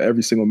throughout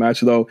every single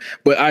match, though.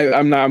 But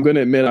I'm going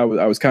to admit I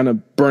was kind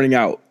of burning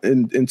out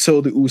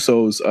until the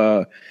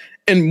Usos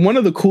And one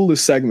of the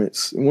coolest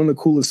segments, one of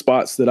the coolest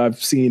spots that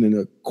I've seen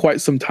in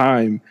quite some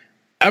time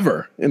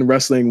ever in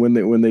wrestling,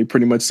 when they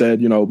pretty much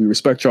said, we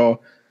respect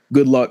y'all.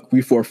 Good luck.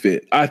 We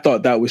forfeit. I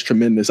thought that was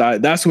tremendous.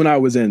 That's when I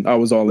was in. I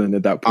was all in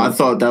at that point. I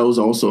thought that was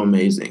also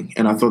amazing.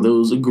 And I thought that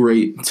was a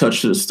great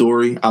touch to the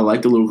story. I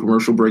liked the little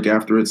commercial break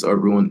after it. So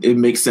it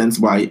makes sense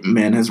why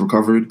man has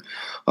recovered.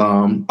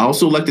 I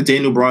also like the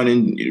Daniel Bryan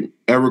and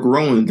Eric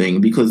Rowan thing,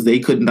 because they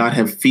could not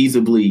have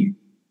feasibly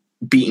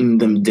beaten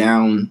them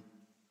down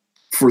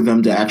for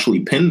them to actually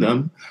pin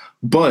them.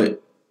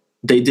 But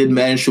they did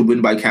manage to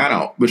win by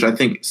countout, which I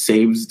think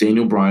saves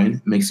Daniel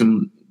Bryan,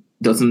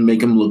 doesn't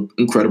make him look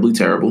incredibly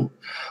terrible.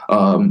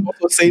 Also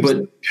saves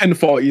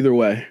pinfall either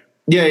way.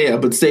 Yeah,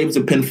 but saves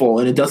a pinfall,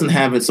 and it doesn't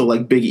have it so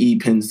like Big E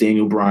pins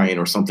Daniel Bryan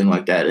or something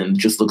like that, and it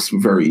just looks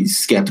very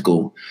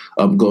skeptical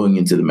going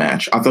into the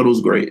match. I thought it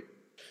was great.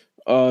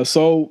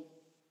 So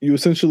you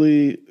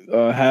essentially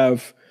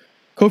have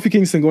Kofi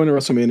Kingston going to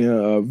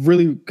WrestleMania, a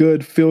really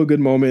good, feel-good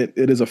moment.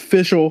 It is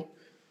official.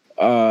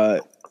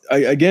 I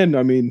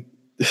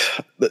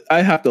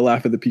have to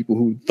laugh at the people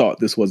who thought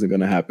this wasn't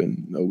going to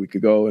happen a week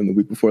ago and the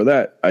week before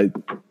that. I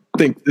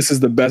think this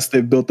is the best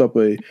they've built up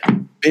a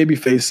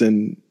babyface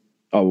in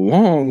a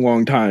long,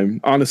 long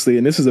time, honestly.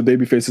 And this is a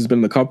babyface that's been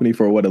in the company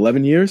for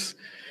 11 years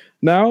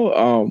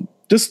now.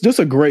 Just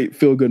a great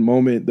feel-good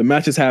moment. The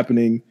match is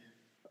happening.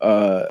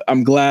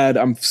 I'm glad.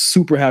 I'm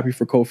super happy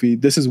for Kofi.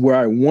 This is where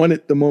I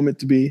wanted the moment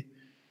to be.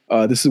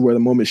 This is where the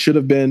moment should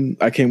have been.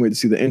 I can't wait to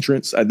see the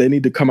entrance. They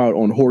need to come out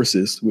on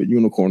horses with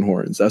unicorn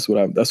horns. That's what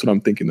I'm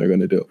thinking they're going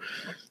to do.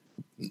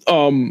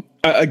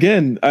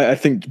 I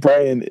think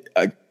Bryan,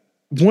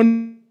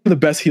 one of the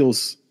best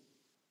heels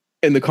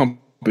in the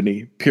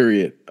company,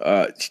 period.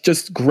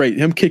 Just great.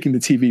 Him kicking the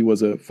TV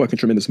was a fucking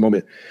tremendous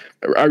moment.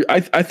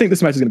 I think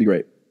this match is going to be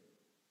great.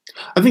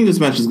 I think this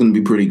match is going to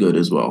be pretty good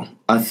as well.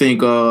 I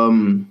think I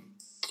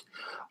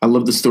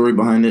love the story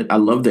behind it. I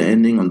love the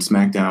ending on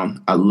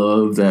SmackDown. I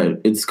love that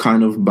it's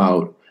kind of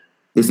about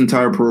this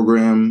entire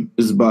program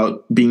is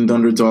about being the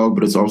underdog,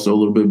 but it's also a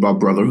little bit about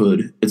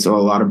brotherhood. It's a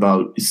lot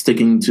about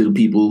sticking to the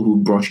people who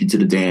brought you to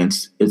the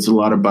dance. It's a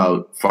lot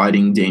about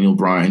fighting Daniel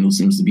Bryan, who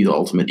seems to be the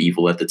ultimate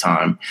evil at the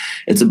time.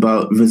 It's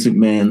about Vince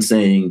McMahon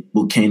saying,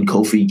 well, can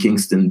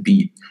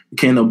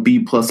a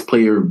B-plus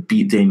player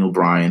beat Daniel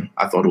Bryan?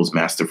 I thought it was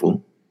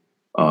masterful.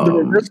 The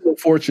reversal of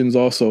fortunes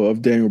also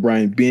of Daniel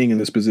Bryan being in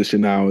this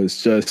position now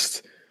is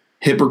just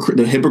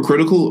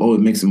hypocritical. Oh,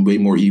 it makes him way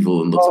more evil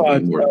and looks way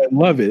more. I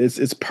love it.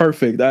 It's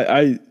perfect.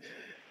 This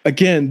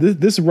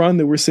run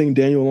that we're seeing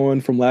Daniel on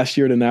from last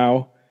year to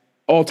now,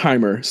 all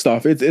timer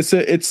stuff.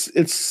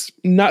 It's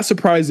not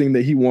surprising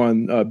that he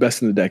won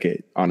Best in the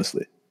Decade.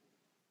 Honestly,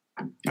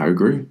 I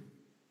agree.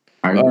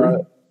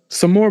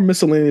 Some more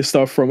miscellaneous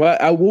stuff from.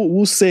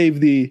 We'll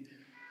save the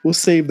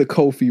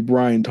Kofi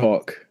Bryan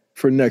talk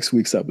for next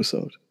week's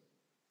episode.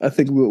 I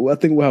think we'll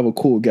have a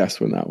cool guest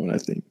from that one. I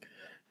think.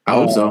 I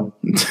hope so.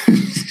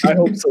 I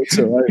hope so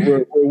too.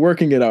 We're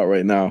working it out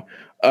right now.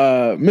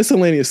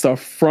 Miscellaneous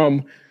stuff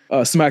from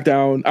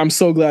SmackDown. I'm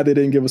so glad they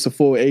didn't give us a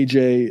full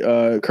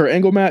AJ Kurt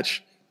Angle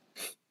match.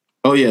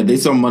 Oh yeah, they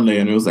saw Monday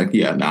and it was like,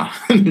 yeah, nah,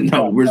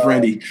 no. Where's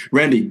Randy?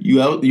 Randy,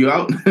 you out?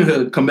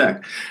 Come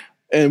back.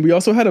 And we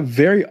also had a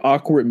very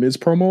awkward Miz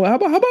promo. How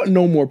about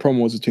no more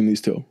promos between these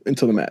two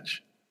until the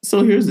match?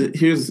 So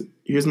here's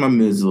my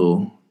Miz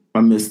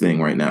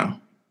thing right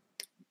now.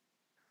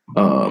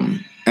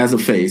 As a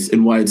face,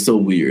 and why it's so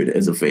weird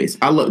as a face.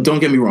 Don't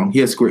get me wrong, he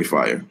has great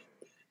fire.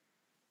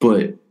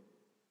 But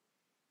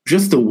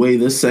just the way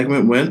this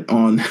segment went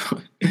on,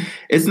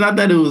 it's not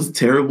that it was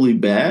terribly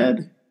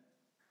bad,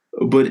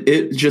 but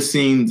it just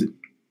seemed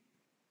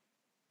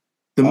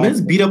the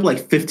Miz beat up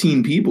like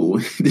 15 people.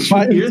 Did you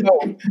hear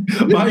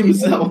that? By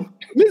himself.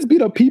 Miz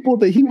beat up people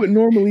that he would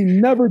normally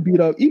never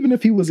beat up, even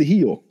if he was a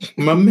heel.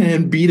 My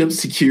man beat up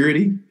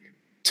security,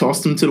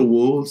 tossed him to the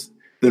wolves.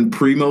 Then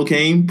Primo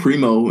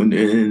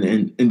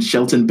and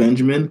Shelton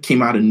Benjamin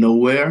came out of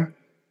nowhere.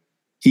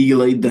 He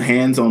laid the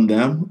hands on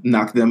them,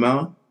 knocked them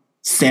out.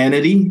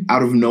 Sanity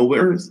out of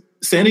nowhere.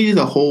 Sanity's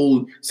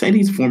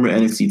former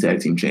NXT Tag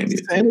Team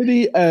Champion.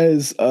 Sanity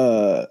as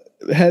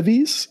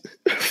heavies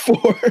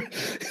for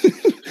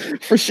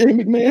Shane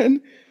McMahon.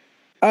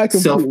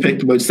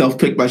 Self-picked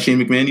by Shane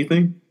McMahon, you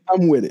think?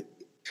 I'm with it.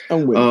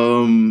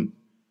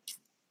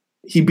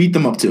 He beat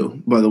them up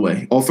too, by the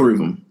way. All three of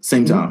them,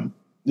 same time.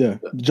 Yeah.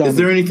 Is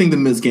there anything the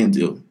Miz can't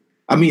do?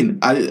 I mean,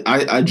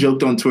 I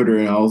joked on Twitter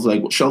and I was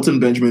like, Shelton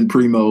Benjamin,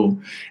 Primo,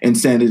 and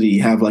Sanity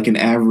have like an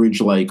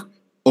average like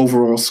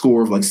overall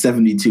score of like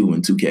 72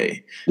 in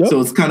 2K. Yep. So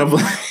it's kind of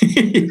like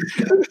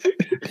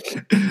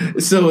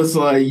so it's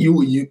like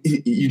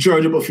you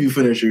charge up a few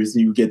finishers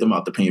and you get them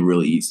out the paint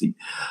really easy.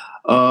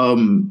 I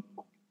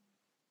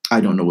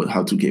don't know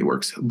how 2K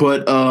works,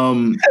 but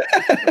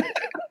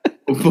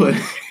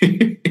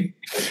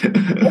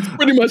that's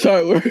pretty much how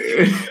it works.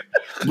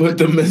 But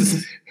the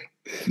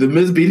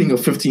Miz beating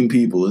of 15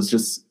 people is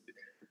just,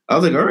 I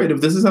was like, all right,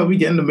 if this is how we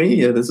get into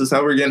Mania, this is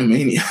how we're getting to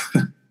Mania.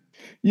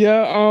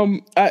 Yeah,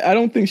 I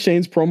don't think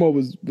Shane's promo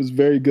was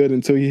very good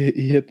until he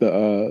hit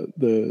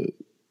the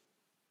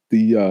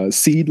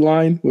seed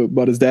line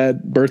about his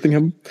dad birthing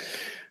him.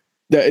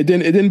 That it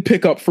didn't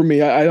pick up for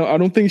me. I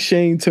don't think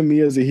Shane, to me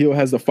as a heel,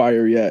 has the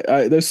fire yet.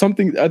 There's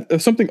something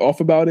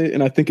off about it,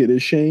 and I think it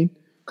is Shane.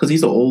 Because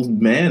he's an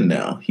old man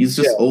now. He's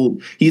just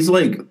old. He's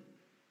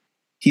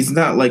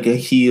not like a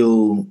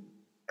heel.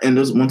 And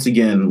once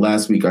again,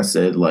 last week I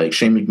said, like,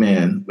 Shane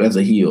McMahon as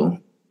a heel,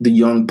 the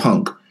young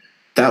punk,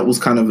 that was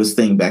kind of his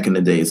thing back in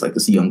the days. Like,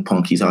 this young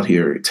punk, he's out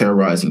here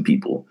terrorizing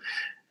people.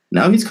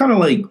 Now he's kind of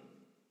like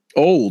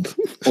old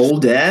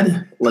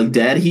dad, like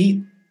dad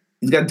heat.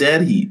 He's got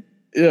dad heat.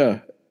 Yeah,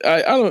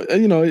 I don't,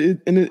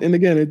 and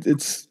again,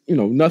 it's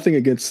nothing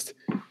against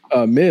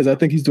Miz. I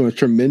think he's doing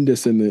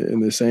tremendous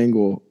in this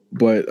angle.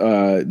 But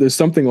there's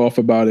something off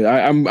about it.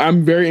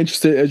 I'm very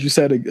interested, as you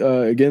said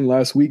again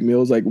last week,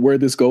 Meelz, like where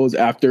this goes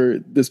after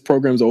this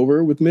program's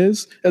over with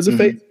Miz as a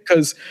face,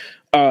 because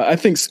I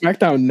think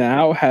SmackDown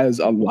now has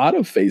a lot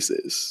of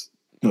faces.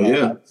 Oh,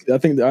 yeah.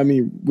 I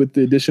mean, with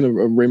the addition of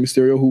Rey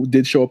Mysterio, who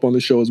did show up on the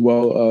show as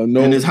well. And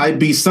his hype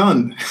beast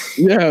son.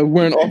 Yeah,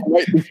 wearing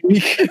off-white this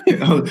week.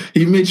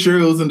 He made sure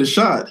it was in the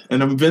shot.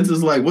 And then Vince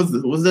is like, what's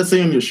that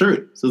say on your shirt?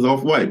 It says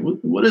off-white.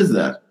 What is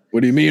that?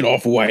 What do you mean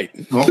off-white?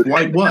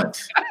 Off-white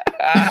what?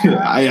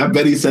 I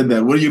bet he said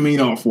that. What do you mean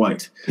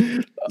off-white?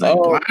 Like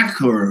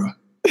black or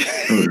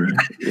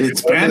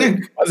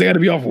Hispanic? Why's it got to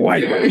be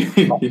off-white?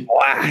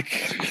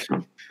 Black.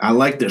 I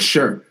like the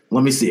shirt.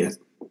 Let me see it.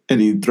 And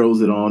he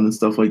throws it on and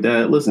stuff like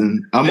that.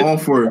 Listen, I'm all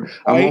for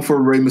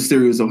Rey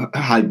Mysterio's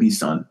hype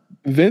beast son.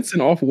 Vince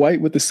and off-white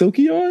with the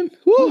silky on?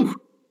 Woo!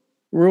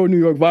 Real New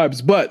York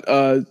vibes. But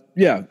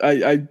yeah,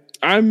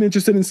 I'm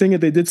interested in seeing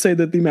it. They did say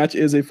that the match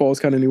is a Falls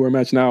Count Anywhere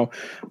match now.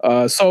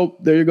 So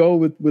there you go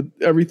with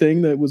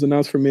everything that was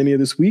announced for Mania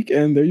this week.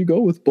 And there you go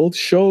with both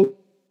shows.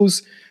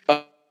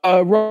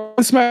 Raw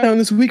and SmackDown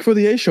this week for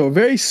the A show. A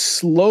very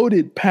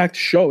loaded, packed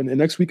show. And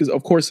next week is,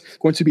 of course,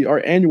 going to be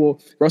our annual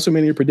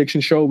WrestleMania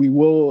prediction show. We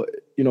will,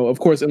 of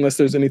course, unless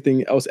there's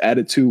anything else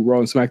added to Raw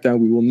and SmackDown,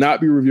 we will not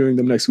be reviewing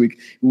them next week.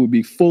 We will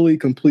be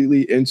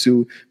completely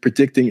into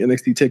predicting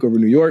NXT TakeOver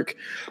New York.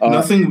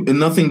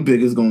 Nothing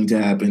big is going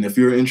to happen. If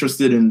you're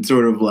interested in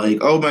sort of like,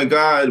 oh my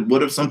God,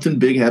 what if something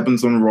big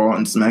happens on Raw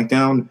and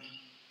SmackDown?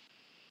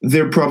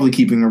 They're probably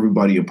keeping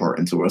everybody apart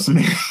until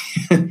WrestleMania.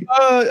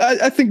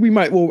 I think we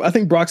might. Well, I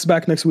think Brock's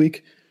back next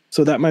week,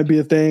 so that might be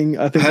a thing.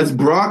 I think has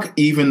Brock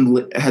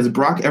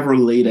ever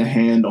laid a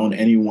hand on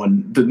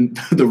anyone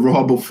the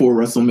Raw before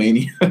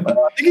WrestleMania? I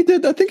think he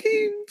did. I think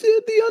he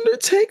did the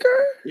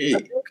Undertaker. Yeah.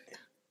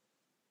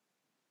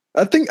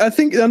 I think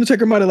the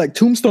Undertaker might have like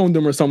tombstoned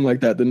him or something like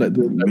that.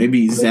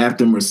 Maybe he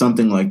zapped him or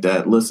something like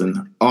that.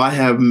 Listen, I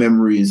have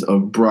memories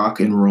of Brock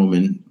and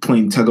Roman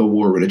playing tug of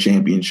war with a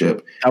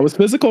championship. I was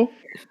physical.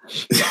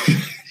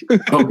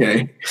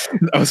 Okay.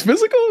 I was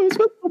physical. It was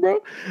physical,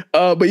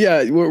 bro. But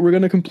yeah, we're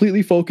going to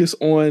completely focus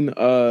on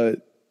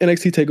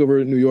NXT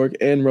TakeOver New York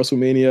and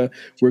WrestleMania.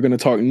 We're going to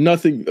talk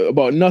nothing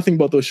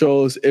about those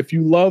shows. If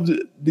you loved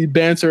the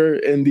banter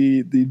and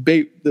the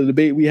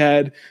debate we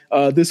had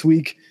this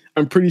week,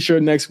 I'm pretty sure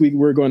next week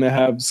we're going to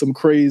have some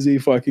crazy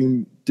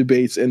fucking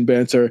debates and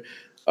banter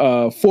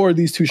for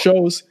these two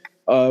shows.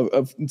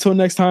 Until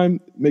next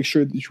time, make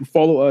sure that you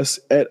follow us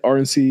at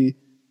RNC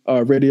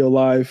Radio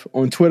Live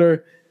on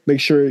Twitter. Make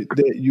sure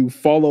that you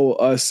follow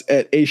us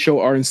at A Show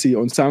RNC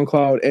on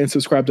SoundCloud and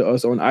subscribe to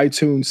us on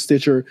iTunes,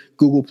 Stitcher,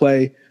 Google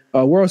Play.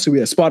 Where else are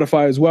we at?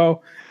 Spotify as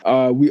well.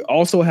 We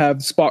also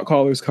have spot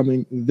callers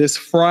coming this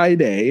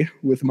Friday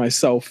with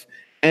myself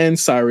and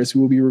Cyrus.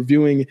 We will be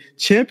reviewing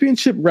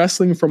Championship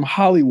Wrestling from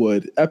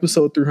Hollywood,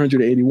 episode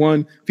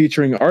 381,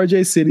 featuring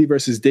RJ City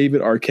versus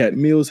David Arquette.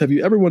 Meelz, have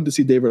you ever wanted to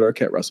see David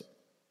Arquette wrestle?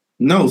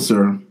 No,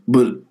 sir.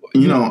 But,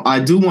 I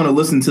do want to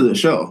listen to the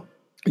show.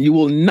 You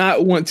will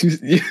not want to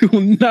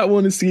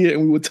see it,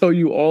 and we will tell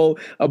you all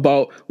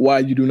about why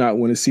you do not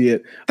want to see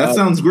it. That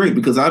sounds great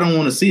because I don't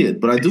want to see it,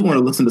 but I do want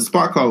to listen to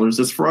Spot Callers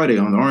this Friday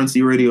on the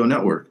RNC Radio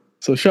Network.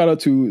 So shout out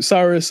to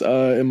Cyrus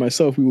and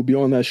myself. We will be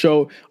on that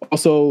show.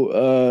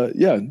 Also,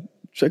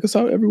 check us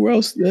out everywhere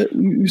else that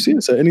you see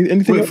us at.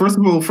 Anything? Wait, first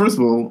of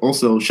all,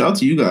 also shout out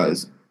to you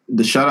guys.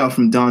 The shout out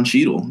from Don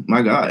Cheadle,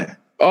 my guy.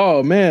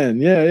 Oh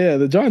man, yeah.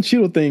 The John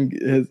Cheadle thing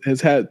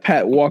has had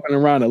Pat walking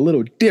around a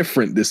little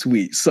different this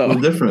week. So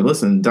different.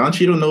 Listen, Don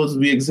Cheadle knows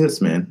we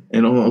exist, man,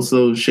 and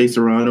also Shea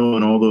Serrano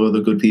and all the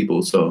other good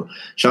people. So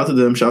shout out to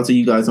them. Shout out to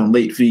you guys on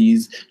Late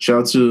Fees.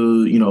 Shout out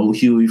to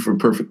Huey for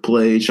Perfect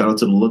Play. Shout out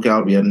to The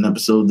Lookout. We had an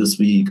episode this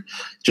week.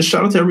 Just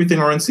shout out to everything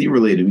RNC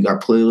related. We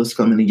got playlists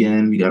coming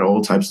again. We got all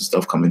types of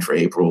stuff coming for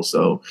April.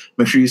 So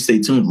make sure you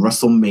stay tuned.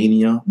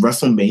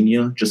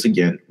 WrestleMania. Just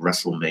again,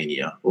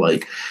 WrestleMania.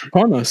 Like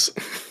upon us.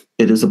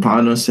 It is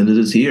upon us, and it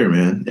is here,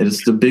 man. It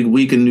is the big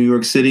week in New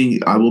York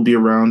City. I will be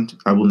around.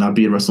 I will not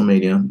be at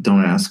WrestleMania.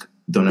 Don't ask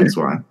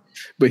why.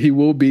 But he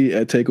will be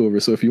at TakeOver.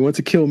 So if you want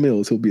to kill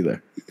Meelz, he'll be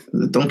there.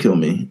 Don't kill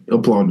me.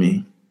 Applaud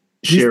me.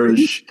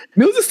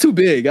 Meelz is too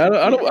big.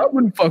 I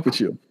wouldn't fuck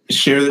with you.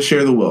 Share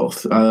the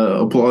wealth.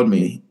 Applaud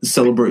me.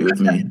 Celebrate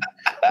with me.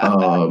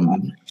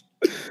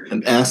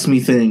 And ask me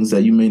things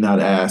that you may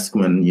not ask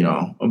when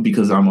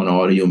because I'm on an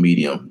audio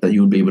medium that you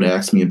would be able to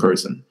ask me in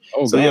person.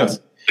 Oh, so God. yes,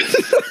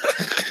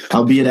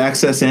 I'll be at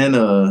Access and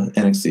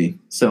NXT.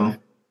 So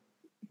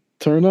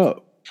Turn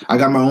up. I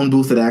got my own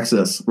booth at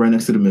Access right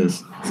next to the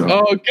Miz. So.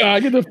 Oh,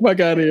 God, get the fuck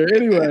out of here.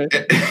 Anyway,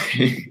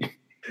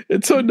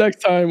 until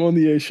next time on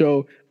the A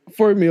Show,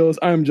 for Meelz,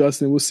 I'm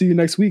Justin. We'll see you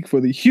next week for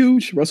the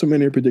huge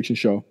WrestleMania prediction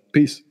show.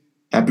 Peace.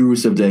 Happy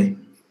Rusev Day.